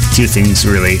 Two things,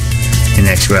 really, in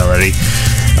actuality.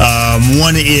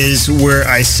 One is where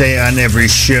I say on every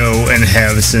show, and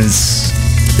have since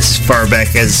as far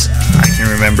back as I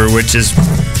can remember, which is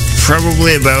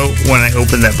probably about when I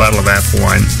opened that bottle of apple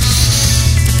wine.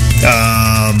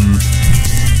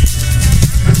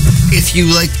 If you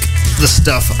like the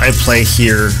stuff I play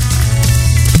here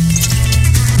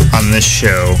on this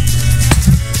show,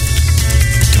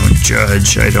 don't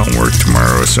judge. I don't work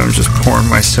tomorrow, so I'm just pouring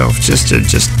myself just to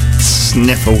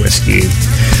sniff a whiskey.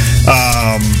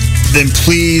 Then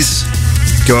please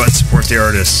go out and support the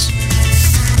artists.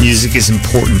 Music is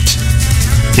important.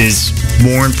 It is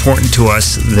more important to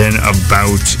us than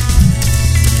about,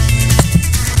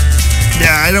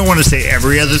 I don't want to say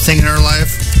every other thing in our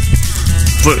life,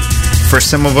 but for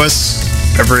some of us,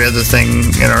 every other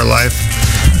thing in our life.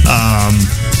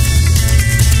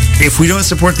 If we don't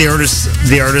support the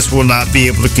artist will not be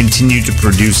able to continue to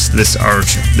produce this art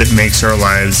that makes our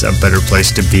lives a better place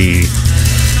to be.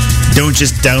 Don't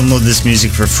just download this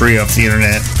music for free off the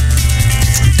internet.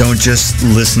 Don't just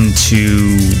listen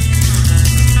to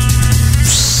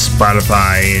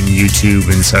Spotify and YouTube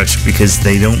and such, because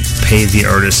they don't pay the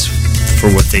artists for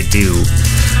what they do.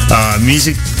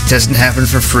 Music doesn't happen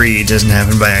for free. It doesn't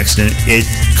happen by accident. It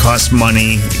costs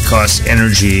money. It costs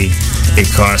energy.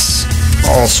 It costs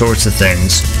all sorts of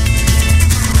things.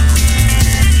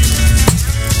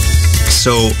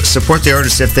 So support the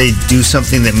artists. If they do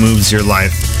something that moves your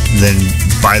life, then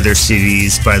buy their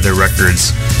CDs, buy their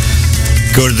records.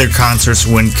 Go to their concerts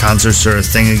when concerts are a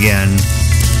thing again,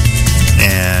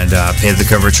 and pay the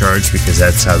cover charge, because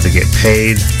that's how they get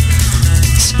paid.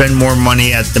 Spend more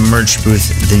money at the merch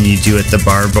booth than you do at the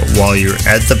bar, but while you're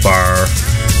at the bar,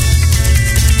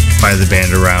 buy the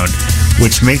band around,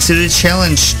 which makes it a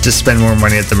challenge to spend more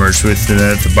money at the merch booth than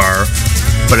at the bar.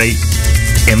 But I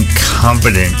am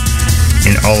confident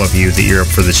in all of you that you're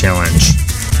up for the challenge.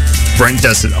 Brent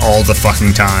does it all the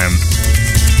fucking time.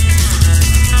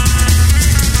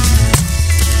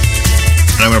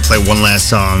 And I'm going to play one last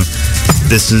song.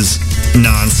 This is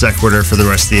non sequitur for the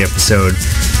rest of the episode.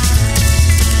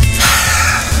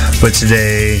 But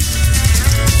today,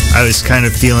 I was kind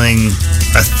of feeling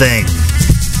a thing.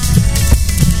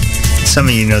 Some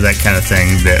of you know that kind of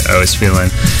thing that I was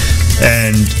feeling.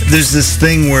 And there's this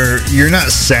thing where you're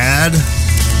not sad,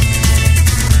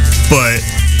 but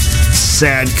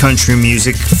sad country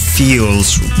music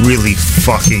feels really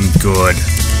fucking good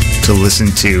to listen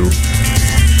to.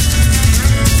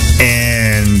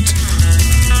 And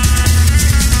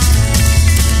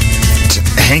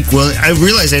Hank Williams, I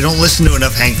realize I don't listen to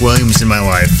enough Hank Williams in my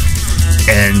life,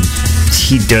 and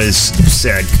he does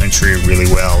sad country really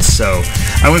well. So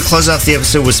I'm going to close off the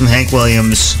episode with some Hank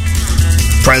Williams.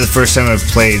 Probably the first time I've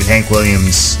played Hank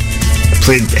Williams. I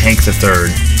played Hank the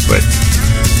Third, but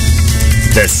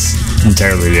that's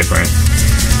entirely different.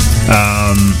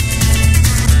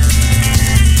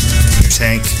 Here's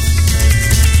Hank.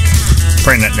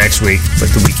 Probably not next week, but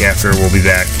the week after we'll be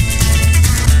back.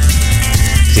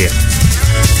 See ya.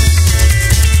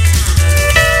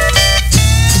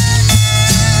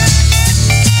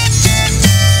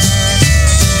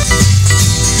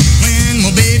 When my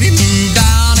baby moved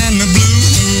out and the blues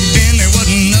moved in, there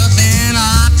wasn't nothing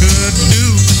I could do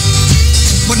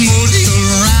but mosey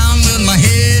around with my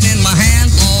head in my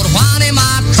hand. Thought, what am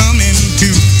I coming to?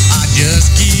 I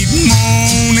just keep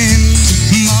moaning,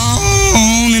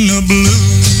 moaning the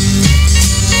blues.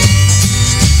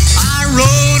 I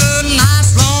wrote a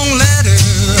nice long letter,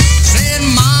 said,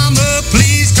 Mama,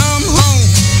 please come home.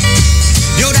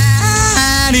 Your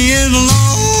daddy is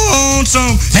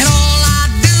lonesome, and all I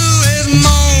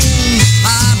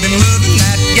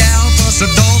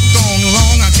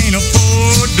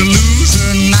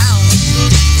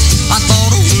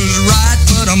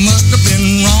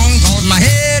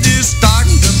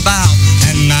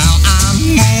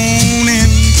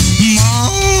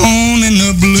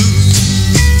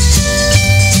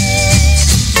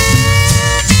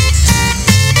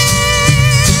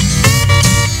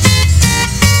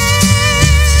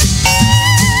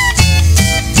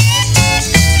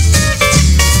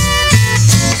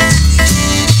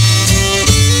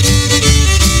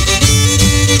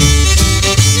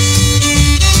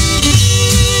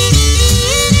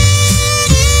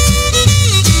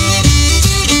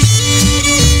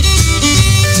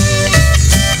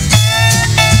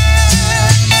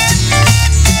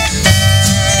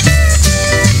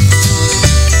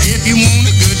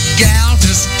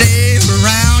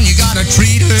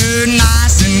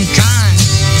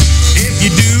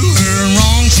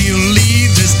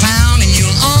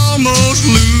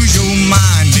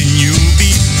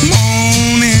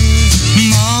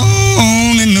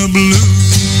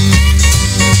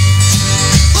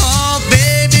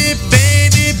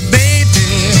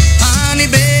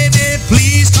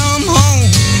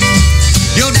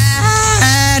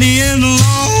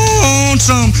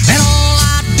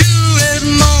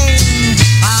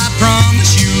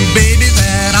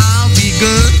that I'll be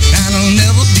good.